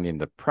about finding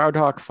the Proud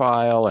Hawk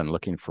file and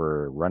looking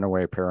for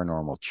runaway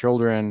paranormal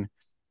children,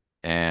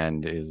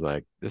 and is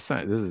like, this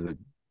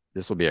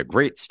will be a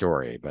great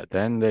story. But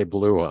then they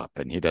blew up,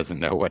 and he doesn't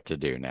know what to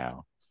do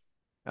now.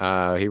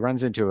 He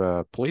runs into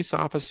a police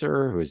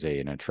officer who's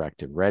an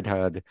attractive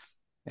redhead,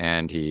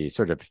 and he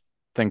sort of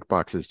think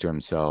boxes to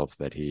himself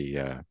that he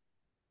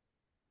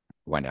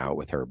went out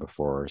with her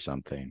before or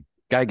something.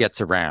 Guy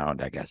gets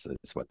around, I guess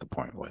is what the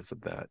point was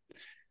of that.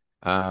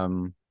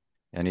 Um,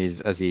 and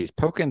as he's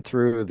poking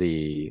through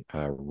the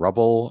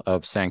rubble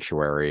of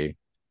sanctuary,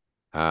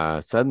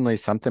 suddenly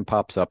something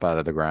pops up out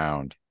of the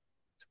ground.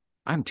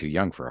 I'm too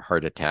young for a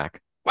heart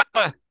attack. What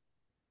the?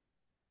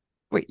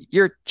 Wait,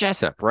 you're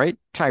Jessup, right?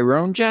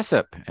 Tyrone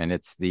Jessup. And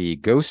it's the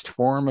ghost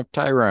form of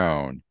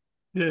Tyrone.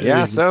 Yeah, Yay,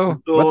 he's so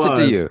still what's it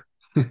to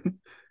alive.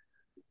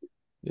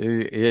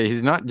 you?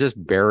 He's not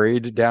just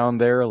buried down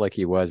there like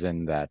he was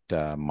in that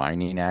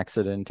mining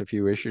accident a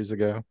few issues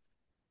ago.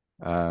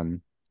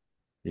 Um,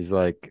 he's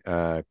like,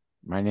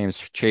 my name's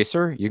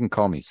Chaser. You can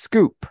call me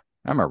Scoop.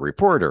 I'm a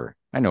reporter.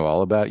 I know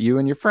all about you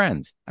and your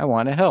friends. I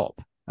want to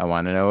help. I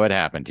want to know what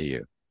happened to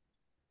you.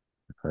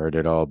 Heard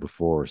it all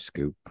before,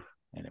 Scoop.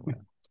 Anyway.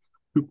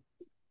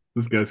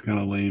 This guy's kind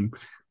of lame.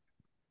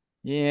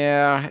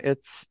 Yeah,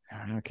 it's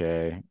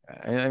okay.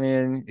 I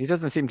mean, he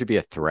doesn't seem to be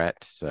a threat,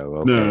 so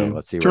okay, No,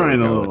 let's see where we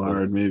trying a go little with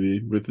hard this.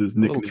 maybe with his A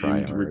little try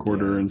nicknamed hard,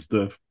 recorder yeah. and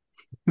stuff.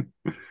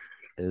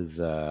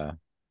 Is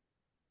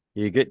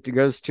he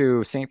goes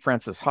to St.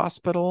 Francis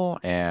Hospital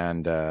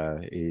and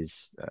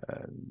he's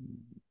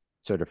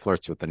sort of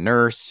flirts with the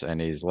nurse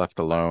and he's left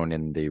alone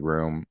in the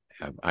room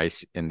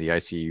in the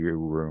ICU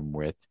room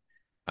with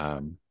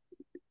um,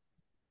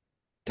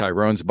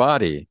 Tyrone's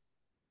body.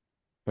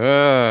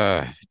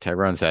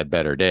 Tyrone's had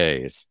better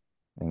days.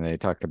 And they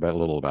talk about a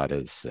little about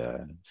his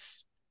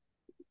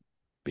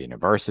being a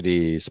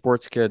varsity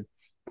sports kid.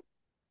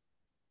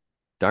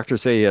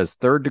 Doctors say he has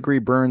third-degree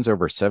burns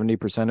over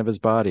 70% of his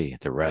body.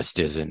 The rest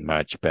isn't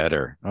much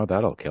better. Oh,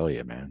 that'll kill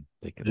you, man.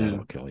 Yeah.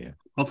 That'll kill you.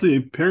 Also, he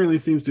apparently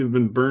seems to have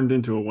been burned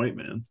into a white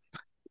man.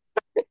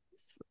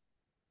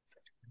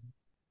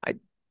 I,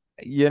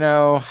 you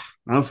know,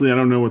 Honestly, I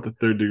don't know what the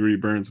third degree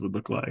burns would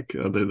look like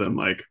other than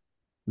like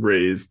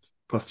raised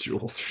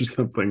pustules or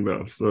something,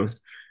 though. So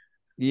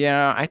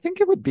Yeah, I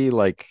think it would be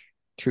like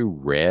too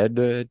red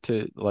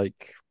to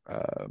like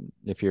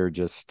if you're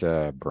just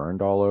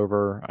burned all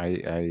over.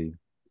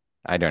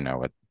 I don't know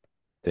what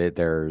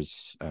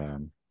there's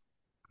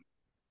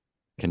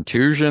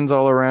contusions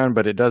all around,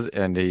 but it does,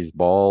 and he's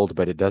bald,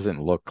 but it doesn't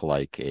look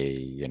like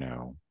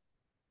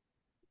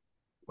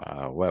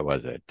what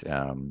was it?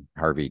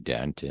 Harvey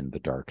Dent in The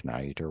Dark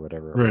Knight or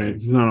whatever it Right.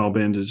 He's was. not all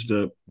bandaged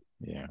up.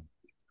 Yeah.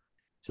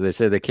 So they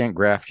say they can't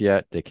graft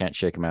yet. They can't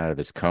shake him out of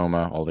his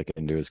coma. All they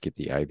can do is keep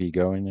the IV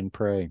going and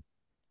pray.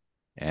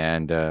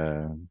 And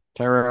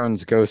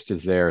Tyrone's ghost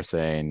is there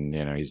saying,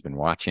 he's been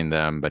watching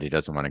them, but he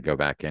doesn't want to go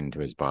back into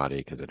his body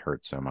because it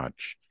hurts so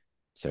much.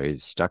 So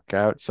he's stuck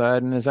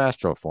outside in his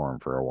astral form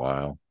for a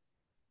while.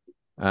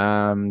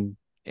 Um,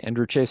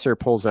 Andrew Chaser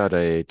pulls out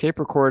a tape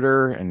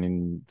recorder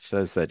and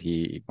says that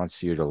he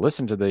wants you to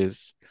listen to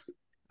these.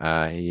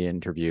 He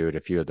interviewed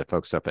a few of the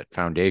folks up at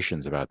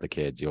Foundations about the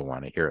kids. You'll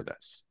want to hear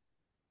this.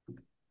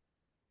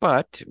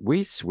 But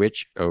we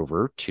switch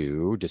over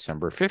to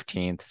December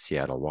 15th,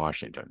 Seattle,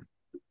 Washington.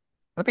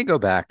 Let me go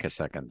back a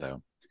second,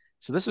 though.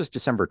 So this was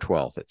December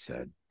 12th, it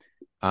said.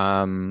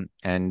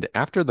 And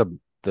after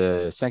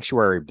the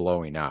sanctuary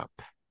blowing up,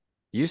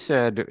 you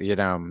said,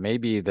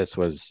 maybe this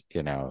was,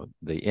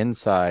 the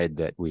inside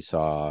that we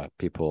saw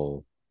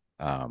people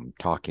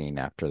talking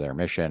after their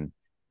mission.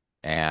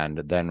 And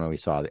then when we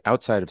saw the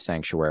outside of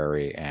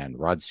Sanctuary and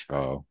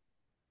Rodsvo,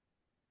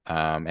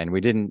 and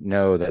we didn't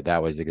know that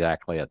that was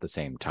exactly at the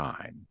same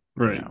time,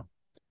 Right.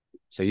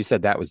 So you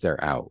said that was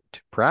their out.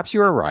 Perhaps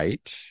you were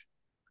right,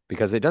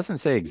 because it doesn't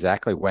say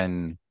exactly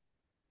when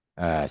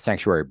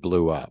Sanctuary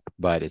blew up,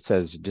 but it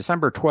says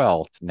December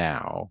 12th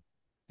now.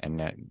 And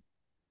then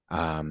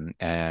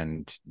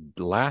and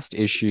last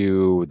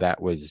issue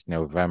that was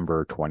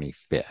November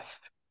 25th.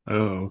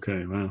 Oh,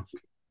 okay. Wow.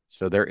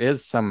 So there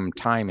is some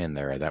time in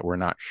there that we're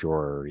not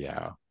sure.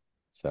 Yeah.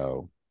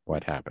 So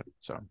what happened?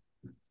 So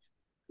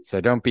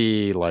don't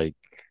be like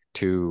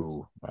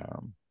too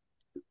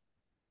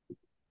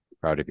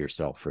proud of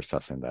yourself for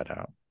sussing that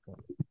out.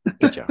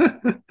 Good job.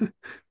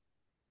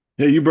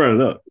 Yeah, you brought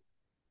it up.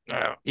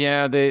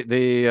 Yeah,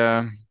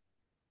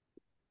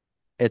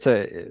 it's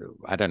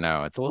I don't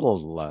know, it's a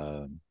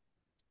little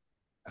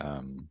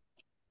um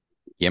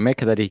gimmick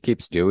that he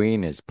keeps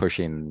doing is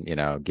pushing,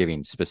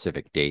 giving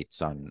specific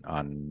dates on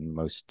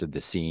most of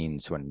the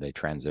scenes when they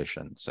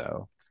transition.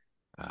 So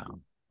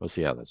we'll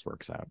see how this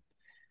works out.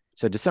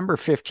 So December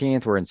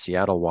 15th, we're in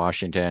Seattle,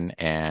 Washington,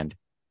 and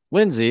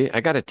Lindsay,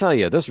 I got to tell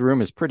you, this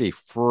room is pretty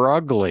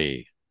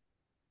frugly.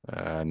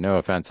 No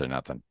offense or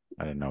nothing.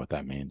 I don't know what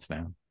that means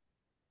now.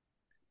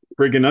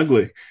 Freaking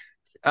ugly.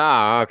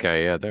 Ah,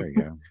 okay, yeah, there you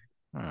go.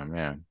 Oh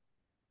man,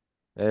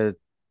 uh,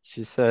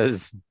 she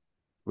says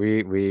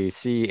we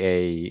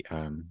see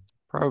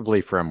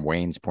probably from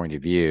Wayne's point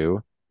of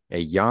view, a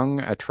young,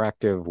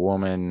 attractive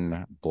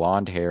woman,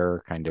 blonde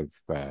hair, kind of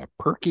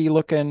perky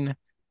looking,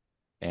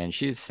 and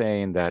she's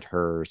saying that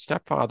her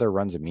stepfather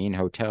runs a mean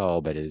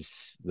hotel, but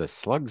the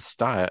slug's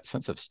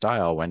sense of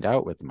style went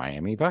out with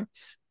Miami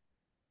Vice.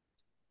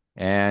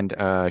 And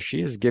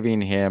she is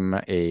giving him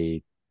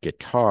a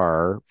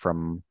guitar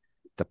from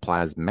the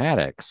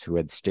Plasmatics, who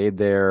had stayed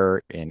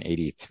there in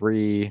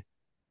 '83.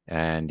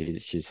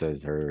 And she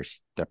says her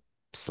step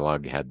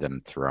slug had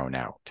them thrown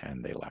out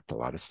and they left a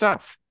lot of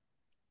stuff.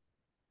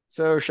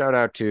 So shout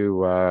out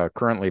to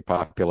currently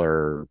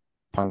popular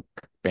punk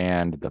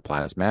band, the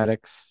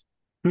Plasmatics.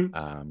 Hmm.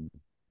 I'm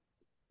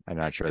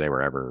not sure they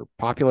were ever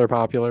popular,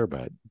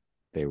 but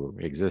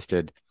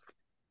existed.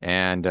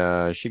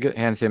 And she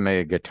hands him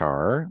a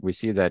guitar. We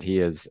see that he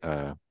has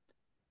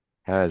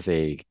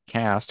a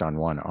cast on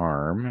one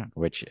arm,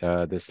 which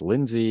this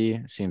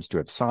Lindsay seems to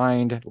have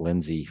signed.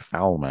 Lindsay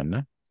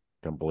Fallman.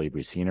 Don't believe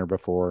we've seen her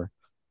before.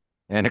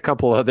 And a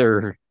couple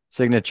other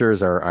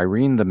signatures are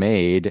Irene the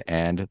Maid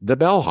and the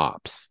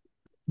Bellhops.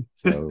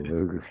 So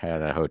who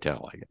had a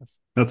hotel, I guess.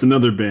 That's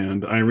another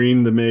band,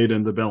 Irene the Maid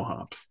and the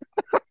Bellhops.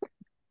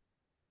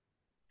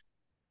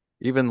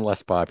 Even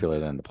less popular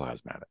than the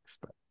Plasmatics.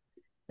 But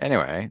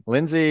anyway,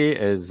 Lindsay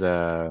is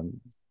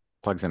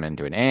plugs him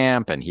into an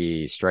amp and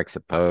he strikes a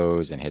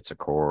pose and hits a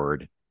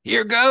chord.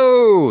 Here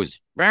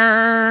goes.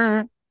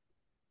 It's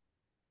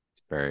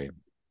very,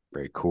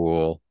 very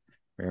cool.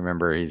 I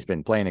remember he's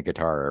been playing a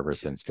guitar ever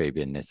since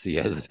Fabian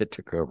Niciez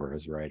took over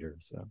as writer.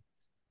 So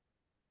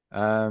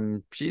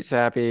she's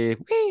happy.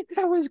 Wait,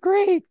 that was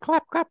great.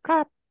 Clap, clap,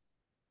 clap.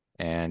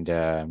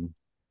 And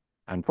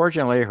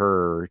unfortunately,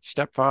 her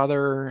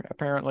stepfather,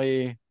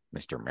 apparently,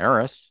 Mr.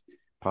 Maris,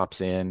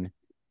 pops in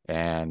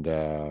and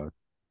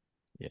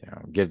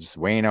gives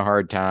Wayne a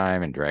hard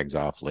time and drags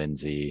off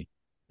Lindsay.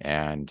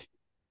 And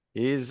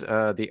he's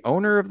the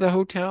owner of the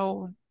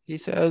hotel, he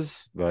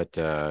says, but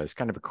it's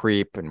kind of a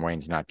creep, and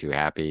Wayne's not too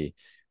happy.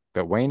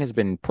 But Wayne has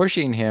been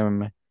pushing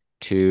him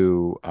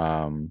to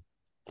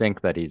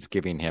think that he's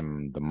giving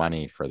him the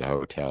money for the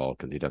hotel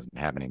because he doesn't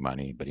have any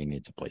money, but he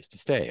needs a place to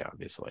stay,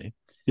 obviously.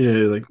 Yeah,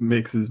 it like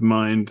makes his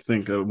mind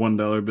think a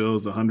 $1 bill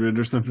is 100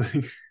 or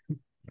something.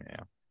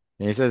 Yeah.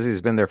 And he says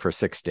he's been there for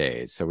 6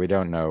 days, so we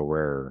don't know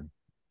where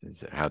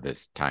is how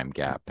this time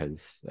gap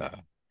has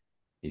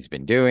he's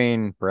been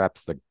doing.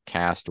 Perhaps the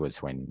cast was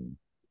when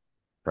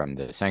from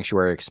the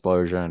sanctuary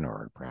explosion,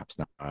 or perhaps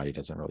not. He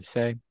doesn't really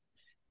say.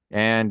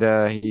 And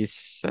he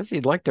says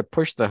he'd like to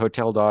push the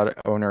hotel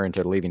owner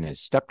into leaving his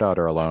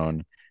stepdaughter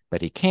alone,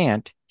 but he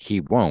can't. He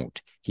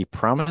won't. He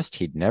promised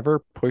he'd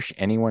never push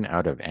anyone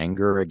out of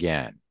anger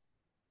again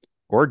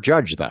or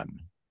judge them,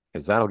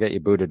 because that'll get you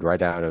booted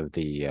right out of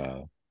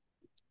the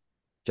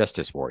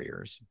Justice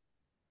Warriors.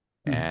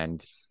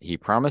 And he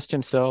promised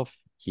himself,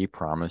 he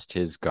promised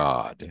his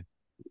God.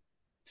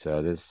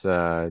 So this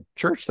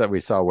church that we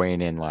saw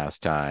Wayne in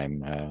last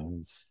time,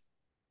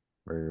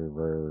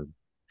 we're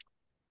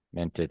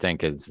meant to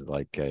think is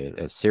like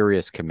a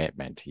serious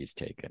commitment he's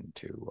taken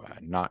to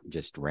not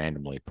just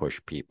randomly push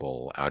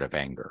people out of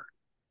anger.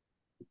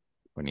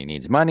 When he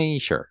needs money,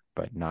 sure,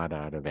 but not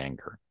out of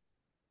anger.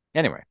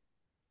 Anyway,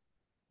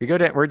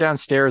 we're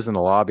downstairs in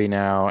the lobby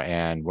now,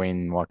 and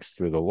Wayne walks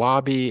through the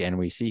lobby, and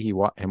we see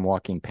him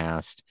walking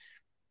past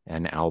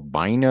an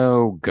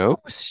albino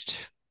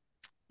ghost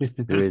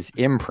who is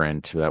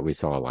Imprint that we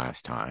saw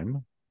last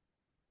time.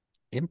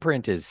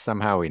 Imprint is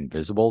somehow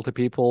invisible to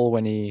people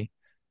when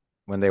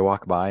they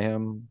walk by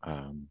him,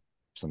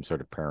 some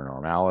sort of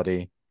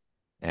paranormality.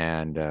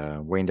 And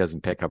Wayne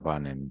doesn't pick up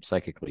on him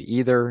psychically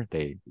either.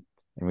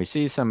 And we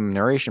see some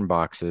narration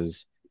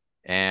boxes,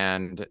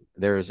 and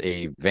there's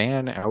a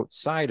van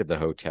outside of the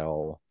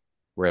hotel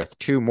with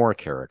two more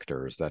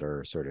characters that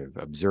are sort of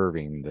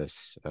observing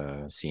this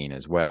scene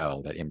as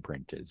well, that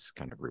Imprint is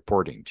kind of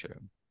reporting to.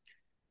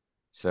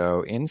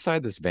 So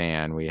inside this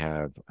van, we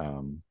have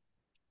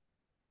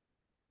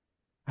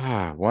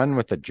one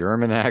with a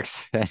German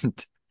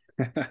accent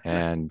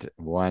and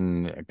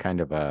one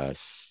kind of a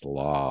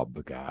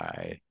slob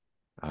guy.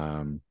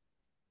 So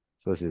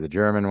let's see the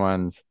German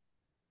ones.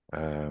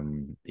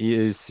 He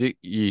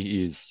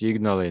is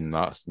signaling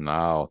us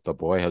now. The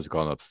boy has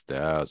gone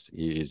upstairs.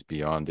 He is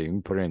beyond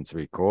Imprint's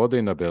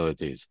recording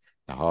abilities.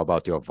 Now, how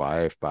about your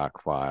wife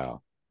backfire?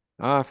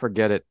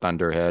 Forget it,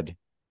 Thunderhead.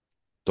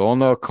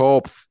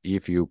 Donnerkopf,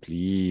 if you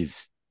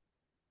please.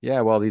 Yeah,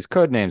 well, these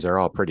code names are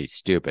all pretty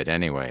stupid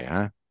anyway,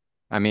 huh?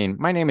 I mean,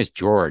 my name is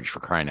George,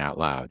 for crying out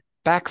loud.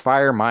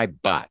 Backfire my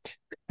butt.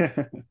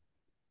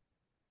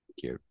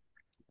 Cute.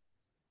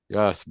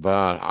 Yes,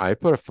 but I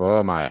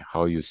prefer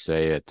how you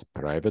say it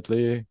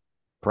privately.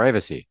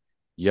 Privacy.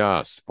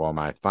 Yes, for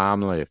my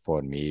family,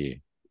 for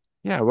me.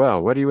 Yeah,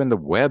 well, what are you in the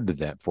web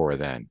for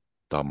then?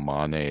 The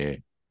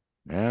money.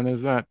 And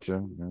there's that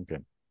too. Okay.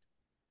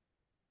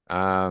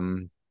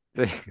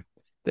 They,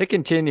 they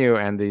continue,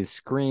 and these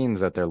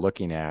screens that they're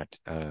looking at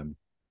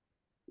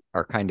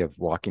are kind of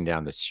walking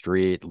down the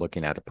street,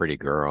 looking at a pretty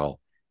girl,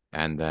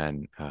 and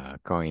then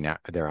going out.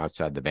 They're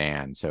outside the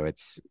van, so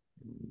it's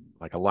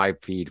like a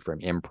live feed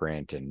from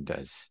Imprint, and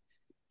as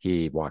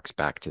he walks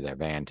back to the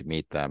van to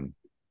meet them,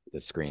 the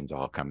screens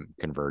all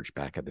converge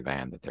back at the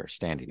van that they're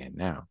standing in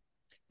now.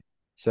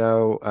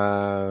 So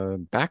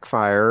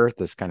Backfire,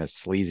 this kind of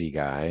sleazy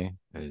guy,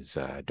 is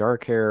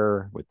dark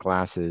hair with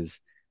glasses.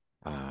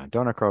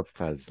 Donakov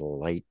has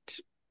light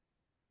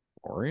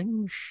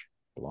orange,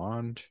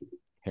 blonde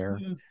hair.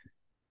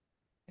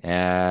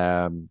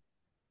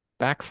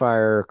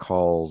 Backfire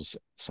calls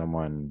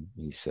someone,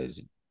 he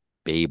says,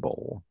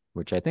 Babel,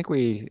 which I think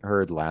we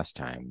heard last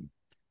time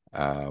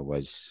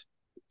was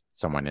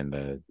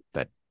someone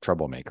that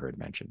Troublemaker had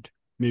mentioned.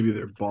 Maybe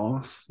their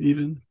boss,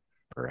 even.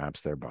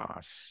 Perhaps their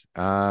boss.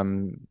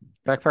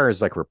 Backfire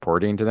is like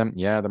reporting to them.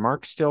 Yeah, the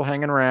mark's still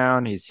hanging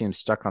around. He seems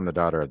stuck on the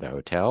daughter of the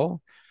hotel.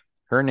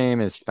 Her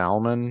name is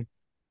Falman,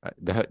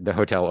 the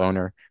hotel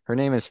owner. Her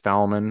name is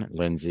Falman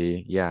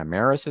Lindsay. Yeah,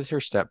 Maris is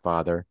her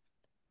stepfather.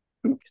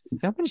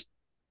 So much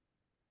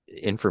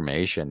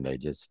information they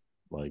just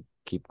like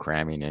keep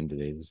cramming into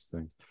these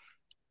things.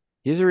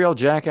 He's a real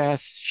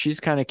jackass. She's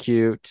kind of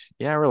cute.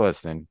 Yeah, we're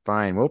listening.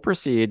 Fine, we'll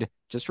proceed.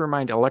 Just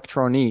remind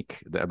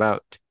Electronique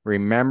about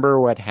remember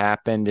what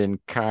happened in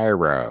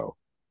Cairo.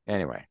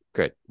 Anyway,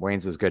 good. Wayne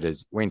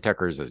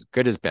Tucker's as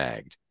good as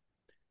bagged.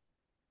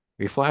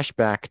 We flash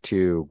back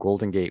to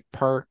Golden Gate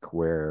Park,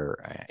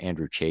 where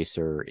Andrew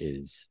Chaser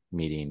is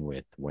meeting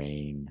with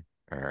Wayne,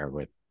 or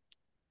with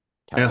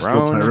Tyrone.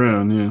 Astral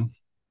Tyrone,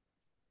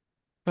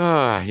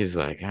 yeah. He's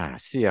like,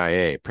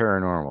 CIA,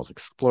 paranormals,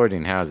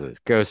 exploiting houses,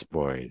 ghost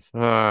boys.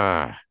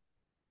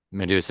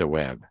 Medusa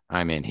Web.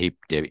 I'm in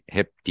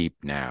hip deep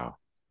now.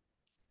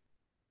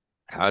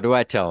 How do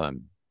I tell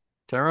him?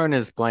 Tyrone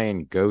is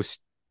playing ghost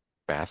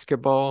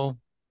basketball.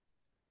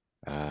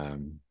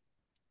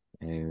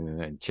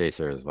 And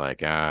Chaser is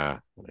like,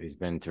 he's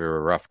been through a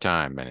rough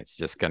time, and it's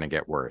just going to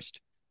get worse.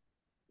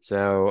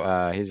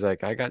 So he's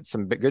like, I got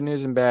some good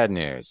news and bad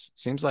news.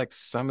 Seems like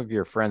some of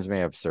your friends may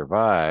have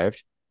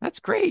survived. That's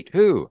great.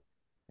 Who?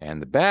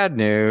 And the bad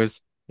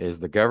news is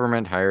the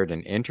government hired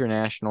an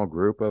international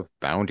group of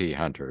bounty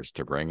hunters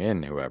to bring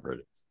in whoever it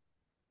is,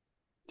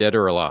 dead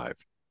or alive.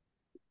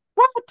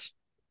 What?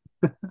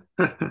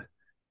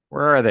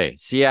 Where are they?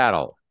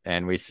 Seattle.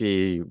 And we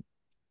see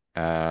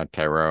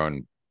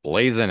Tyrone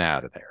blazing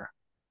out of there.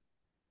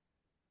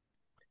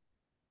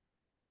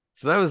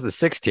 So that was the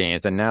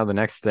 16th, and now the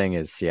next thing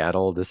is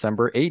Seattle,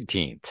 December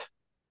 18th.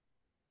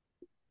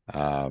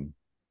 Um,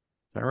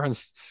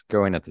 everyone's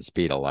going at the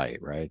speed of light,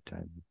 right?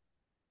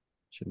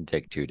 Shouldn't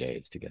take 2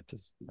 days to get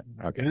this.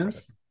 Okay, whatever.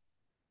 Yes.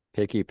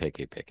 Picky,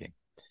 picky, picky.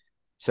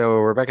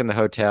 So we're back in the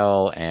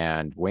hotel,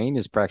 and Wayne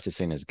is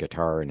practicing his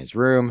guitar in his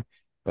room,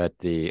 but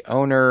the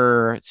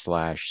owner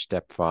slash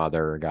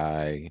stepfather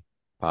guy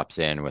pops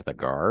in with a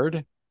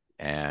guard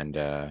and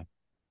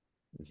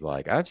is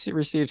like, I've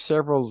received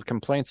several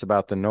complaints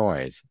about the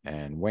noise.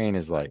 And Wayne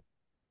is like,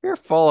 you're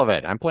full of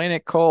it. I'm playing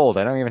it cold.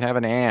 I don't even have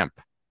an amp.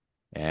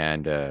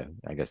 And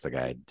I guess the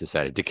guy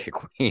decided to kick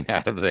Wayne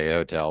out of the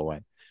hotel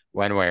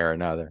one way or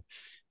another.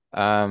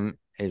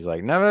 He's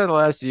like,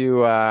 nevertheless,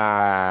 you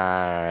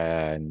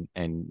and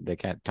they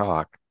can't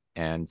talk.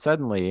 And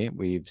suddenly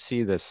we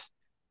see this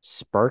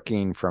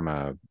sparking from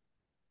a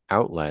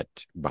outlet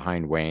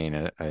behind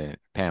Wayne, a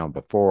panel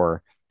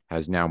before,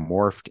 has now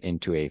morphed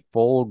into a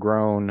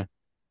full-grown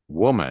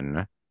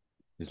woman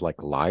who's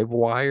like live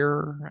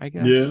wire, I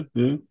Yeah, guess.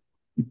 yeah.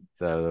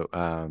 So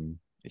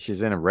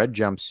she's in a red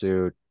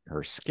jumpsuit.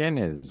 Her skin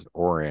is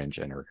orange,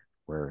 and her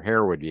where her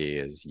hair would be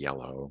is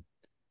yellow.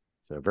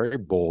 So very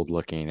bold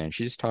looking, and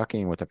she's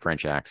talking with a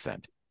French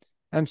accent.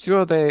 I'm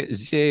sure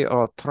they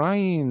are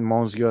trying,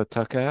 Monsieur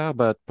Tucker,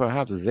 but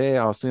perhaps they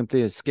are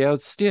simply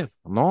scared stiff,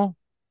 no?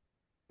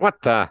 What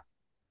the?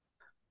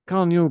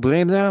 Can you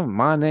blame them?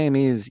 My name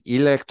is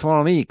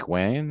Electronic,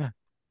 Wayne.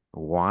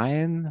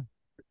 Wine?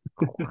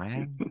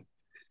 Wine?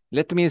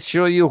 Let me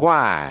show you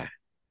why.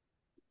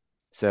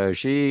 So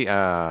she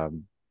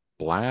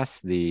blasts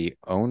the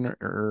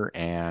owner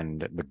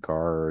and the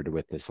guard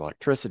with this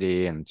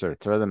electricity and sort of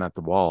throw them at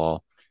the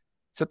wall.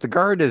 Except the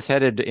guard is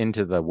headed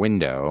into the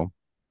window,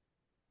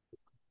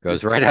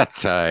 goes right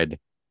outside.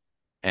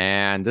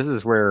 And this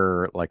is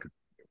where, like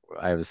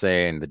I was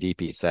saying, the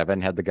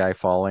DP7 had the guy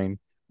falling.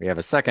 We have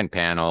a second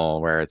panel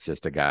where it's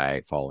just a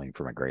guy falling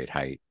from a great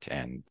height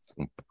and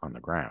on the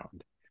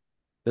ground.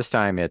 This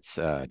time it's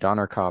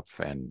Donnerkopf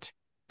and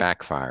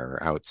Backfire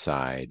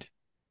outside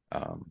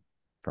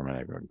from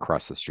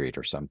across the street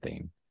or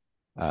something,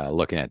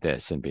 looking at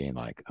this and being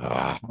like,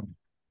 oh,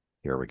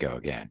 here we go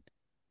again.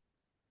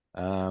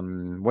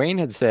 Wayne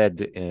had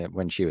said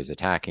when she was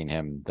attacking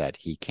him that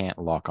he can't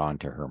lock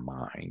onto her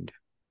mind,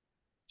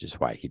 which is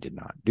why he did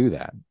not do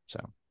that. So,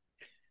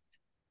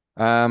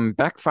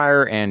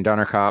 Backfire and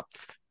Donnerkopf.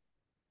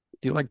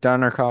 Do you like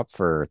Donnerkopf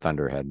or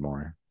Thunderhead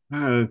more?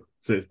 I'd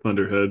say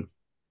Thunderhead.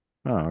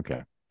 Oh,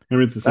 okay. I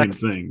mean, it's the Back, same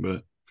thing,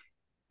 but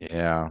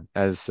yeah.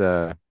 As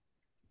so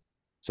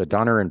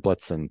Donner and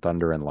Blitz and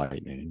Thunder and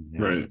Lightning.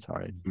 Yeah, right. that's how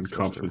I'm And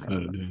supposed Kopf to is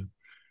remember head, them.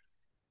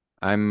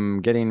 yeah.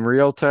 I'm getting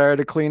real tired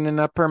of cleaning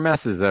up her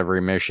messes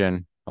every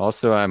mission.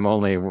 Also, I'm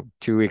only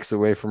 2 weeks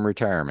away from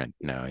retirement.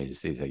 No,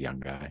 he's a young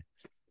guy.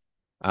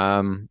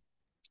 Um,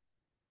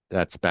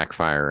 that's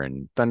Backfire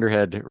and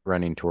Thunderhead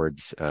running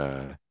towards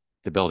the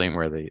building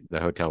where the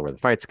hotel where the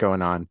fight's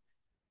going on.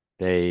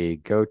 They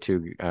go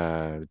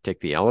to take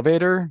the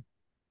elevator.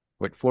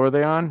 What floor are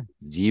they on?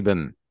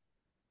 Sieben,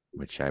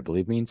 which I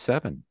believe means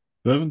seven.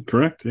 7,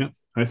 correct, yeah.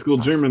 High school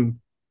Awesome. German.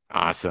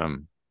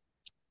 Awesome.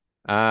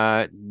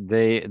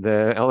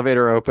 The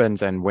elevator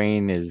opens and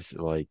Wayne is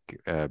like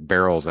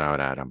barrels out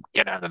at him.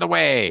 Get out of the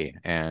way!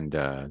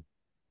 And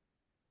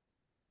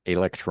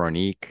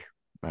Electronique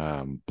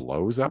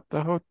blows up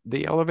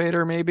the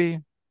elevator, maybe.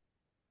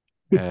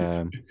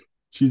 Um,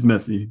 She's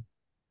messy.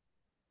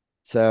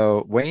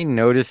 so Wayne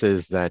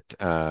notices that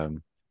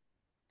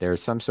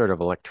there's some sort of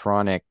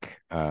electronic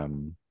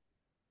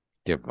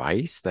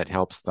device that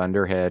helps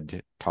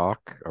Thunderhead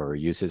talk or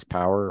use his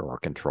power or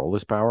control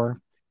his power.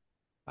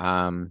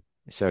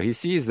 So he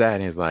sees that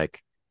and he's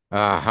like,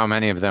 how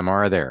many of them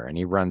are there? And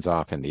he runs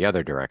off in the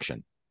other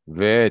direction.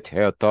 Wait,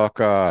 Herr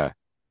Tucker,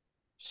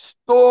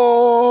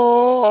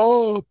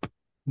 stop!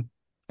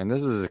 And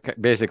this is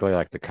basically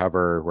like the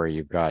cover where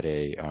you've got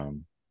a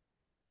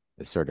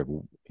sort of,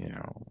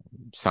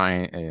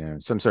 sign,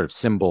 some sort of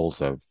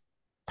symbols of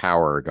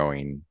power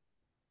going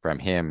from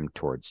him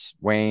towards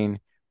Wayne.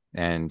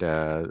 And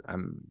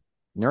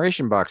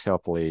narration box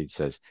helpfully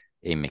says,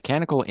 a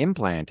mechanical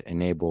implant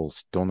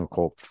enables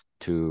Donukopf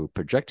to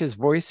project his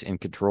voice in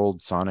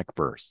controlled sonic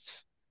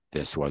bursts.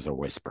 This was a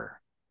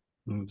whisper.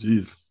 Oh,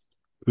 geez.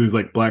 So he's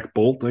like Black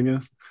Bolt, I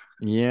guess.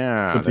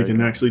 Yeah, But he there you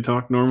can go. actually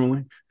talk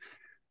normally.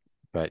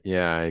 But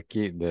yeah,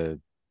 the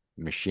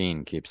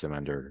machine keeps him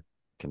under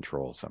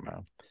control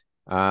somehow.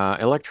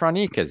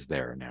 Electronique is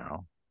there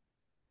now.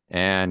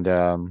 And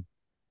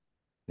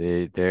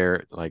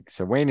they're like,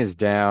 so Wayne is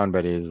down,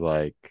 but he's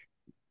like,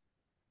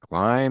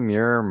 climb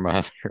your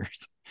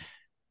mothers.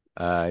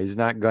 He's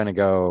not going to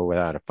go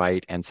without a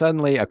fight. And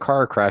suddenly a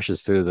car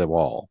crashes through the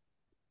wall.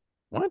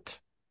 What?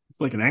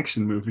 It's like an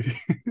action movie.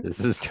 This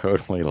is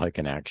totally like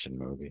an action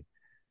movie.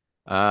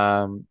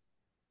 Um,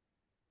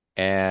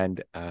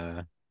 and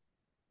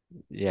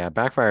yeah,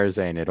 Backfire is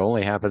saying it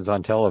only happens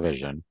on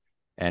television.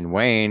 And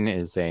Wayne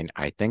is saying,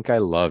 I think I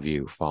love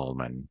you,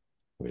 Fallman,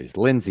 who is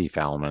Lindsay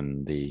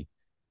Fallman, the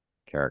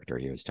character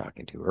he was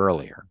talking to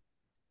earlier.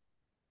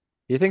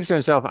 he thinks to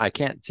himself, I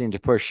can't seem to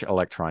push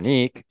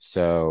Electronique,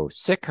 so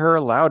sick her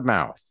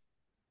loudmouth.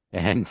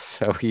 And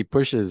so he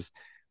pushes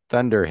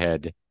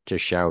Thunderhead to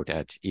shout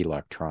at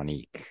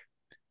Electronique,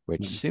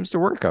 which Nice. seems to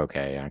work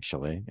okay,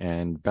 actually.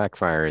 And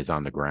Backfire is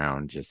on the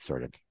ground, just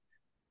sort of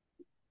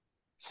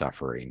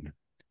suffering.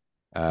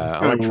 Kind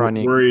of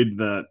Electronique, worried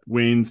that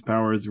Wayne's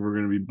powers were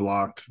going to be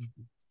blocked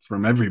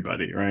from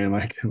everybody, right?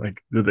 Like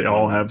did they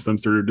all have some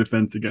sort of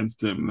defense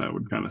against him? That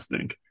would kind of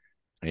stink.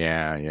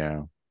 yeah,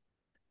 yeah.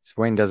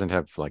 Swain doesn't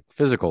have like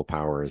physical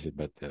powers,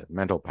 but the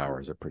mental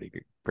powers are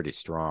pretty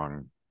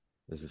strong.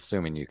 Is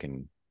assuming you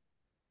can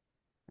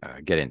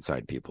get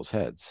inside people's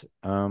heads.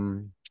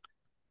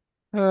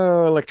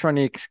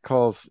 Electronics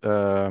tells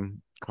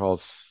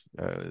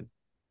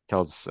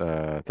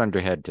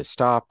Thunderhead to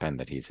stop and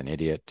that he's an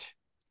idiot.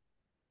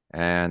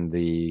 And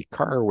the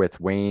car with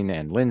Wayne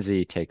and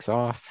Lindsay takes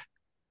off.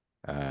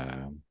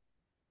 Uh,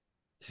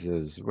 she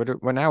says, "What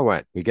now?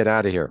 What? We get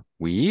out of here.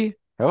 We?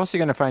 How else are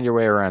you going to find your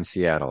way around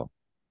Seattle?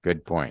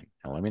 Good point.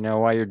 Now let me know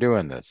why you're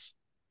doing this."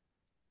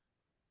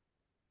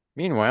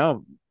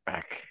 Meanwhile,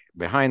 back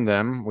behind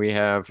them, we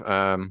have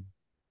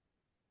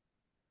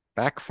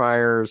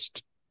Backfires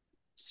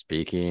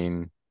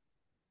speaking.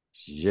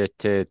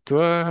 J'étais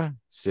toi,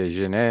 si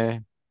je n'ai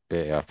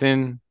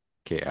personne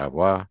qui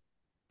avoir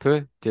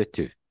peu de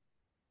tout.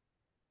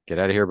 Get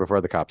out of here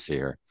before the cops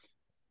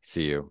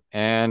see you.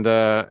 And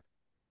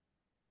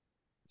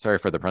sorry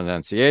for the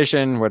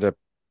pronunciation. What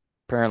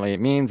apparently it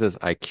means is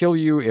I kill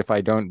you if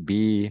I don't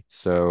be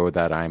so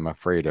that I'm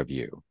afraid of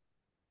you.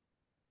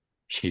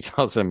 She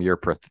tells him your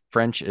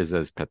French is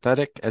as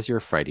pathetic as your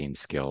fighting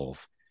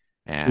skills.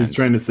 He's And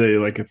trying to say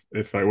like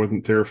if I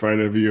wasn't terrified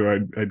of you,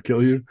 I'd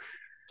kill you.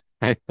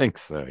 I think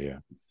so, yeah.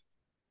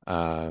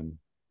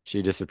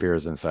 She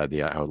disappears inside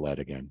the outlet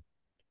again.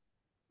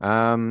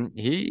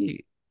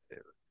 He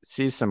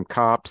sees some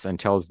cops and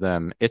tells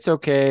them, it's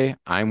okay,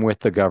 I'm with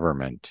the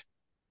government.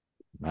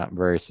 Not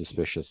very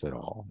suspicious at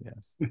all,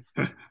 yes.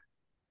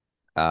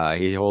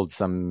 He holds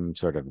some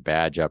sort of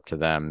badge up to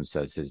them,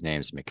 says his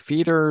name's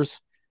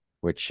McFeeters,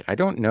 which I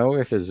don't know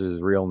if is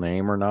his real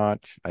name or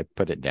not. I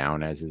put it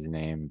down as his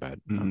name, but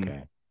Mm-hmm.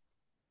 okay.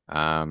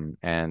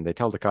 And they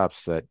tell the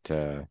cops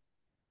that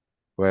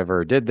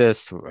whoever did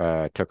this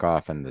took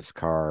off in this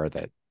car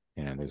that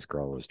this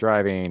girl was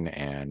driving,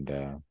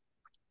 and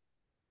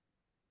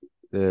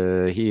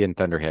he and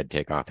Thunderhead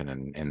take off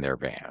in their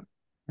van,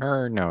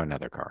 or no,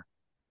 another car.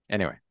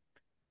 Anyway,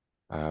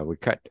 we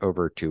cut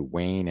over to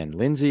Wayne and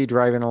Lindsay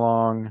driving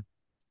along,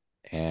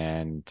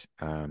 and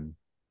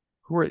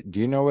who are? Do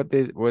you know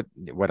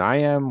what I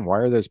am? Why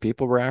are those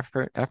people were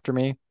after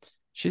me?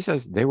 She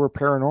says they were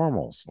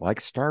paranormals, like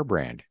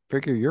Starbrand.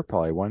 Figure you're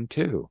probably one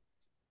too.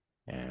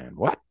 And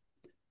what?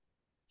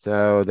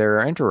 So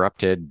they're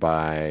interrupted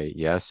by,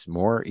 yes,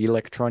 more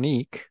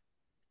electronique.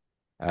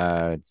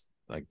 It's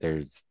like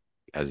there's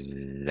a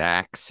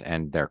Zax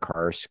and their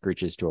car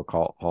screeches to a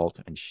halt,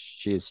 and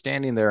she is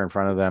standing there in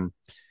front of them.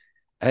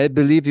 I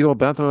believe your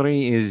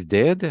battery is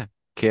dead.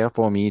 Care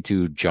for me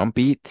to jump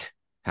it?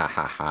 Ha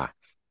ha ha.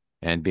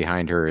 And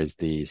behind her is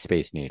the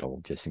Space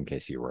Needle, just in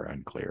case you were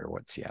unclear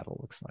what Seattle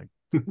looks like.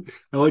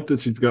 I like that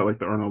she's got like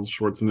the Arnold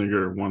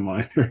Schwarzenegger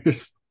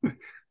one-liners.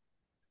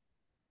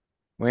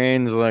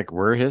 Wayne's like,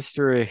 we're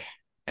history.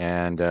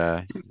 And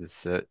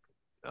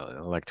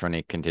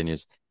Electronic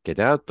continues, get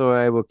out or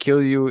I will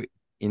kill you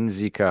in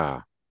the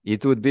car.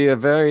 It would be a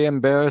very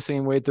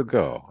embarrassing way to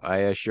go, I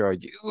assure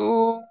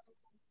you.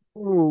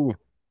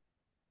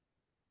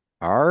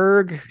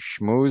 Arg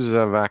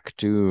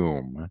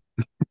schmoozavactum.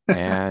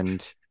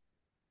 And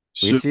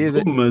we see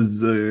that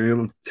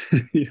Shmumazel.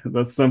 Yeah,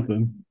 that's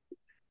something.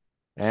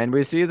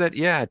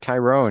 yeah,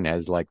 Tyrone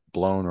has like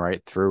blown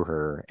right through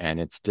her, and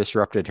it's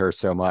disrupted her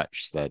so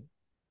much that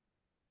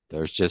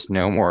there's just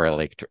no more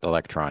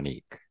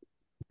electronique.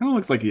 Kind of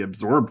looks like he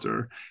absorbed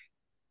her.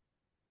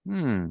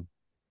 Hmm.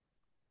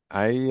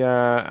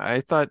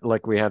 I thought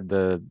like we had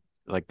the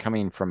like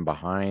coming from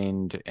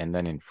behind and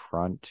then in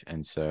front,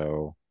 and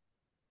so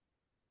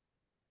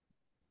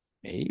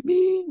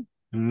maybe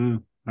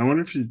I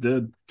wonder if she's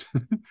dead.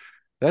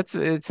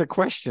 it's a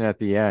question at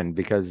the end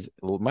because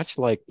much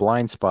like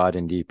Blind Spot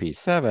in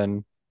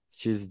DP7,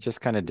 she's just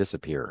kind of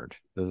disappeared.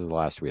 This is the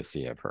last we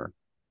see of her.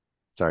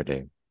 Sorry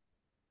to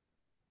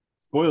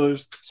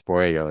Spoilers.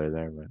 spoiler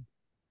there, but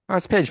oh,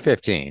 it's page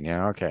 15.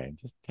 Yeah, okay,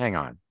 just hang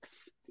on.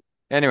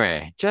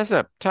 Anyway,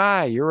 Jessup,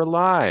 Ty, you're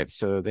alive.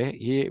 So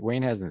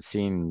Wayne hasn't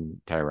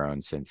seen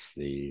Tyrone since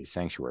the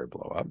sanctuary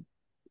blow up.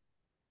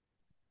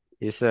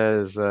 He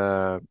says,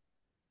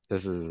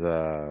 this is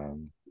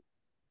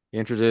he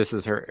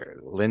introduces her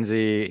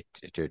Lindsay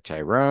to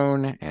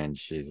Tyrone, and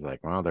she's like,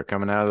 well, they're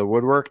coming out of the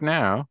woodwork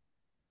now.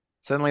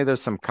 Suddenly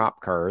there's some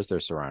cop cars they're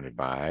surrounded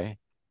by,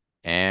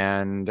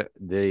 and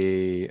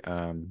the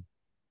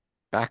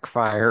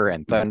Backfire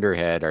and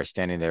Thunderhead are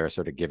standing there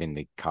sort of giving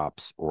the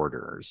cops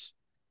orders.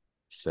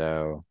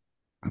 So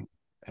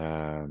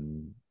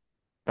um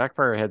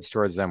Backfire heads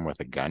towards them with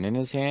a gun in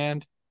his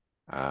hand.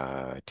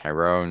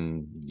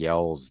 Tyrone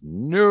yells,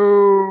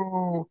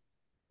 no,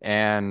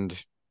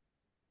 and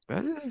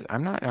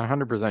I'm not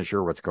 100%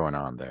 sure what's going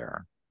on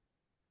there.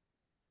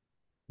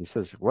 He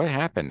says, "What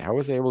happened? How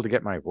was I able to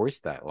get my voice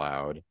that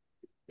loud?"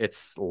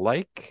 It's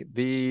like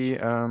there's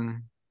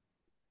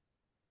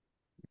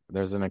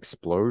an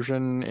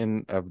explosion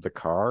in of the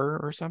car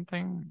or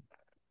something.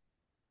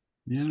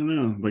 Yeah, I don't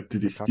know. Like,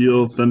 did he The cop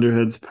steal cars.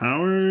 Thunderhead's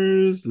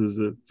powers? Is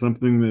it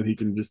something that he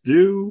can just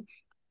do?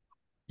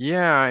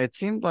 Yeah, it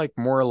seemed like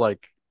more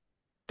like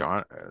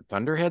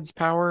Thunderhead's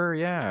power.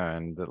 Yeah,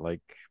 and that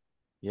like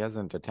he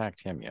hasn't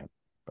attacked him yet.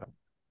 But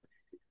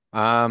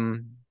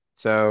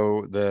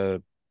so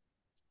the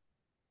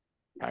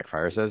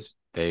Backfire says,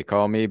 "They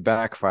call me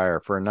Backfire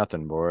for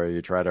nothing, boy.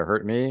 You try to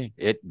hurt me,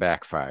 it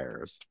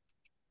backfires."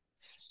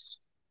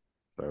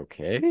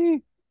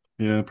 Okay.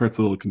 Yeah, that part's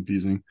a little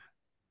confusing.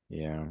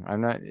 Yeah,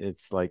 I'm not,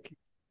 it's like,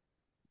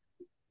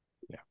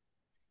 yeah.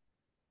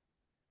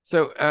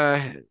 So,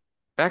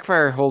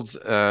 Backfire holds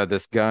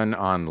this gun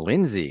on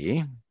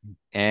Lindsay,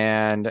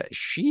 and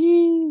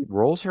she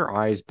rolls her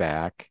eyes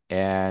back,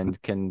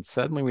 and can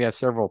suddenly we have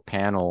several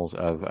panels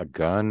of a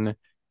gun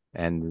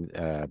and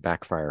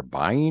Backfire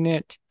buying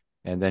it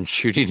and then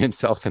shooting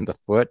himself in the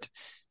foot.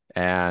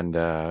 And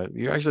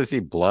you actually see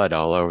blood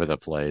all over the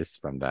place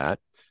from that.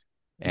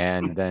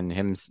 And then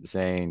him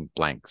saying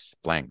blanks,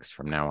 blanks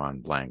from now on,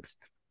 blanks.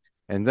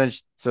 And then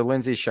so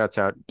Lindsay shouts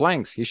out,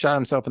 "Blanks! He shot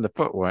himself in the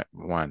foot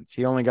once.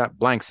 He only got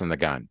blanks in the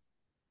gun."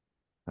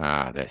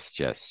 Ah, this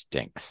just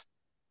stinks.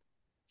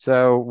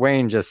 So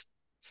Wayne just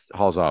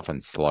hauls off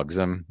and slugs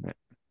him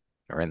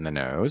right in the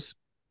nose.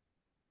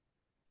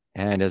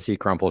 And as he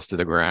crumples to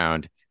the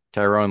ground,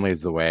 Tyrone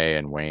leads the way,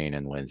 and Wayne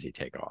and Lindsay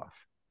take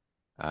off.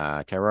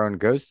 Tyrone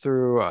goes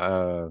through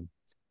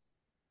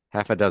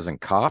half a dozen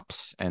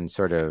cops and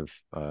sort of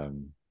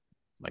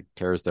like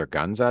tears their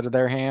guns out of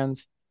their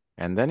hands.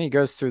 And then he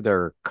goes through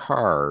their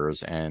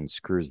cars and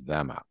screws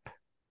them up.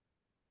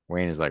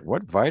 Wayne is like,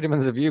 "What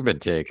vitamins have you been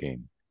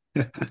taking?"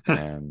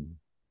 And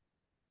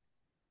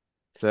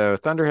so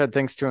Thunderhead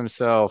thinks to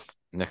himself,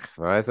 "Nicht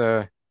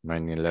weiter,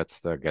 meine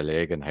letzte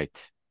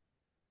Gelegenheit."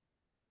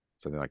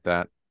 Something like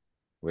that,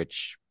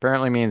 which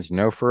apparently means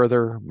no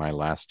further, my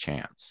last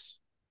chance.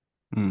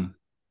 Hmm.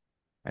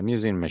 I'm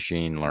using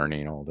machine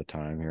learning all the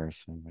time here,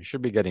 so I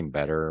should be getting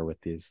better with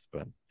these.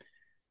 But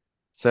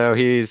so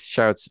he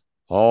shouts,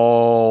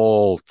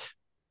 "Halt!"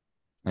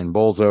 and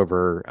bowls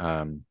over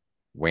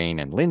Wayne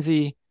and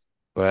Lindsay,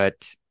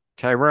 but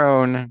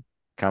Tyrone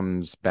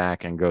comes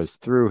back and goes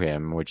through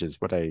him, which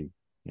is what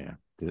yeah,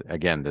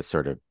 again, this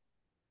sort of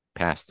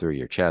pass through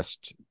your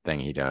chest thing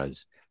he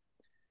does.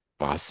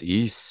 Was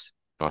ist?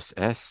 Was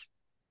es?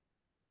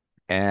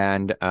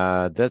 And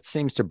that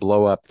seems to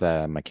blow up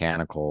the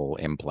mechanical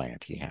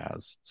implant he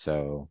has.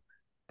 So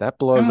that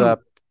blows Kind of,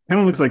 up. kind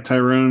of looks like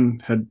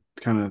Tyrone had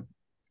kind of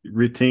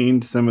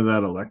retained some of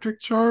that electric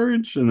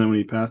charge, and then when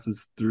he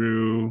passes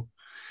through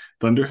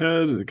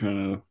Thunderhead, it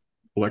kind of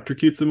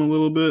electrocutes him a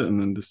little bit, and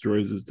then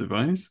destroys his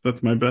device.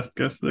 That's my best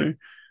guess there.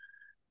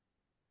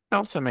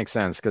 Also makes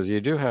sense because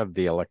you do have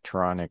the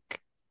electronic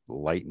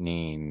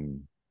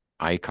lightning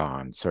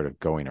icon sort of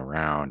going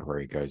around where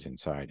he goes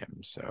inside him.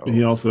 He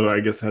So also, I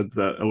guess, has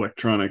that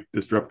electronic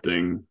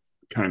disrupting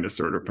kind of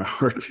sort of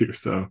power too.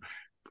 So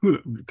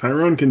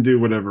Tyrone can do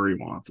whatever he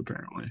wants,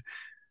 apparently.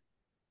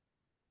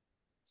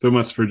 So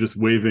much for just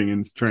waving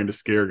and trying to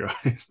scare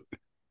guys.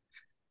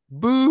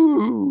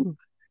 boo,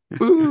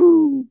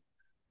 boo.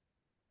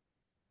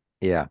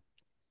 Yeah.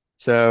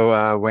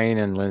 So Wayne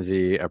and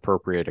Lindsay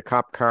appropriate a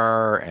cop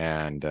car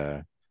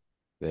and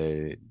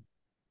they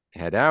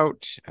head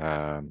out.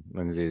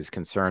 Lindsay is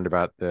concerned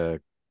about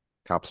the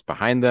cops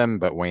behind them,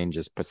 but Wayne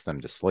just puts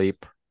them to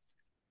sleep.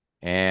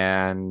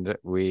 And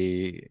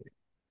we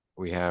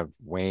have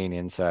Wayne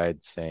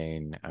inside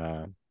saying,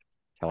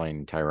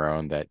 telling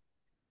Tyrone that,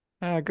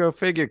 "Go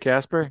figure,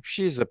 Casper.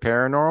 She's a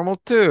paranormal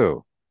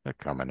too. They're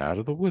coming out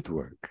of the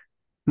woodwork."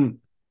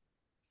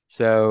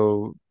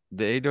 So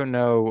they don't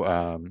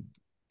know.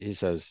 He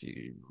says,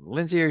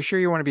 "Lindsay, are you sure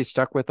you want to be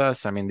stuck with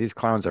us? I mean, these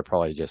clowns are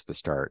probably just the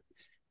start."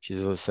 She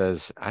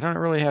says, "I don't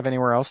really have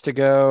anywhere else to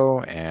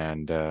go,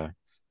 and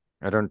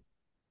I don't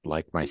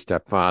like my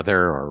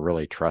stepfather or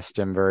really trust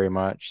him very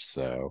much,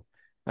 so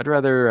I'd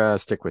rather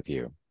stick with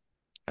you.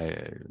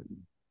 I,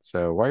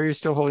 so why are you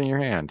still holding your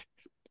hand?"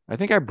 "I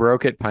think I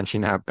broke it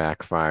punching out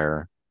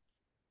Backfire.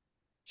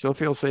 Still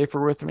feel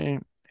safer with me?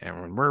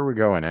 And where are we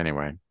going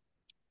anyway?"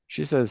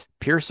 She says,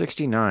 "Pier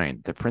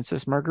 69, the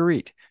Princess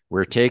Marguerite.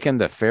 We're taking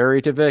the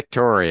ferry to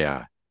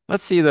Victoria.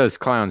 Let's see those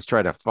clowns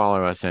try to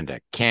follow us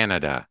into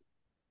Canada."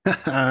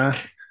 I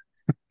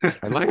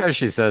like how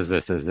she says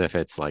this as if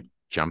it's like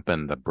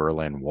jumping the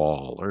Berlin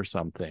Wall or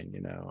something,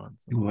 you know.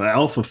 Well,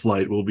 Alpha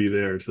Flight will be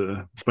there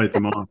to fight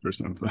them off or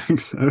something.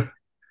 So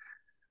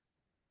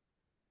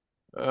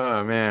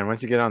Oh man,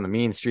 once you get on the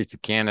mean streets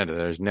of Canada,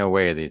 there's no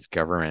way these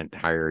government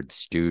hired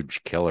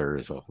stooge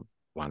killers will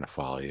want to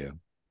follow you.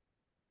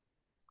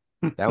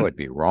 That would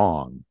be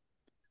wrong.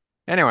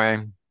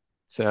 Anyway,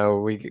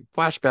 so we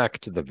flash back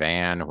to the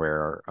van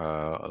where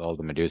all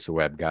the Medusa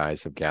Web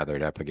guys have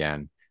gathered up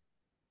again.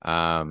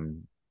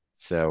 Um,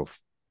 so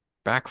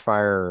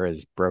Backfire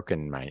has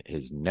broken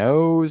his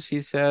nose,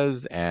 he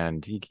says,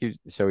 and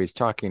so he's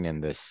talking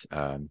in this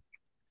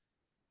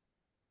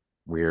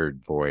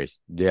weird voice.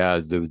 Yeah,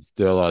 there's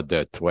still at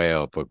the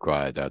 12 for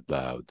quiet out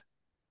loud.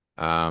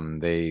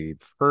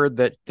 They've heard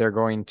that they're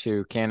going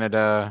to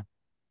Canada,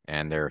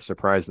 and they're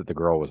surprised that the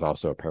girl was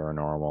also a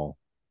paranormal.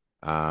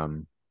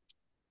 Um,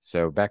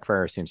 so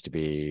Backfire seems to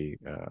be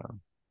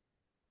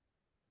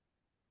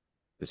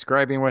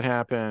describing what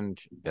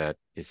happened. That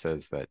it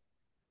says that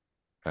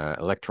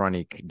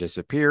Electronic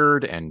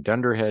disappeared and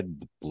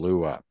Dunderhead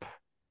blew up.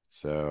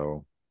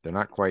 So they're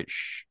not quite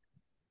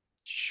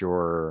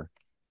sure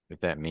if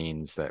that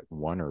means that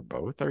one or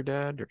both are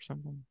dead or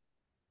something.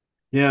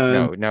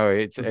 Yeah, No,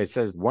 it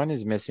says one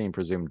is missing,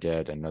 presumed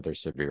dead, another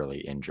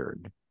severely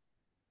injured.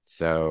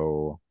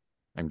 So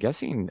I'm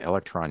guessing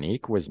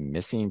Electronique was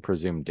missing,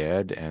 presumed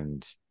dead,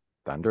 and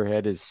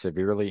Thunderhead is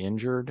severely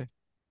injured.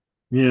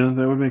 yeah,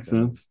 that would make So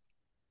sense.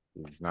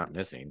 he's not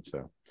missing.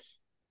 So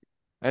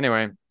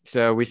anyway,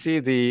 so we see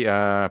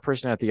the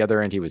person at the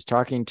other end he was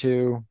talking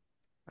to,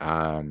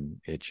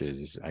 which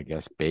is, I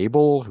guess,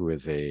 Babel, who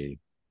is a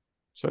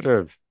sort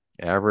of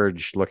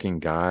average looking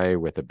guy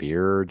with a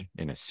beard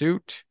in a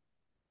suit.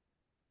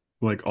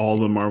 Like all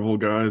the Marvel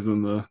guys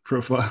in the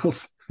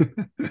profiles.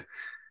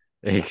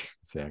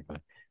 Exactly.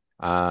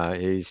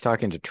 He's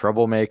talking to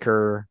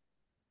Troublemaker,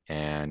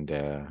 and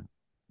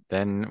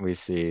then we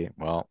see,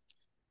 well,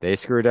 they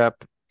screwed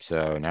up.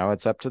 So now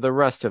it's up to the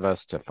rest of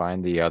us to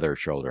find the other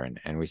children.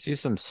 And we see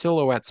some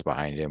silhouettes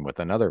behind him with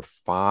another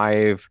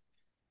five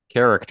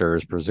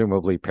characters,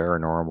 presumably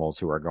paranormals,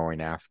 who are going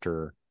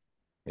after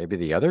maybe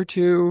the other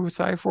two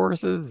PSI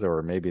Forces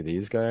or maybe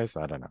these guys.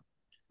 I don't know.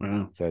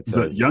 Wow. So it Is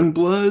that says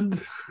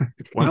Youngblood?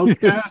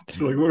 Wildcat?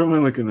 Like, what am I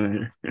looking at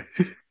here?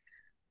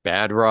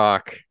 Bad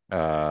Rock,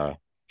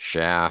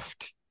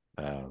 Shaft,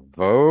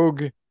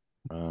 Vogue.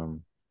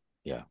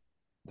 Yeah,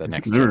 the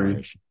next Memory.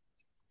 generation.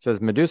 It says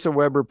Medusa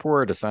Web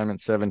Report, Assignment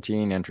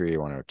 17, Entry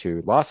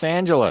 102, Los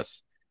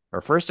Angeles.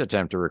 Our first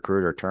attempt to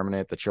recruit or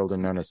terminate the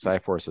children known as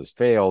Cyforce has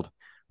failed.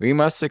 We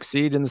must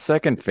succeed in the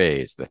second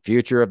phase. The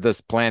future of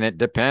this planet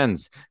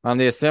depends on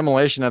the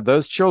assimilation of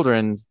those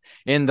children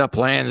in the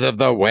plans of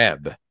the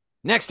web.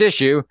 Next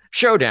issue,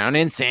 Showdown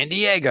in San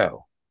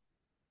Diego.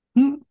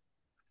 Oh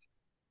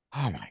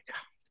my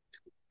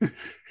God.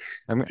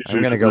 I'm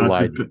Future gonna does go not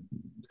lie. dep-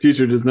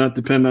 Future does not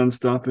depend on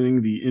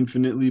stopping the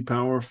infinitely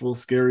powerful,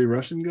 scary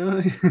Russian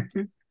guy.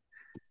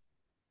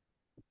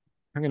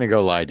 I'm gonna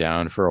go lie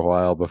down for a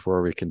while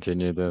before we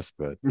continue this,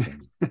 but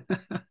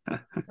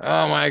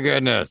oh my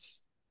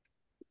goodness,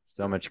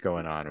 so much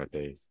going on with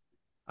these.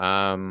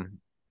 Um,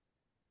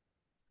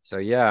 so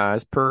yeah,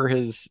 as per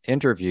his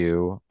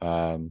interview,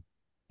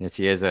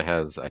 Nicieza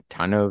has a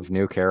ton of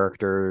new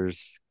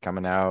characters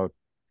coming out,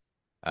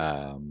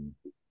 um,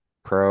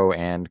 pro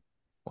and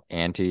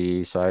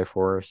anti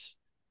Cyforce.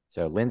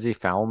 So Lindsay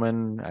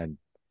Fallman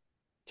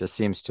just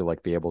seems to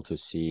like be able to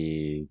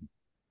see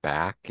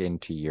back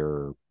into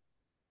your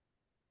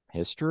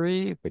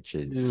history, which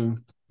is Yeah,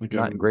 like a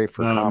not great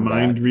for not a combat.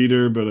 mind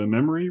reader, but a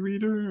memory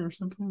reader or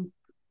something.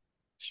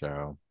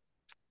 So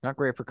not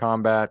great for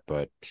combat,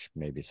 but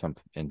maybe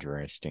something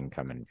interesting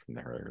coming from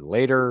there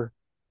later.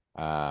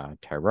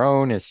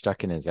 Tyrone is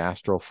stuck in his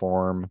astral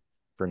form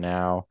for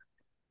now.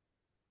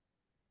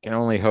 Can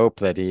only hope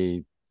that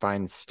he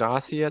finds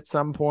Stassi at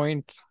some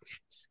point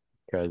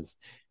because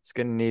it's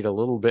going to need a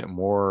little bit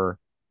more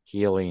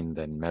healing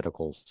than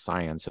medical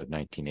science of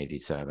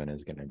 1987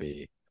 is going to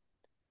be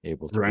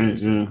able to do. Right.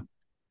 So Yeah.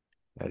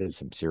 that is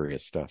some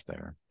serious stuff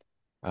there.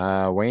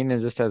 Wayne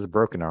just has a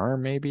broken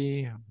arm,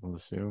 maybe, we'll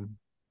assume.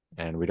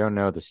 And we don't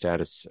know the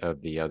status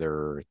of the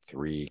other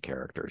three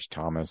characters,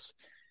 Thomas,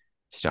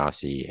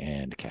 Stassi,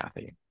 and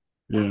Kathy.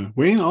 Yeah.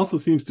 Wayne also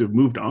seems to have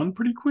moved on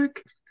pretty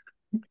quick.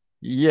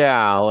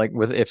 Yeah, like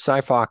with if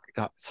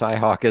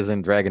Cyhawk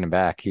isn't dragging him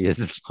back, he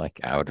is like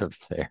out of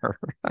there.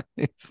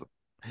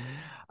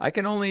 I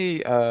can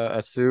only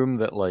assume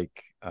that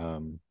like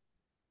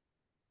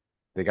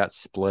they got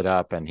split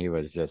up and he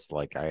was just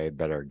like, I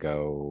better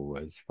go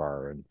as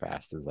far and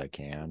fast as I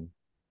can.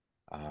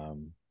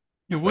 Um,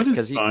 Yeah, what but is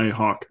because he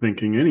Cyhawk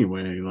thinking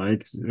anyway?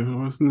 Like,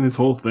 wasn't his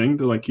whole thing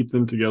to like keep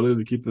them together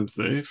to keep them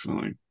safe? And,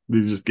 like,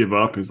 did he just give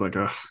up? He's like,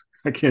 oh,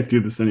 I can't do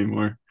this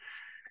anymore.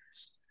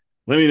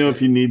 Let me know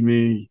if you need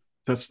me.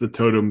 Touch the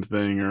totem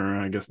thing, or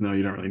I guess no,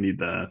 you don't really need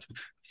that.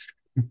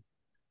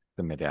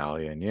 the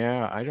medallion,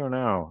 yeah, I don't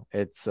know.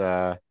 It's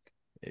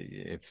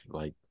if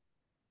like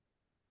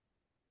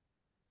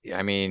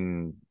I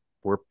mean,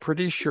 we're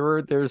pretty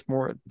sure there's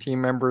more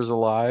team members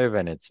alive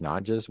and it's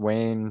not just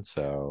Wayne.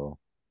 So,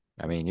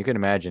 I mean, you can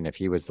imagine if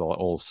he was the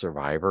old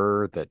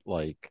survivor that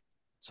like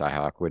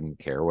Cyhawk wouldn't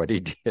care what he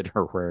did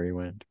or where he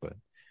went. But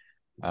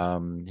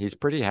he's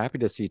pretty happy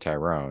to see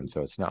Tyrone.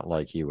 So it's not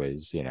like he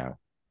was,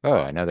 oh,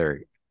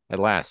 another at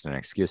last an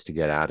excuse to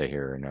get out of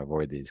here and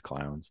avoid these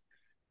clowns.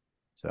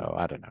 So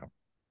I don't know.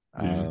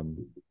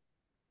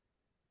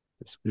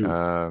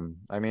 Yeah.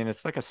 I mean,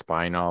 it's like a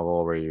spy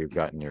novel where you've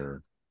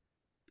gotten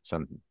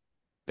some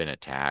been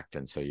attacked,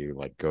 and so you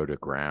like go to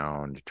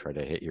ground, try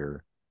to hit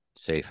your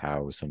safe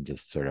house and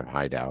just sort of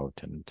hide out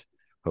and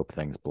hope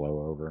things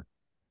blow over.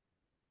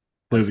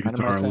 Play Makes the kind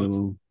of guitar most a sense.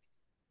 little.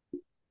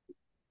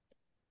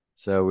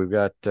 So we've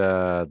got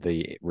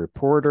the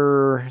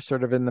reporter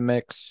sort of in the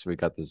mix. We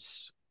got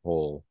this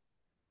whole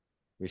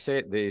they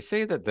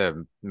say that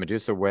the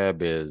Medusa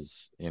web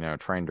is,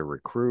 trying to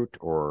recruit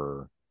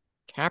or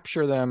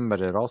capture them,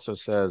 but it also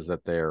says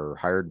that they're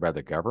hired by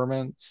the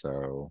government.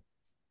 So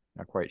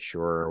not quite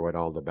sure what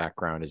all the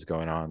background is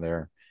going on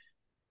there.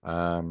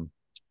 Um,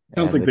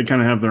 Sounds and like they've they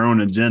kind of have their own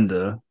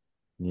agenda.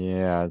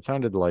 Yeah, it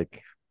sounded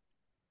like,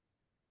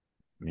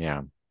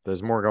 yeah,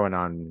 there's more going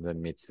on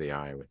than meets the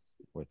eye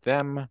with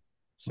them.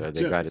 So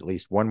they've got Okay. at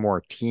least one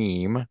more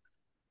team.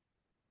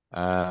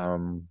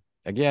 Um,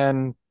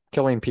 Again,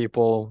 killing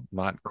people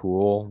not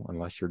cool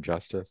unless you're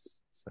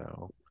justice.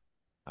 So,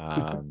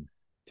 um,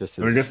 this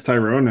I guess is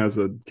Tyrone has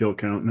a kill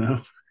count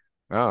now.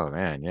 oh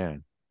man, yeah.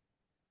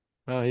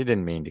 Well, he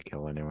didn't mean to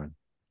kill anyone.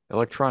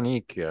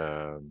 Electronique,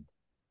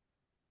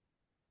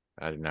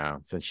 I don't know.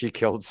 Since she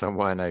killed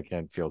someone, I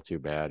can't feel too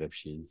bad if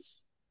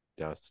she's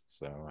dust.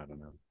 So I don't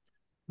know.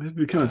 It'd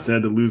be kind of Uh,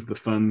 sad to lose the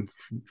fun,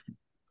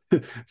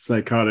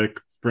 psychotic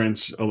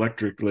French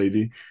electric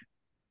lady.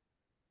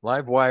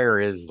 Live wire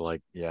is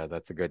like, yeah,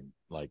 that's a good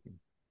like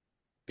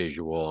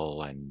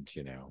visual and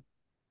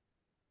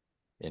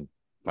in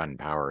fun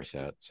power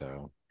set.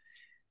 So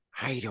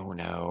I don't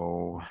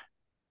know.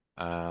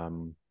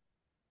 Um,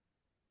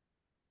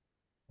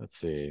 let's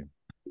see.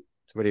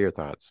 So what are your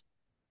thoughts?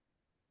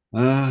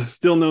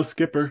 Still no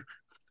Skipper.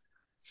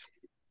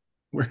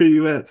 Where are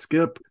you at,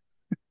 Skip?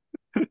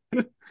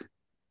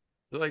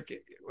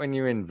 Like when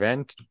you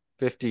invent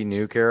 50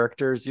 new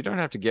characters, you don't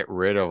have to get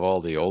rid of all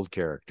the old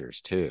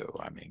characters too.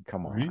 I mean,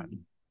 come Right?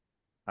 on.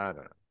 I don't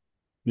know.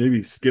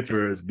 Maybe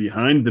Skipper is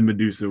behind the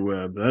Medusa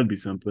web. That'd be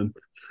something.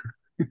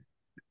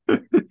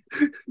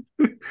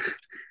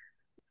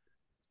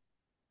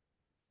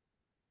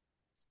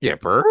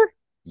 Skipper,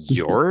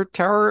 your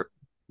tower,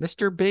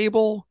 Mr.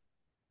 Babel?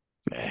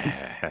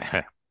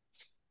 Yeah,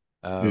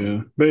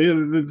 um, but yeah,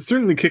 it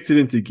certainly kicked it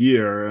into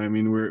gear. I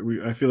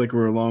mean, I feel like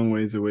we're a long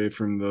ways away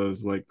from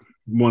those like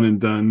one and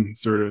done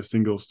sort of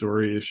single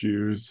story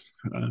issues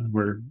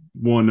where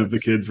one of the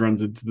that's kids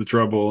runs into the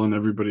trouble and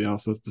everybody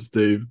else has to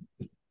stay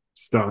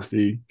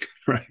Stassi,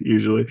 right?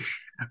 Usually,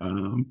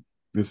 um,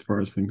 as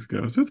far as things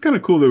go. So it's kind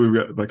of cool that we've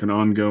got like an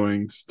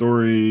ongoing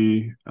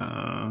story.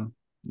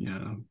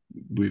 Yeah,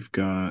 we've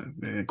got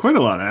quite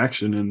a lot of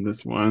action in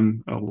this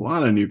one. A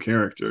lot of new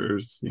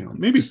characters.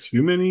 Maybe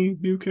too many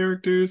new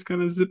characters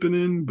kind of zipping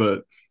in,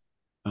 but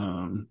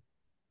um,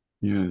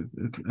 yeah,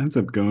 it ends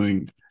up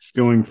going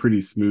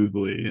pretty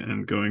smoothly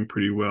and going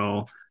pretty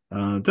well.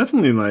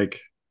 Definitely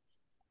like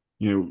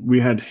we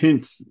had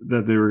hints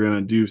that they were going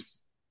to do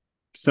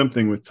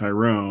something with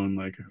Tyrone,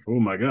 like, oh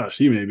my gosh,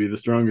 he may be the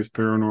strongest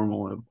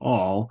paranormal of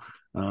all,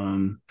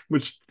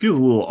 which feels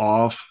a little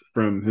off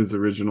from his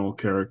original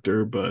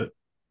character, but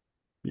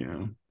you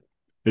know,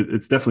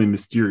 it's definitely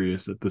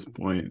mysterious at this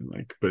point.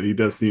 Like, but he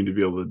does seem to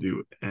be able to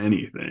do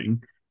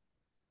anything.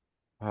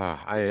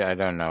 I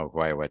don't know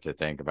quite what to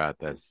think about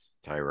this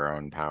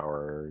Tyrone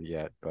power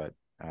yet, but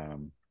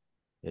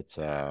it's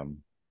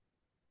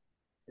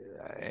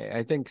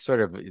I think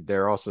sort of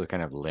they're also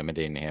kind of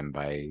limiting him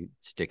by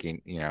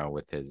sticking,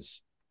 with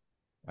his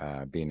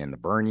being in the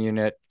burn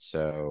unit.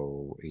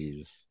 So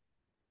he's,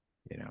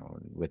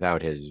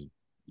 without his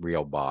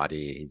real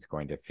body, he's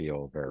going to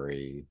feel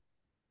very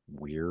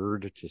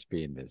weird just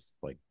being this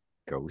like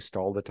ghost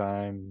all the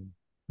time,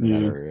 no Yeah,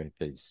 matter if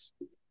his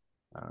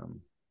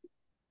um,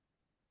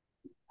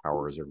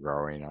 powers are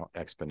growing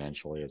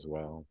exponentially as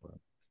well. But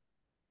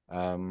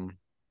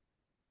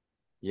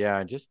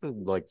yeah, just the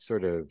like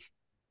sort of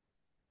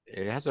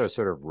it has a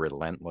sort of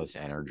relentless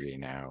energy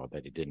now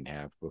that it didn't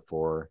have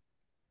before.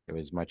 It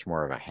was much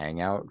more of a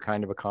hangout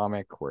kind of a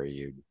comic where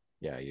you'd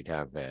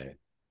have a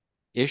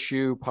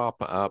issue pop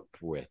up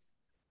with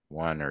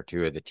one or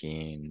two of the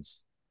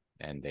teens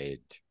and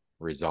they'd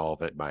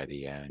resolve it by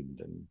the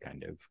end and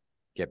kind of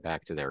get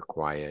back to their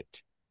quiet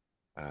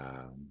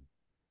um,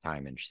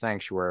 time in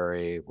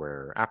sanctuary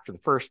where after the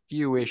first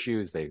few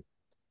issues they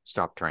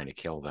stopped trying to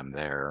kill them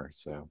there.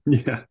 So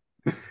yeah.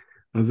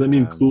 Does that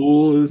mean um,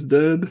 Cool is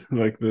dead?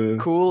 Like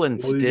the Cool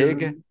and Holy guy?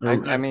 Stig. Or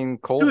I I mean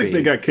feel like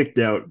they Colby. got kicked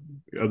out.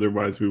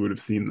 Otherwise, we would have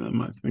seen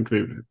them. I think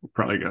they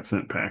probably got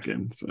sent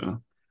packing.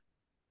 So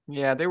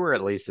Yeah, they were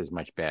at least as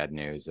much bad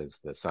news as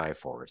the PSI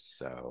Force.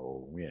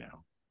 So,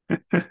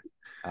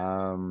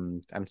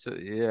 I'm so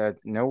yeah,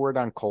 no word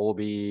on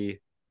Colby.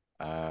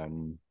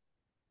 Um,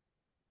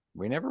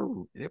 we never,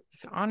 it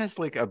was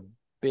honestly a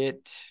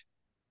bit.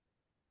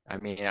 I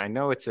mean, I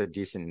know it's a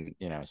decent,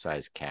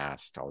 size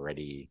cast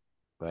already,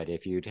 but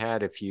if you'd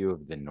had a few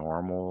of the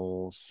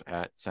normals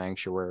at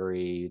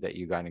Sanctuary that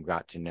you kind of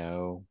got to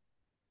know,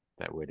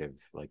 that would have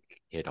like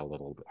hit a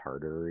little bit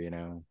harder.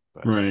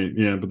 But right,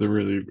 yeah, but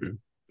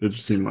they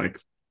just seemed like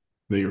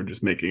they were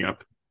just making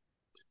up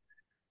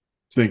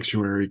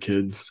sanctuary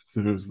kids.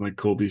 So it was like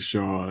Colby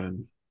Shaw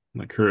and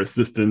like her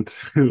assistant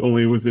who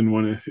only was in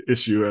one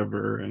issue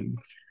ever, and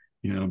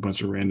a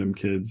bunch of random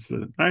kids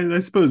that I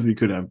suppose you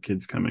could have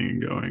kids coming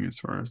and going as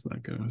far as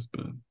that goes.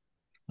 But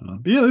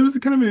yeah, it was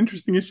kind of an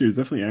interesting issue. It's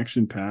definitely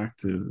action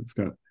packed. It's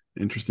got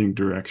interesting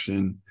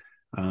direction.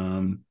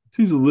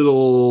 Seems a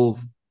little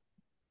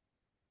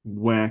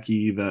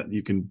wacky that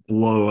you can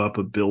blow up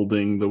a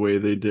building the way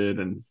they did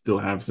and still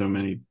have so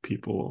many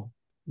people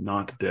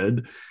not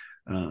dead.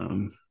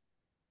 Um,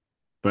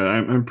 but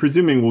I'm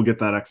presuming we'll get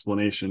that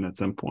explanation at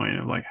some point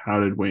of like how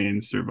did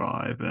Wayne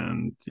survive,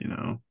 and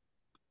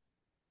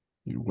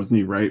wasn't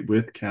he right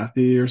with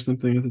Kathy or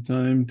something at the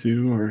time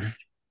too, or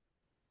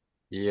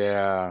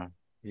Yeah.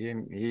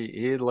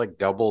 He had like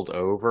doubled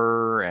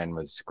over and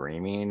was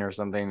screaming or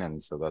something,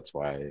 and so that's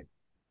why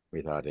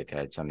we thought it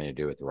had something to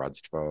do with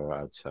Rodstvo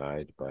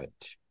outside. But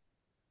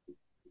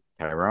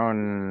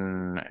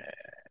Tyrone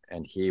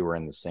and he were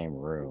in the same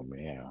room,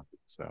 yeah.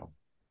 So,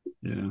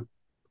 yeah.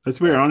 I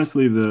swear, but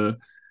honestly, the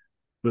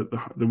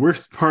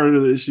worst part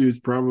of the issue is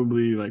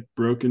probably like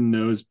broken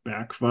nose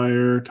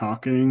backfire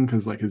talking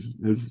because like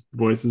his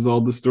voice is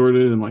all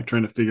distorted and like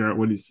trying to figure out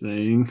what he's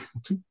saying.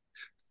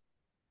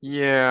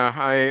 yeah,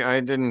 I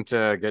didn't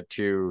get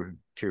too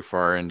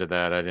far into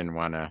that. I didn't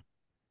want to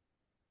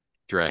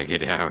drag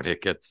it out.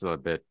 It gets a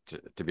bit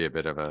to be a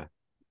bit of a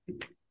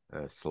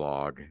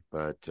slog,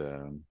 but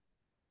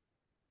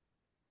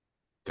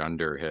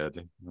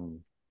Dunderhead.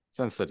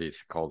 Sense that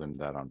he's called him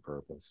that on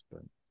purpose,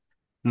 but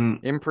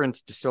Mm,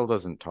 Imprint still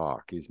doesn't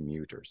talk. He's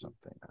mute or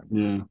something. I don't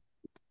yeah,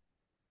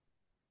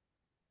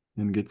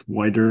 and gets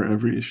whiter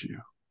every issue.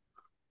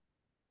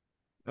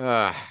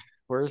 know.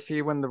 Where's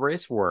he when the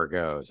race war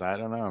goes? I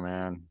don't know,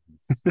 man.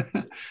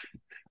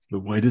 It's the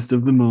whitest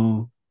of them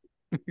all.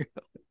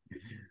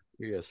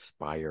 We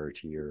aspire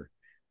to your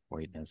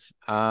whiteness.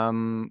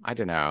 I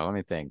don't know. Let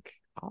me think.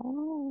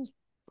 I'll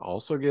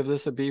also give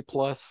this a B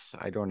plus.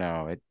 I don't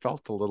know. It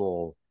felt a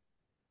little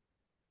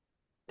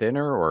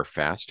thinner or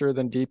faster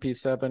than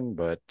DP7,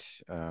 but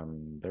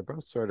they're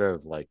both sort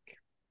of like,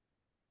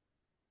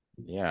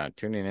 yeah,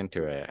 tuning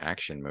into an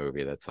action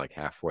movie that's like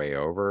halfway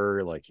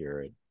over. Like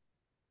you're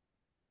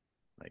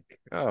like,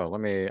 oh,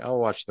 I'll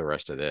watch the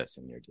rest of this,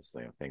 and you're just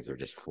like things are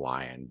just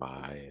flying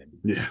by, and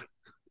Yeah,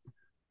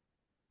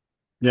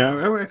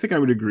 yeah. I think I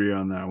would agree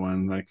on that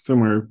one. Like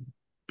somewhere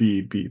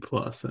B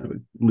plus. I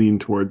would lean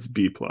towards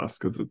B plus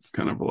because it's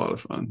kind of a lot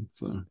of fun.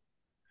 So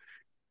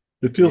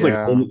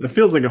yeah, it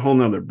feels like a whole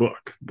nother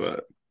book,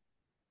 but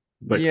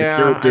like the yeah.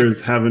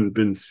 characters haven't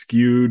been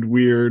skewed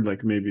weird.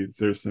 Like maybe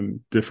there's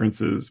some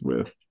differences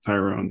with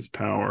Tyrone's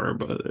power,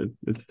 but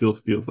it still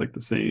feels like the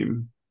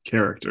same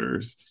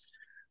characters.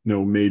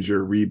 No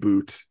major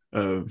reboot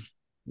of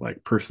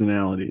like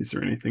personalities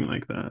or anything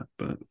like that.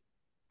 But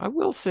I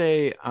will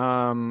say,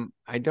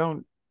 I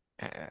don't.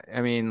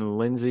 I mean,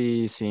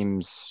 Lindsay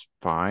seems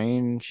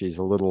fine. She's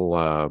a little,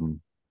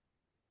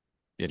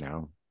 you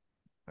know,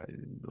 uh,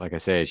 like I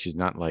say, she's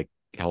not like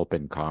help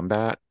in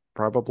combat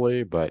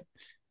probably, but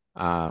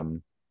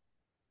um,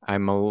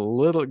 I'm a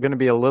little going to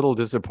be a little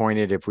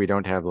disappointed if we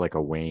don't have like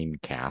a Wayne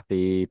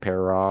Kathy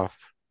pair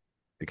off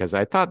because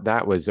I thought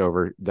that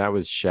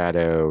was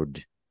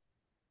shadowed.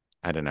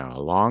 I don't know,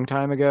 a long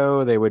time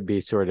ago. They would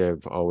be sort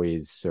of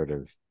always sort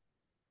of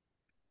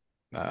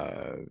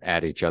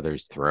at each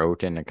other's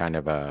throat in a kind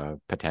of a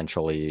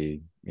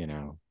potentially,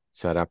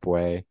 set up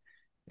way.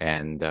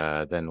 And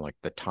then like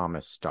the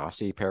Thomas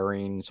Stassi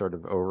pairing sort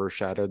of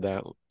overshadowed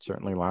that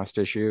certainly last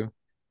issue.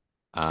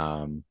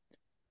 Um,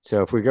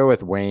 so if we go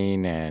with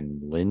Wayne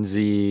and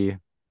Lindsay,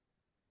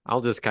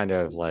 I'll just kind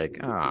of like,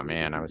 oh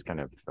man, I was kind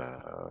of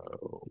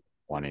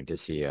wanting to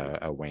see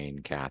a Wayne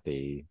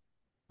Kathy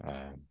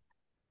uh,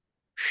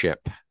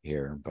 ship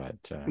here, but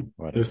there's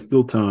whatever.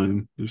 still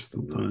time. There's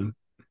still time.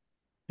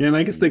 Yeah, and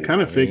I guess they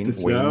kind of faked Wayne this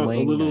out a Waneling,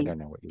 I little don't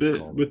know what you would bit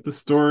call with them. the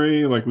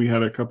story. Like we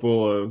had a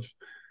couple of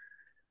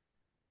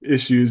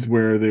issues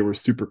where they were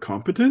super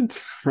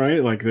competent,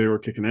 right? Like they were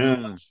kicking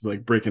Mm, ass,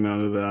 like breaking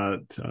out of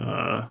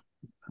that.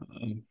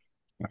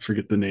 I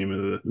forget the name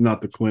of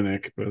not the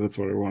clinic, but that's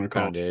what I want to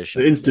call it. The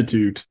Foundation, yeah.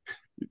 institute,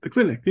 the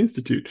clinic, the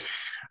institute.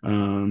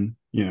 Kind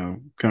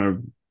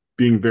of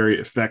being very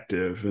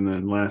effective. And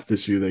then last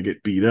issue, they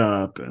get beat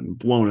up and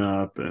blown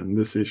up. And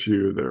this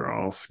issue, they're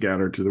all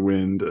scattered to the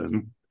wind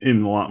and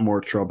in a lot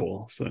more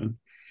trouble. So,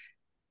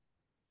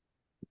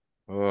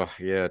 Oh,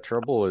 yeah.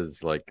 Trouble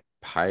is like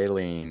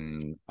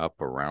piling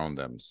up around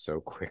them so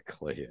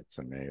quickly. It's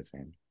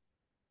amazing.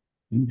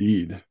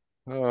 indeed.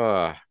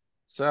 Oh,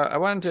 so I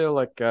wanted to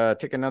like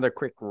take another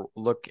quick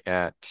look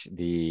at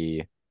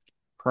the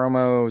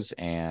promos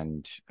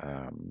and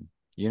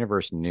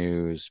universe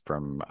news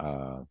from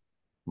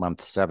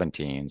month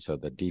 17. So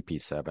the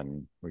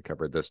DP7 we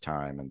covered this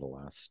time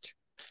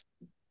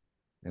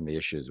in the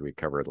issues we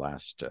covered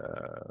last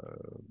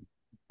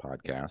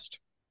podcast.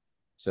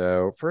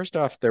 So first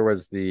off, there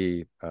was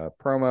the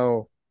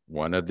promo.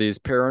 One of these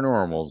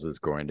paranormals is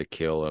going to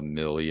kill 1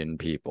 million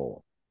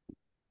people,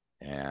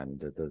 and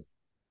the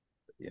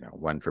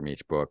one from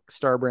each book: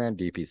 Starbrand,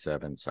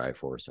 DP7, PSI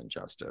Force, and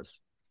Justice.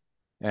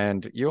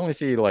 And you only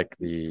see like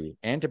the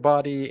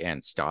antibody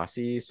and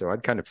Stasi, so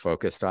I'd kind of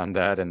focused on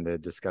that in the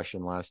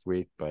discussion last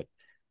week, but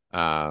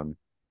um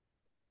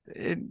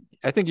it,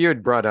 I think you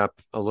had brought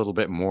up a little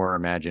bit more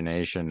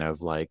imagination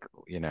of like,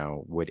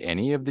 would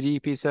any of the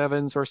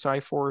DP7s or PSI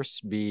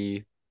Force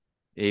be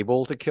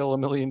able to kill a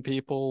million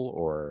people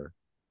or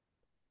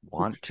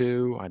want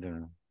to? I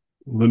don't know.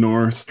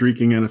 Lenore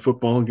streaking at a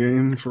football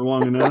game for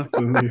long enough,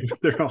 and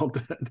they're all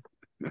dead.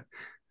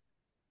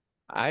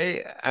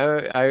 I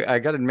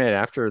gotta admit,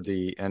 after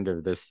the end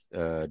of this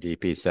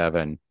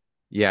DP7,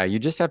 yeah, you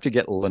just have to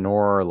get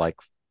Lenore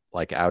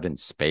like out in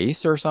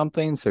space or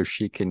something so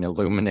she can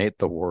illuminate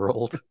the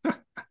world.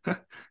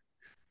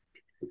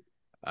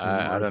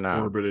 I don't Mars know.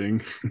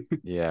 orbiting.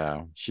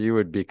 Yeah, she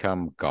would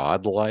become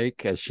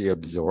godlike as she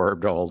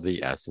absorbed all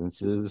the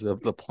essences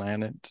of the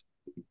planet,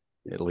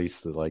 at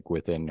least like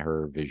within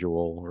her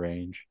visual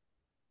range.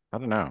 I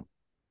don't know.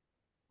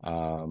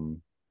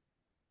 Um,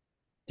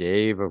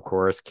 Dave, of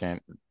course,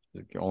 can't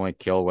only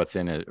kill what's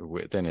in it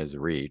within his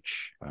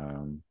reach.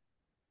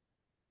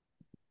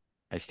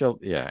 I still,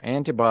 yeah,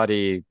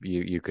 antibody.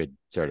 You could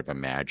sort of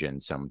imagine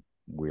some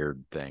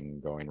weird thing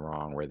going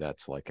wrong where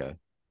that's like a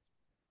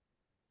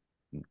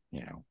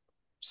you know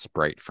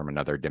sprite from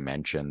another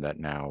dimension that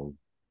now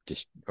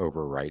just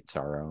overwrites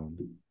our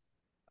own.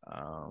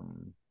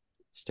 Um,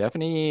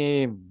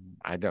 Stephanie,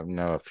 I don't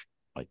know if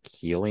like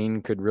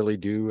healing could really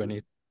do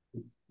any.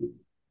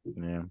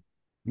 Yeah,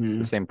 the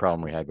Yeah. same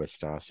problem we had with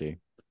Stassi.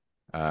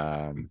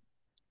 Um,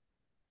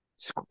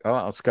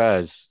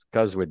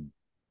 Skuz would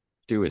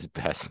do his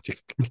best to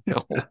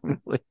kill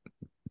him.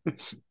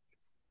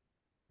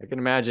 I can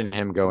imagine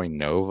him going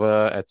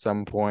Nova at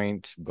some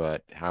point,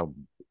 but how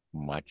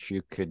much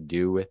you could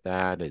do with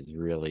that is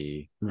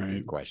really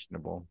Right.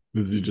 questionable.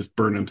 Does he just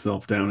burn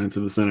himself down into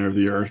the center of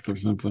the earth or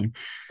something?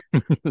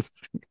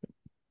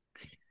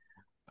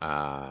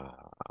 uh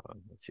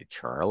let's see,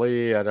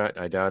 Charlie.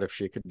 I doubt if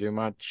she could do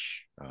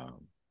much.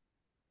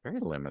 Very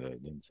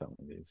limited in some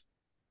of these.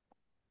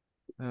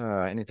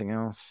 Anything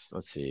else?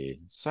 Let's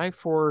see.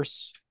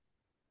 Cyforce.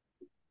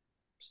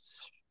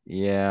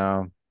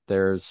 Yeah,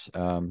 there's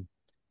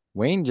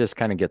Wayne just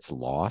kind of gets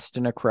lost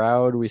in a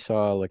crowd. We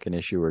saw like an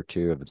issue or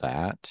two of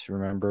that,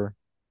 remember?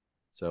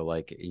 So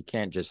like you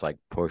can't just like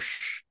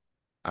push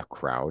a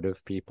crowd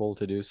of people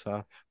to do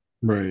stuff.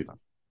 Right.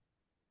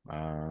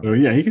 So Um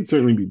yeah, he can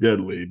certainly be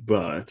deadly,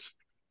 but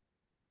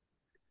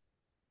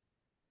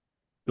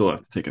he'll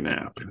have to take a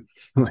nap.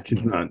 Like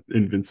he's not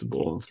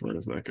invincible as far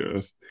as that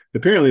goes.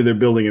 Apparently, they're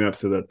building it up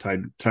so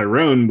that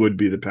Tyrone would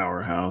be the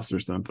powerhouse or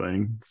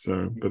something.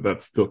 So, but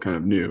that's still kind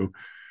of new.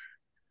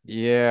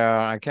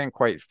 yeah, I can't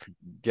quite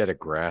get a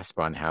grasp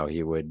on how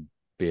he would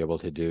be able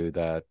to do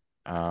that.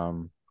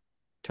 Um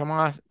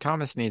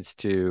Thomas needs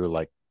to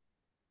like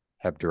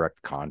have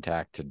direct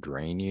contact to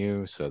drain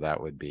you, so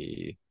that would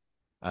be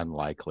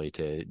unlikely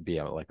to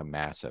be like a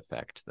Mass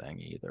Effect thing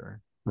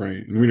either.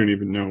 Right. And we don't So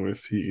even know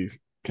if he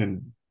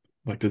can,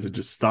 like, does it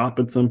just stop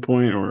at some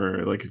point,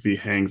 or like if he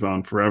hangs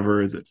on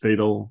forever, is it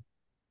fatal?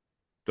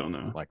 Don't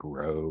know. like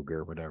Rogue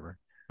or whatever.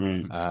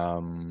 Right.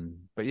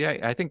 But yeah,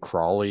 I think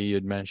Crawley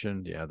you'd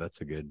mentioned. Yeah,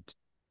 that's a good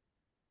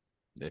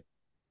if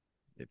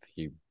if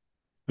he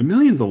A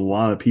million's a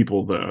lot of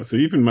people, though. So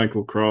even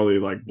Michael Crawley,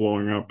 like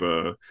blowing up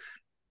a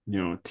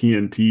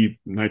TNT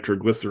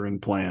nitroglycerin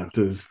plant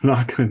is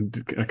not going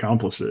to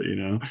accomplish it.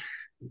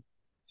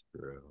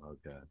 True.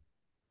 Okay.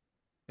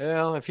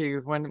 Well, if he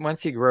when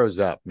once he grows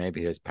up,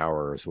 maybe his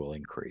powers will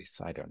increase.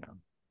 I don't know.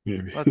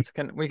 Maybe.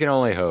 We can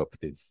only hope.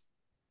 These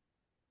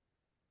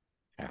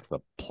half the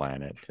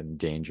planet in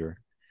danger.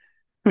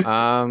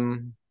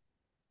 Um,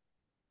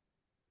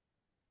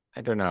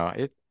 I don't know.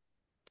 It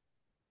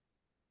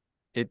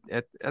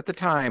at the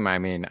time, I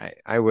mean,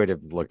 I would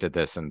have looked at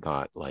this and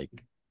thought like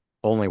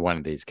only one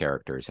of these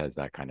characters has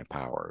that kind of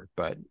power.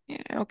 But yeah,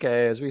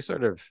 okay, as we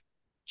sort of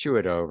chew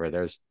it over,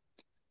 there's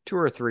two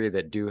or three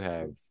that do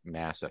have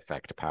Mass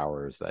Effect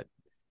powers that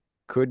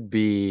could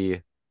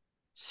be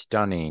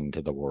stunning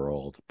to the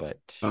world, but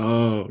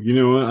Oh, you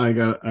know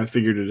what? I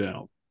figured it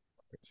out.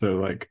 So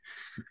like,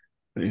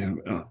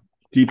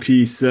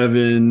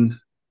 DP7,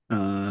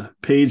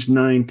 page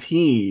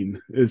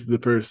 19 is the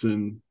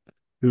person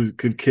who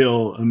could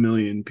kill a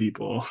million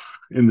people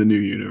in the new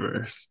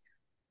universe.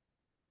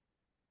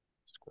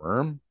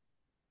 Squirm.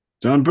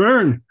 John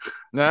Byrne.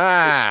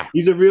 Ah,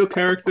 He's a real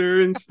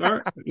character in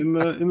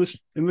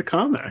the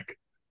comic.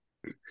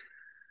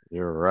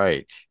 you're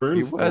right. He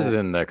Byrne's was fault.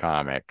 in the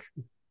comic.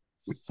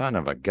 Son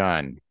of a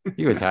gun.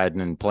 He was hiding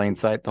in plain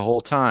sight the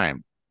whole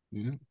time.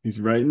 Yeah, he's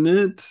writing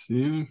it.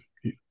 Yeah,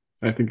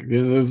 I think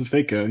that was a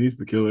fake out. He's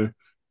the killer.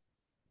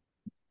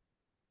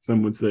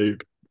 Some would say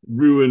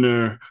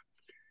ruiner.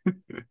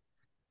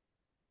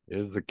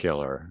 Is the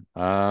killer.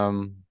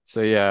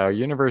 So yeah,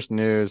 Universe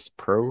News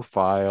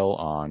profile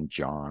on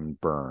John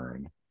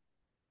Byrne.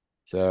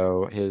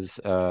 So his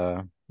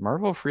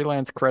Marvel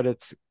freelance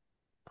credits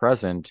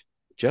present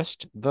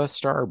just the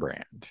Star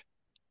brand.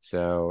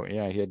 So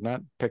yeah, he had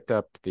not picked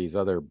up these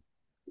other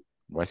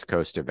West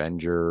Coast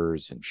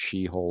Avengers and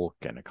She-Hulk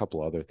and a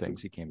couple other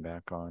things he came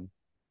back on,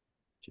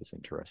 which is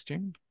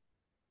interesting.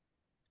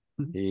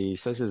 He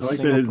says I his like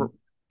that single his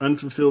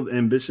unfulfilled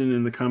ambition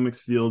in the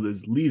comics field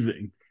is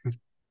leaving,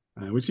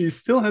 which he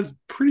still has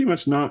pretty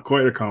much not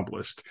quite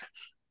accomplished.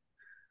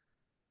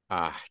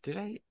 did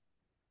I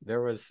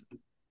there was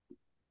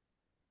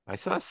I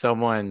saw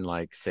someone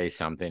like say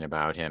something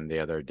about him the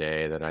other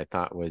day that I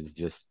thought was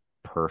just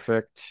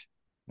perfect.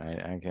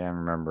 I can't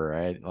remember.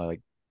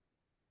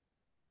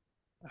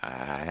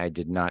 I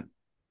did not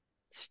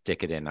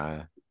stick it in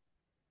a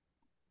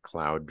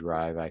cloud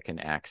drive I can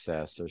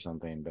access or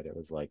something, but it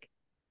was like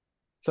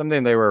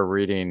something they were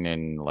reading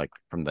in like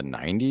from the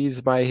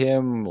 90s by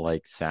him,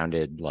 like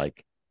sounded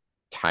like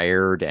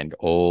tired and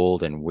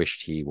old and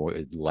wished he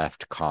would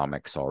left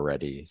comics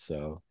already.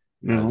 So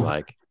I was No,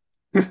 like,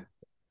 that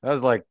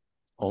was like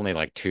only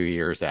like 2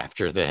 years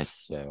after this.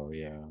 So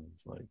yeah,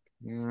 it's like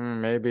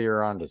maybe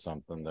you're onto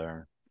something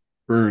there.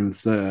 Burn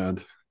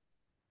sad.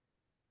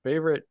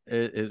 Favorite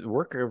is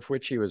work of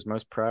which he was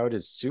most proud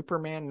is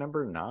Superman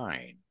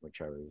 #9,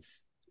 which I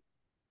was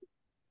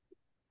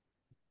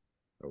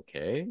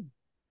okay.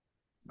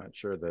 Not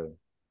sure the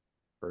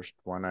first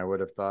one I would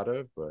have thought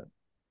of, but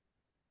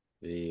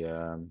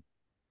the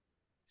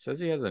says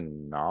he has a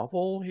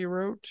novel he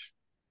wrote.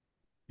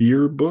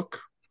 Beer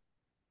book?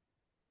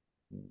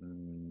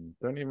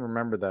 Don't even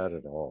remember that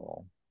at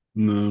all.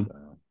 No.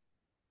 So,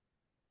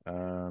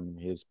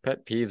 his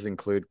pet peeves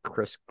include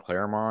Chris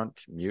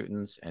Claremont,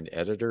 mutants, and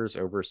editors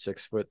over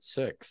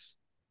 6'6".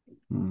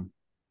 Hmm.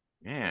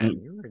 Man,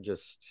 And, you were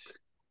just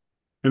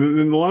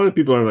and a lot of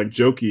people are like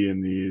jokey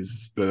in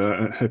these, but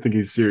I think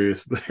he's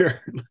serious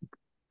there.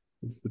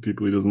 It's the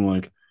people he doesn't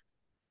like.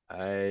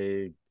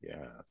 I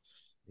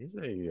guess he's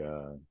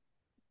a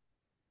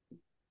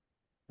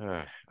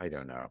I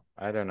don't know.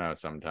 I don't know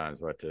sometimes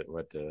what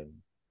to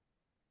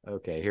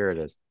okay, here it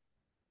is.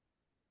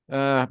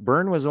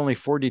 Byrne was only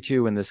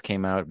 42 when this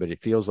came out, but it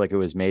feels like it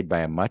was made by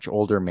a much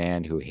older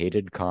man who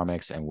hated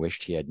comics and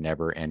wished he had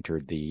never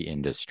entered the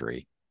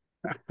industry.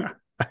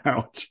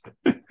 Ouch.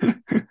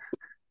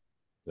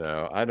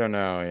 So I don't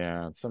know.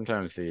 Yeah,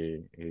 sometimes he's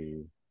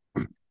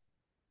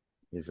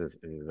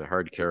a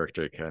hard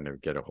character to kind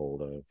of get a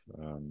hold of.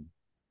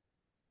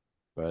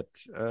 But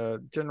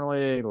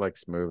generally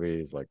likes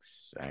movies,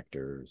 likes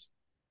actors,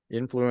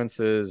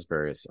 influences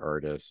various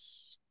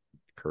artists,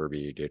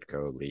 Kirby,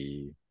 Ditko,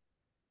 Lee.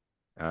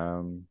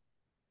 Um,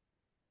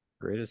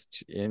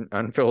 greatest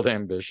unfilled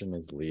ambition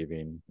is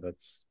leaving.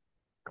 That's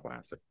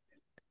classic.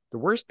 The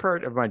worst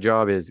part of my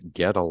job is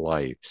get a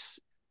life.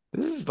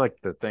 This is like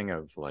the thing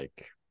of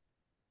like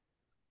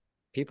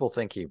people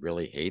think he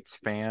really hates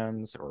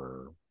fans,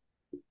 or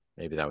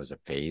maybe that was a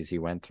phase he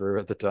went through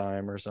at the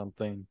time or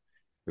something.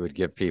 He would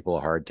give people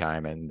a hard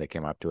time and they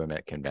came up to him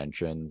at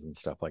conventions and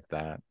stuff like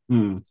that.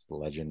 Hmm. It's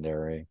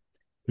legendary.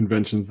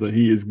 Conventions that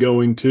he is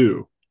going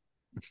to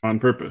on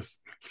purpose.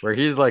 Where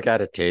he's like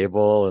at a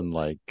table and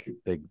like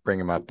they bring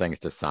him up things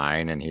to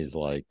sign and he's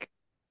like,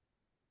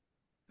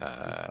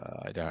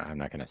 I'm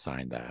not gonna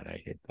sign that.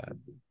 I hate that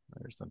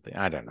or something.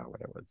 I don't know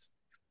what it was.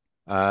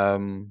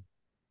 Um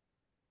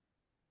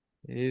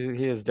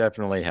he has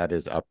definitely had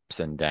his ups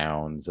and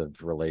downs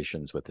of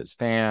relations with his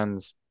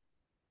fans.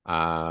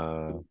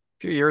 A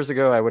few years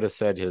ago, I would have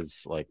said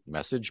his like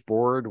message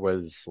board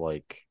was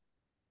like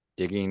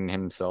digging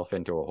himself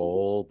into a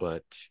hole,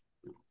 but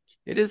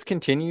it is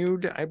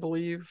continued, I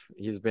believe.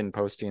 He's been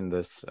posting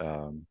this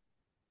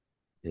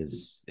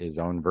his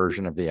own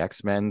version of the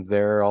X-Men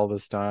there all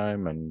this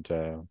time, and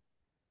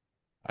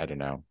I don't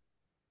know.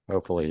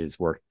 Hopefully he's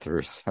worked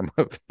through some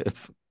of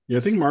his Yeah,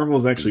 I think Marvel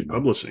is actually demons.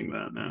 publishing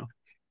that now.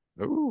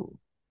 Ooh,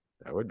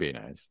 that would be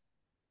nice.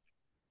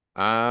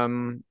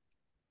 Um,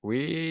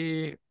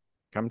 we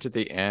come to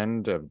the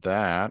end of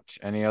that.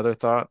 Any other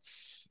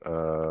thoughts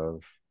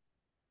of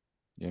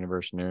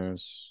universe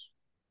news?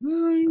 I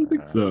don't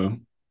think Uh, so.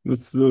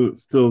 It's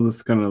still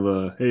this kind of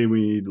the hey,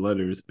 we need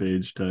letters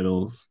page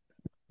titles,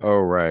 oh,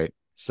 right.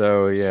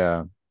 So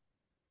yeah,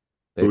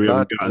 but they we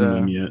haven't thought gotten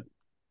them yet.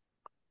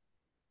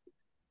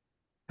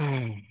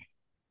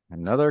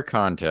 another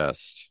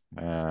contest,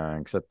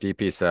 except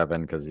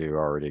DP7 because you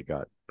already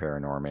got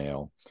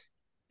paranormal.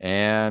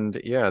 And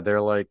yeah,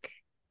 they're like,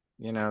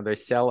 they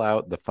sell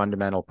out the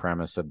fundamental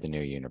premise of the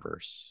new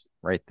universe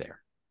right there.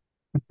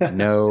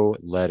 No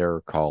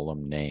letter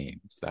column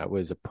names. That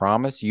was a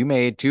promise you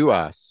made to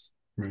us,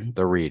 Right.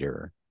 the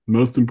reader,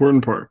 Most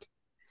important part.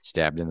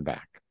 stabbed in the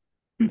back.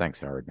 Thanks,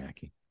 Howard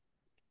Mackey.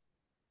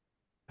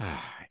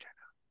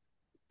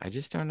 I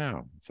just don't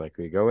know. It's like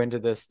we go into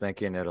this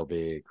thinking it'll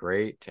be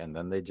great, and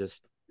then they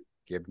just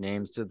give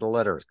names to the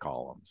letters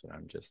columns. And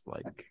I'm just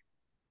like,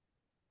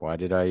 why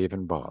did I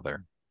even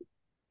bother?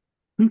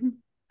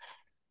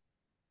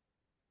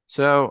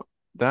 So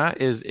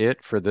that is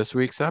it for this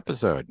week's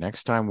episode.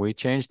 Next time we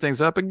change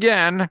things up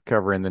again,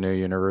 covering the new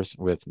universe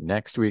with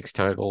next week's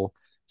title,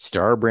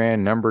 Star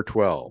Brand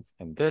 #12.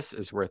 And this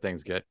is where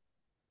things get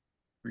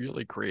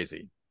really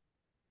crazy.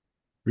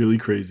 Really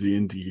crazy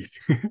indeed.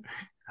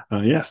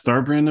 Yeah,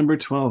 Starbrand number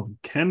 12.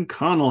 Ken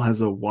Connell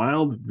has a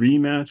wild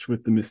rematch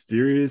with the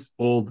mysterious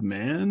old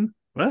man.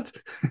 What?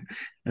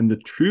 And the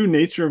true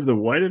nature of the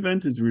white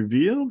event is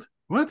revealed?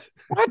 What?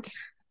 What?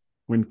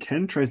 When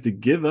Ken tries to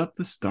give up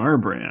the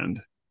Starbrand.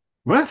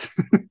 What?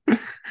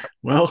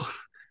 Well,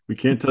 we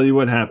can't tell you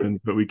what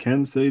happens, but we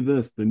can say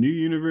this: the new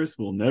universe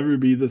will never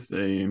be the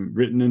same.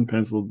 Written and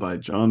penciled by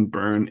John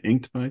Byrne,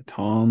 inked by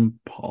Tom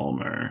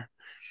Palmer.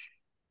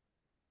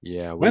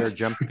 Yeah, we are What?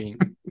 jumping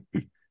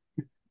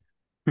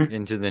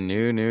into the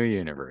new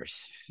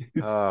universe.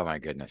 Oh my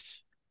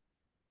goodness.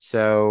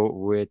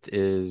 So it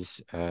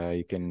is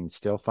you can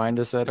still find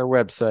us at our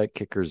website,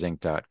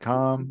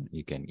 kickersinc.com.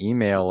 You can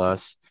email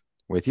us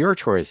with your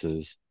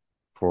choices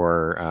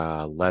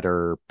for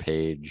letter,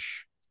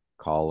 page,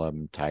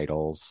 column,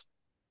 titles,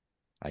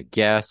 I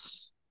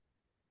guess,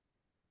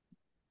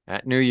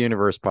 at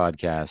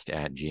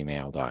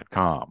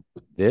newuniversepodcast@gmail.com.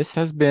 This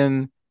has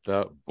been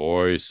the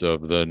voice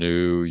of the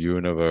new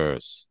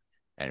universe,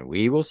 and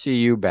we will see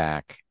you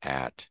back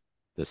at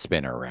the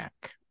spinner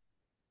rack.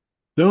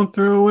 Don't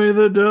throw away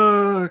the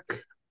duck.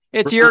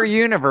 It's your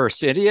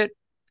universe, idiot.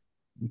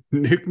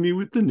 Nuke me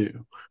with the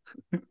new.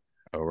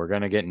 Oh, we're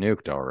gonna get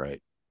nuked, all right.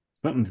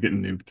 Something's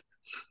getting nuked.